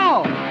some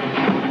ball?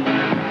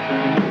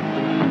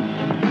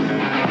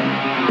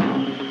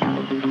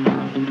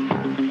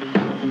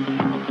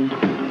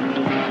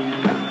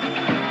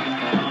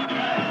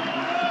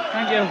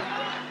 Thank you.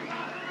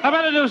 I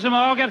better do some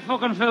more. I'll get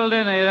fucking filled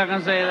in here, I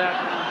can say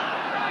that.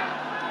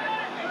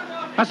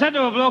 I said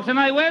to a bloke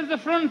tonight, where's the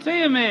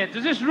frontier, mate?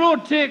 Does this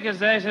road take us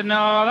there? He said,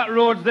 no, that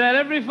road's there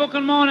every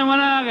fucking morning when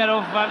I get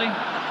off, buddy.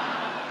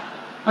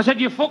 I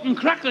said, you fucking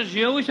crackers,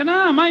 you? He said,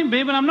 I might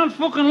be, but I'm not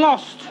fucking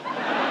lost.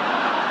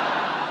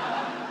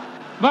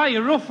 By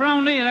you're rough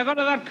round here. I got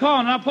to that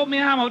corner, I put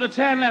my arm out to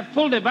turn left,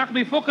 pulled it back,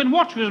 my fucking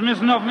watch was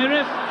missing off my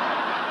wrist.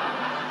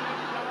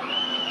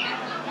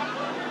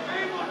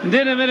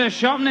 Did a bit of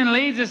shopping in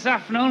Leeds this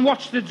afternoon,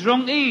 watched the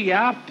drunk.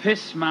 I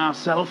pissed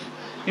myself.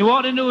 He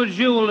walked into a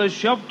jeweller's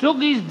shop, took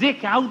his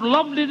dick out,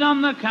 lobbed it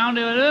on the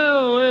counter, went,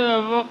 oh,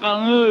 where the fuck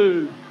I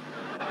move?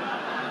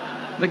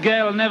 The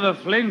girl never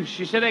flinched.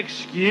 She said,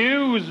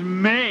 excuse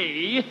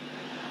me,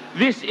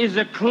 this is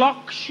a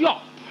clock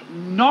shop,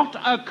 not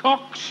a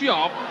cock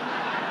shop.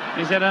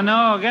 He said, I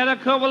know, get a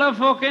couple of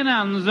fucking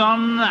hands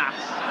on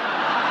that.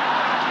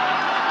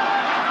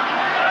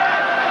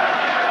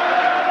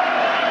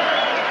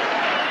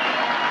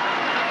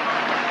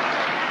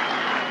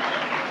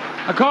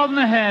 I called him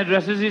the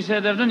hairdressers. He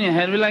said, I've done your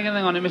hair. Would you like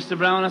anything on it, Mr.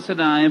 Brown? I said,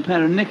 aye, a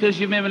pair of knickers.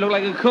 You made me look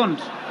like a cunt.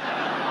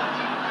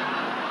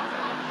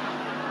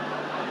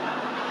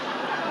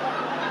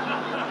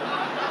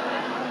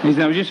 He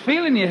said, I was just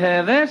feeling your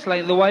hair there. It's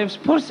like the wife's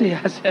pussy.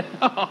 I said,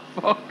 oh,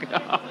 fuck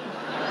off.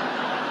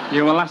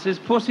 Your lass's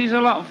pussy's a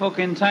lot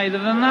fucking tighter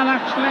than that,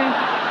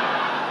 actually.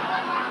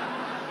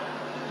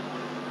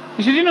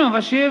 He said, you know, if I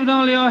shaved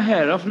all your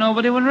hair off,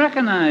 nobody would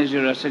recognise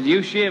you. I said,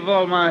 you shave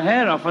all my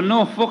hair off and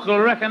no fuck will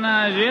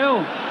recognise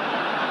you.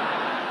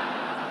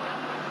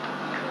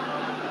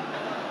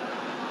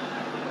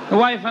 The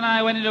wife and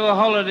I went into a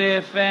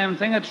holiday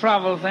thing, a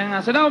travel thing. I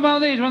said, how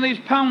about these, one of these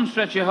pound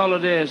stretcher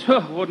holidays?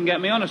 Huh, wouldn't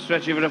get me on a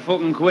stretcher for a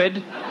fucking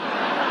quid.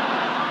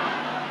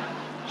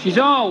 She's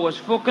always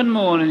fucking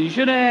moaning. You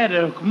should have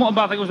heard her.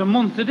 I think it was a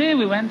month today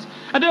we went.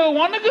 I don't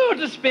want to go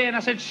to Spain. I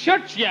said,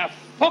 shut your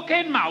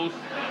fucking mouth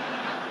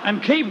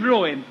and keep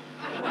rowing.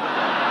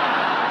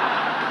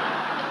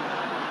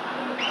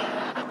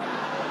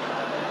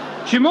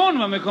 She moaned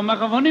when we come back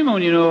off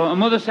honeymoon, you know. Her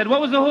mother said,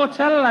 what was the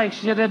hotel like?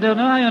 She said, I don't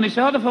know, I only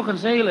saw the fucking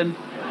ceiling.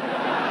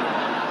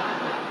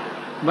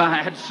 But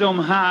I had some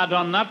hard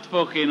on that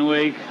fucking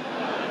week.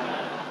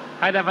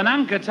 I'd have an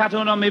anchor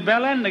tattooed on my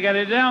bell end to get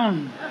it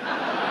down.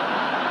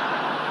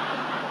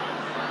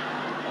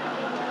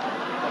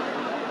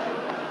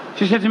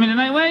 She said to me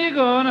tonight, where are you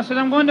going? I said,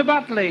 I'm going to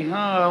Batley.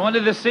 Oh, what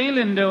did the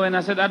ceiling doing?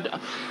 I said,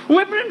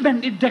 whoever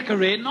invented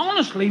decorating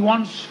honestly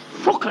wants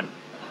fucking.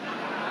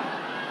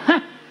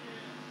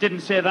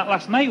 Didn't say that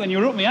last night when you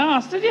were up my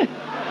arse, did you?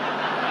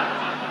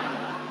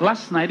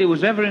 Last night it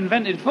was ever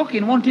invented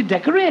fucking wanted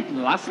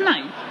decorating. Last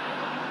night.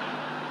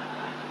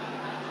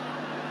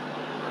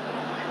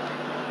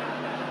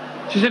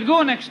 She said,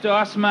 go next door,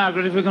 ask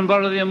Margaret if we can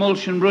borrow the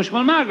emulsion brush.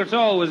 Well, Margaret's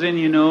always in,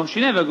 you know.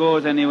 She never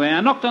goes anywhere.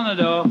 I knocked on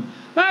the door.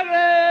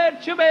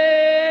 Margaret,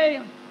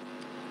 Chubby!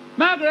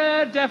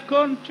 Margaret, deaf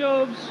cunt,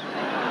 Chubs.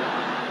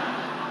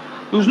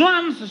 There was no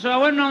answer, so I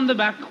went round the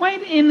back,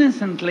 quite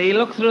innocently,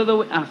 looked through the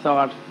window. I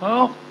thought,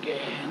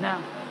 okay,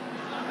 now.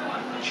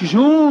 She's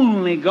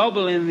only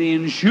gobbling the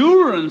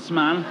insurance,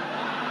 man.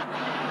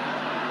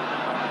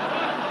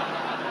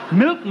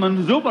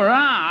 Milkman's up her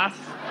ass.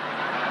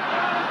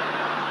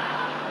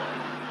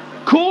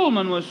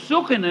 Coleman was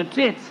sucking her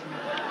tits.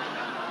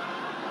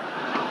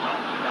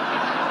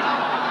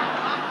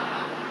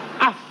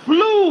 I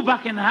flew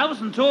back in the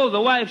house and told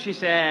the wife. She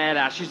said,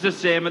 she's the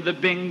same at the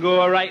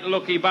bingo, right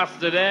lucky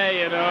bastard,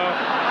 you know.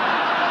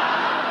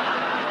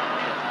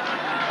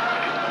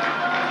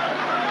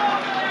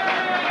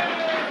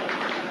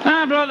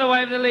 I brought the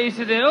wife to Leeds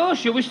today. Oh,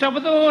 should we stop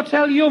at the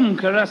Hotel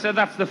Junker? I said,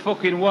 that's the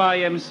fucking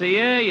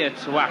YMCA, you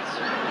twat.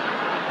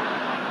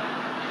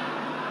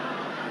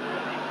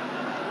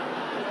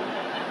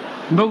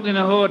 Booked in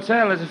a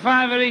hotel. It's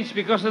 $5 each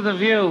because of the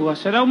view. I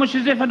said, how much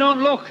is it if I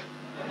don't look?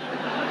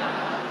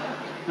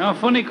 No,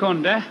 funny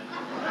cunt, eh?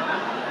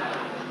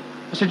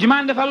 I said, do you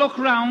mind if I look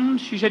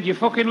round? She said, you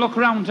fucking look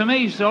round to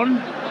me,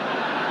 son.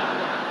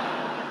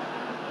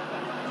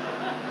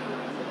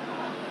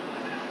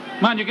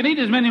 Man, you can eat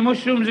as many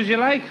mushrooms as you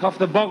like off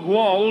the bog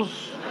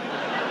walls.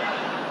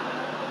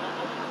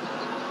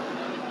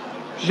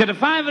 She said,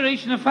 $5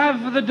 each and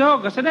 $5 for the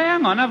dog. I said, hey,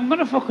 hang on, I haven't got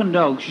a fucking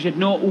dog. She said,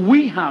 no,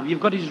 we have. You've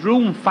got his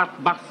room,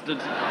 fat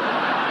bastard.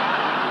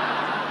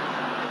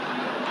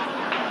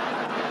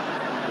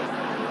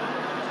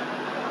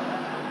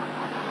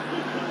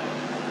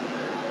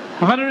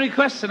 I've had a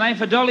request tonight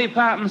for Dolly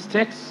Parton's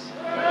tits.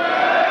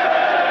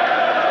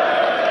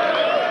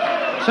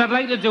 So I'd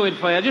like to do it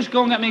for you. Just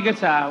go and get me a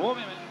guitar. Wait a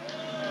minute.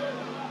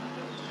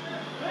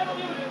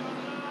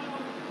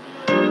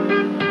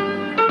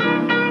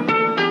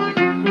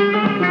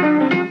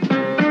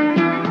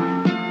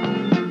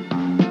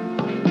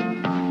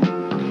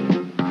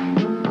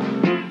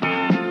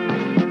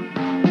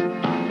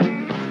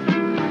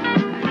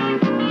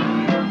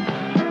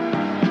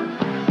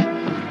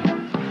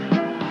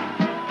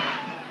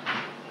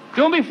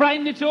 Don't be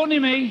frightened, it's only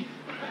me.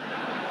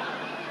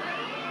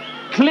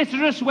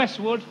 Clitoris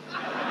Westwood.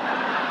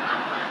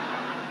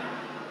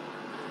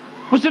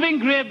 Must have been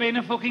great being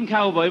a fucking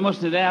cowboy,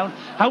 mustn't it? Out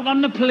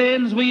on the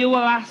plains with you,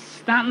 lass,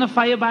 starting the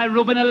fire by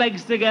rubbing her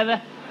legs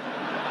together.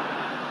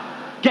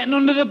 Getting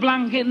under the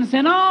blanket and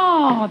saying,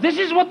 oh, this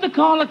is what they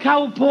call a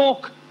cow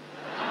poke.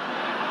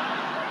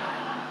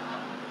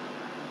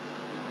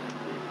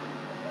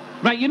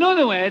 Right, you know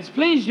the words.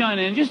 Please join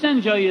in. Just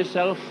enjoy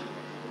yourself.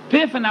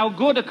 Pay for now,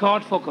 go to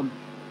court, fuck 'em.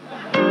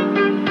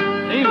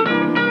 There you go.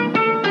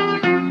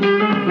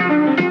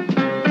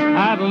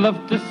 I'd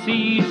love to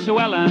see Sue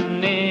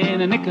Ellen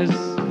in a knickers.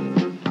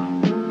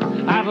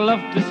 I'd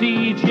love to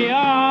see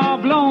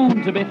JR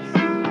blown to bits.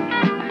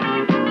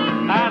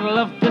 I'd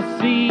love to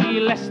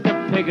see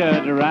Lester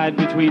Piggott ride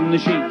between the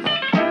sheets.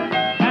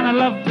 And I'd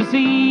love to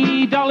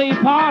see Dolly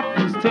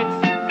Parton's tits.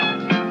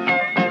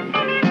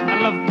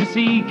 I'd love to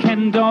see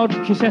Ken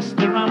Dodd kiss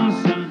Esther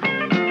Ransom.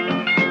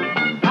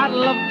 I'd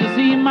love to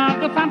see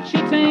Margaret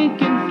Thatcher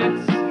taking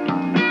fits.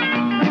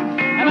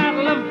 And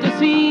I'd love to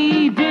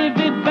see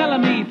David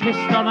Bellamy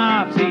pissed on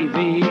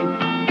RTV.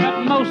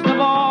 But most of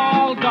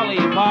all, Dolly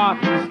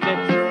Parton's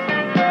tits.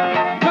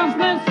 'Cause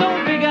they're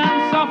so big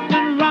and soft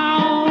and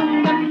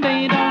round, and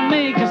they don't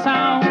make a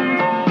sound,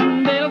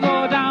 and they'll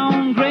go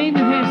down great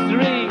in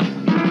history.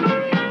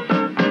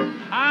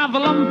 I've a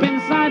lump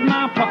inside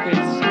my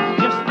pockets,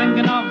 just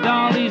thinking of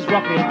Dolly's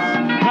rockets.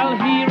 Well,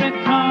 here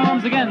it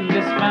comes again,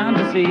 this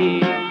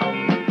fantasy.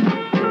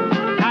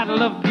 I'd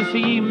love to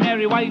see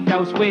Mary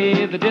Whitehouse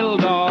with a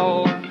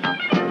dildo.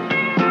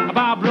 A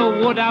Barbara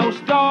Woodhouse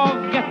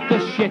dog get the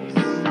shits.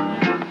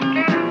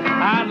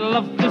 I'd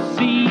love to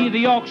see the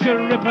Yorkshire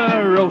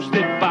Ripper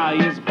roasted by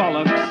his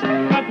bollocks.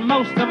 But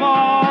most of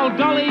all,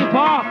 Dolly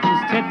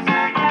Parton's tits.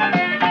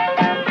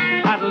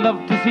 I'd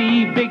love to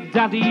see Big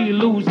Daddy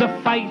lose a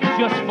fight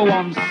just for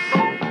once.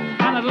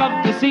 And I'd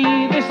love to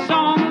see this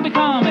song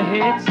become a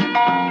hit.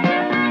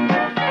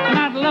 And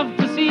I'd love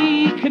to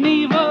see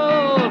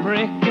Knievel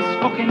break his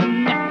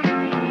fucking neck.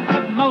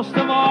 But most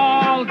of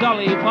all,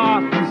 Dolly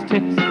Parton's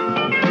tits.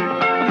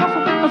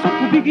 Because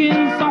they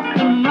begin soft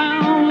and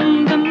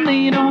round, and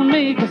they don't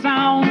make a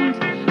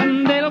sound,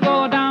 and they'll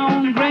go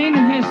down great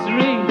in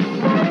history.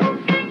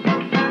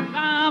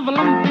 I have a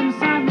lump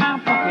inside my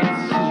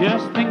pockets,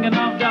 just thinking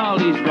of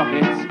Dolly's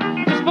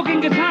rockets. This fucking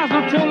guitar's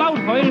not too loud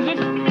for you, is it?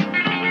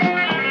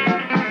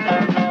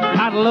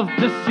 I'd love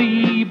to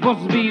see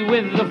Busby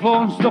with the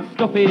phone stuffed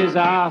up his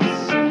ass.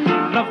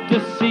 Love to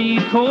see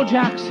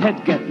Kojak's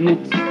head get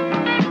knit.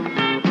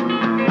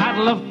 I'd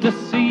love to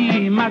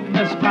see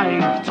Magnus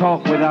Pike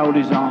talk without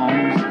his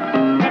arms.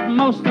 But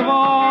most of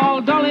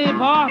all, Dolly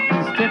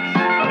Parton's tits.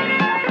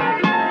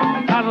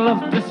 I'd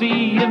love to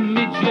see a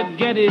midget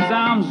get his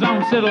arms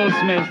on Cyril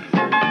Smith.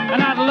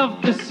 And I'd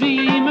love to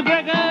see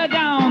McGregor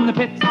down the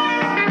pits.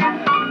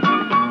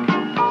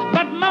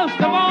 But most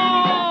of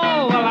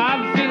all, well,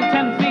 I'd feel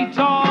 10 feet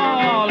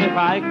tall if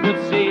I could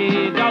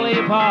see Dolly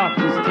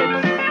Parton's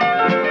tits.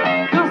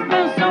 'Cause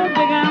they're so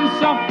big and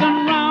soft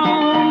and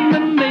round,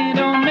 and they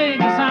don't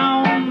make a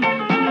sound,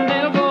 and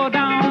they'll go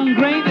down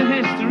great in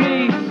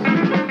history.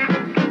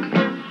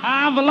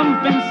 I have a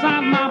lump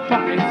inside my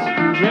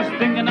pockets, just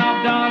thinking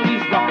of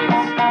Dolly's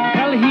rockets.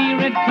 Well,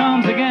 here it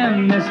comes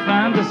again, this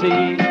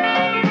fantasy.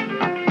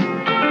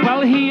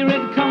 Well, here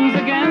it comes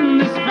again,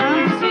 this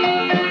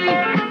fantasy.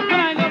 Good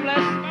night, God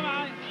bless.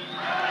 Bye-bye.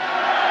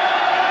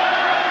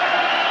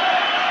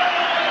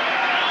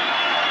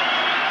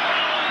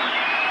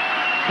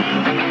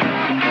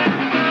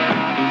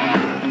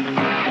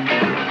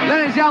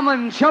 Ladies and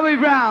gentlemen, Chubby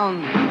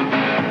Brown.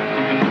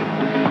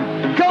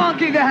 Come on,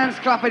 keep the hands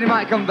clapping, he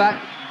might come back.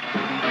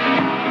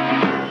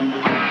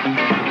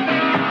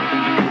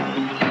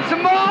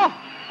 Some more?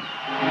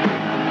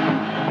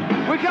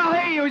 We can't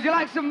hear you, would you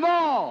like some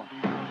more?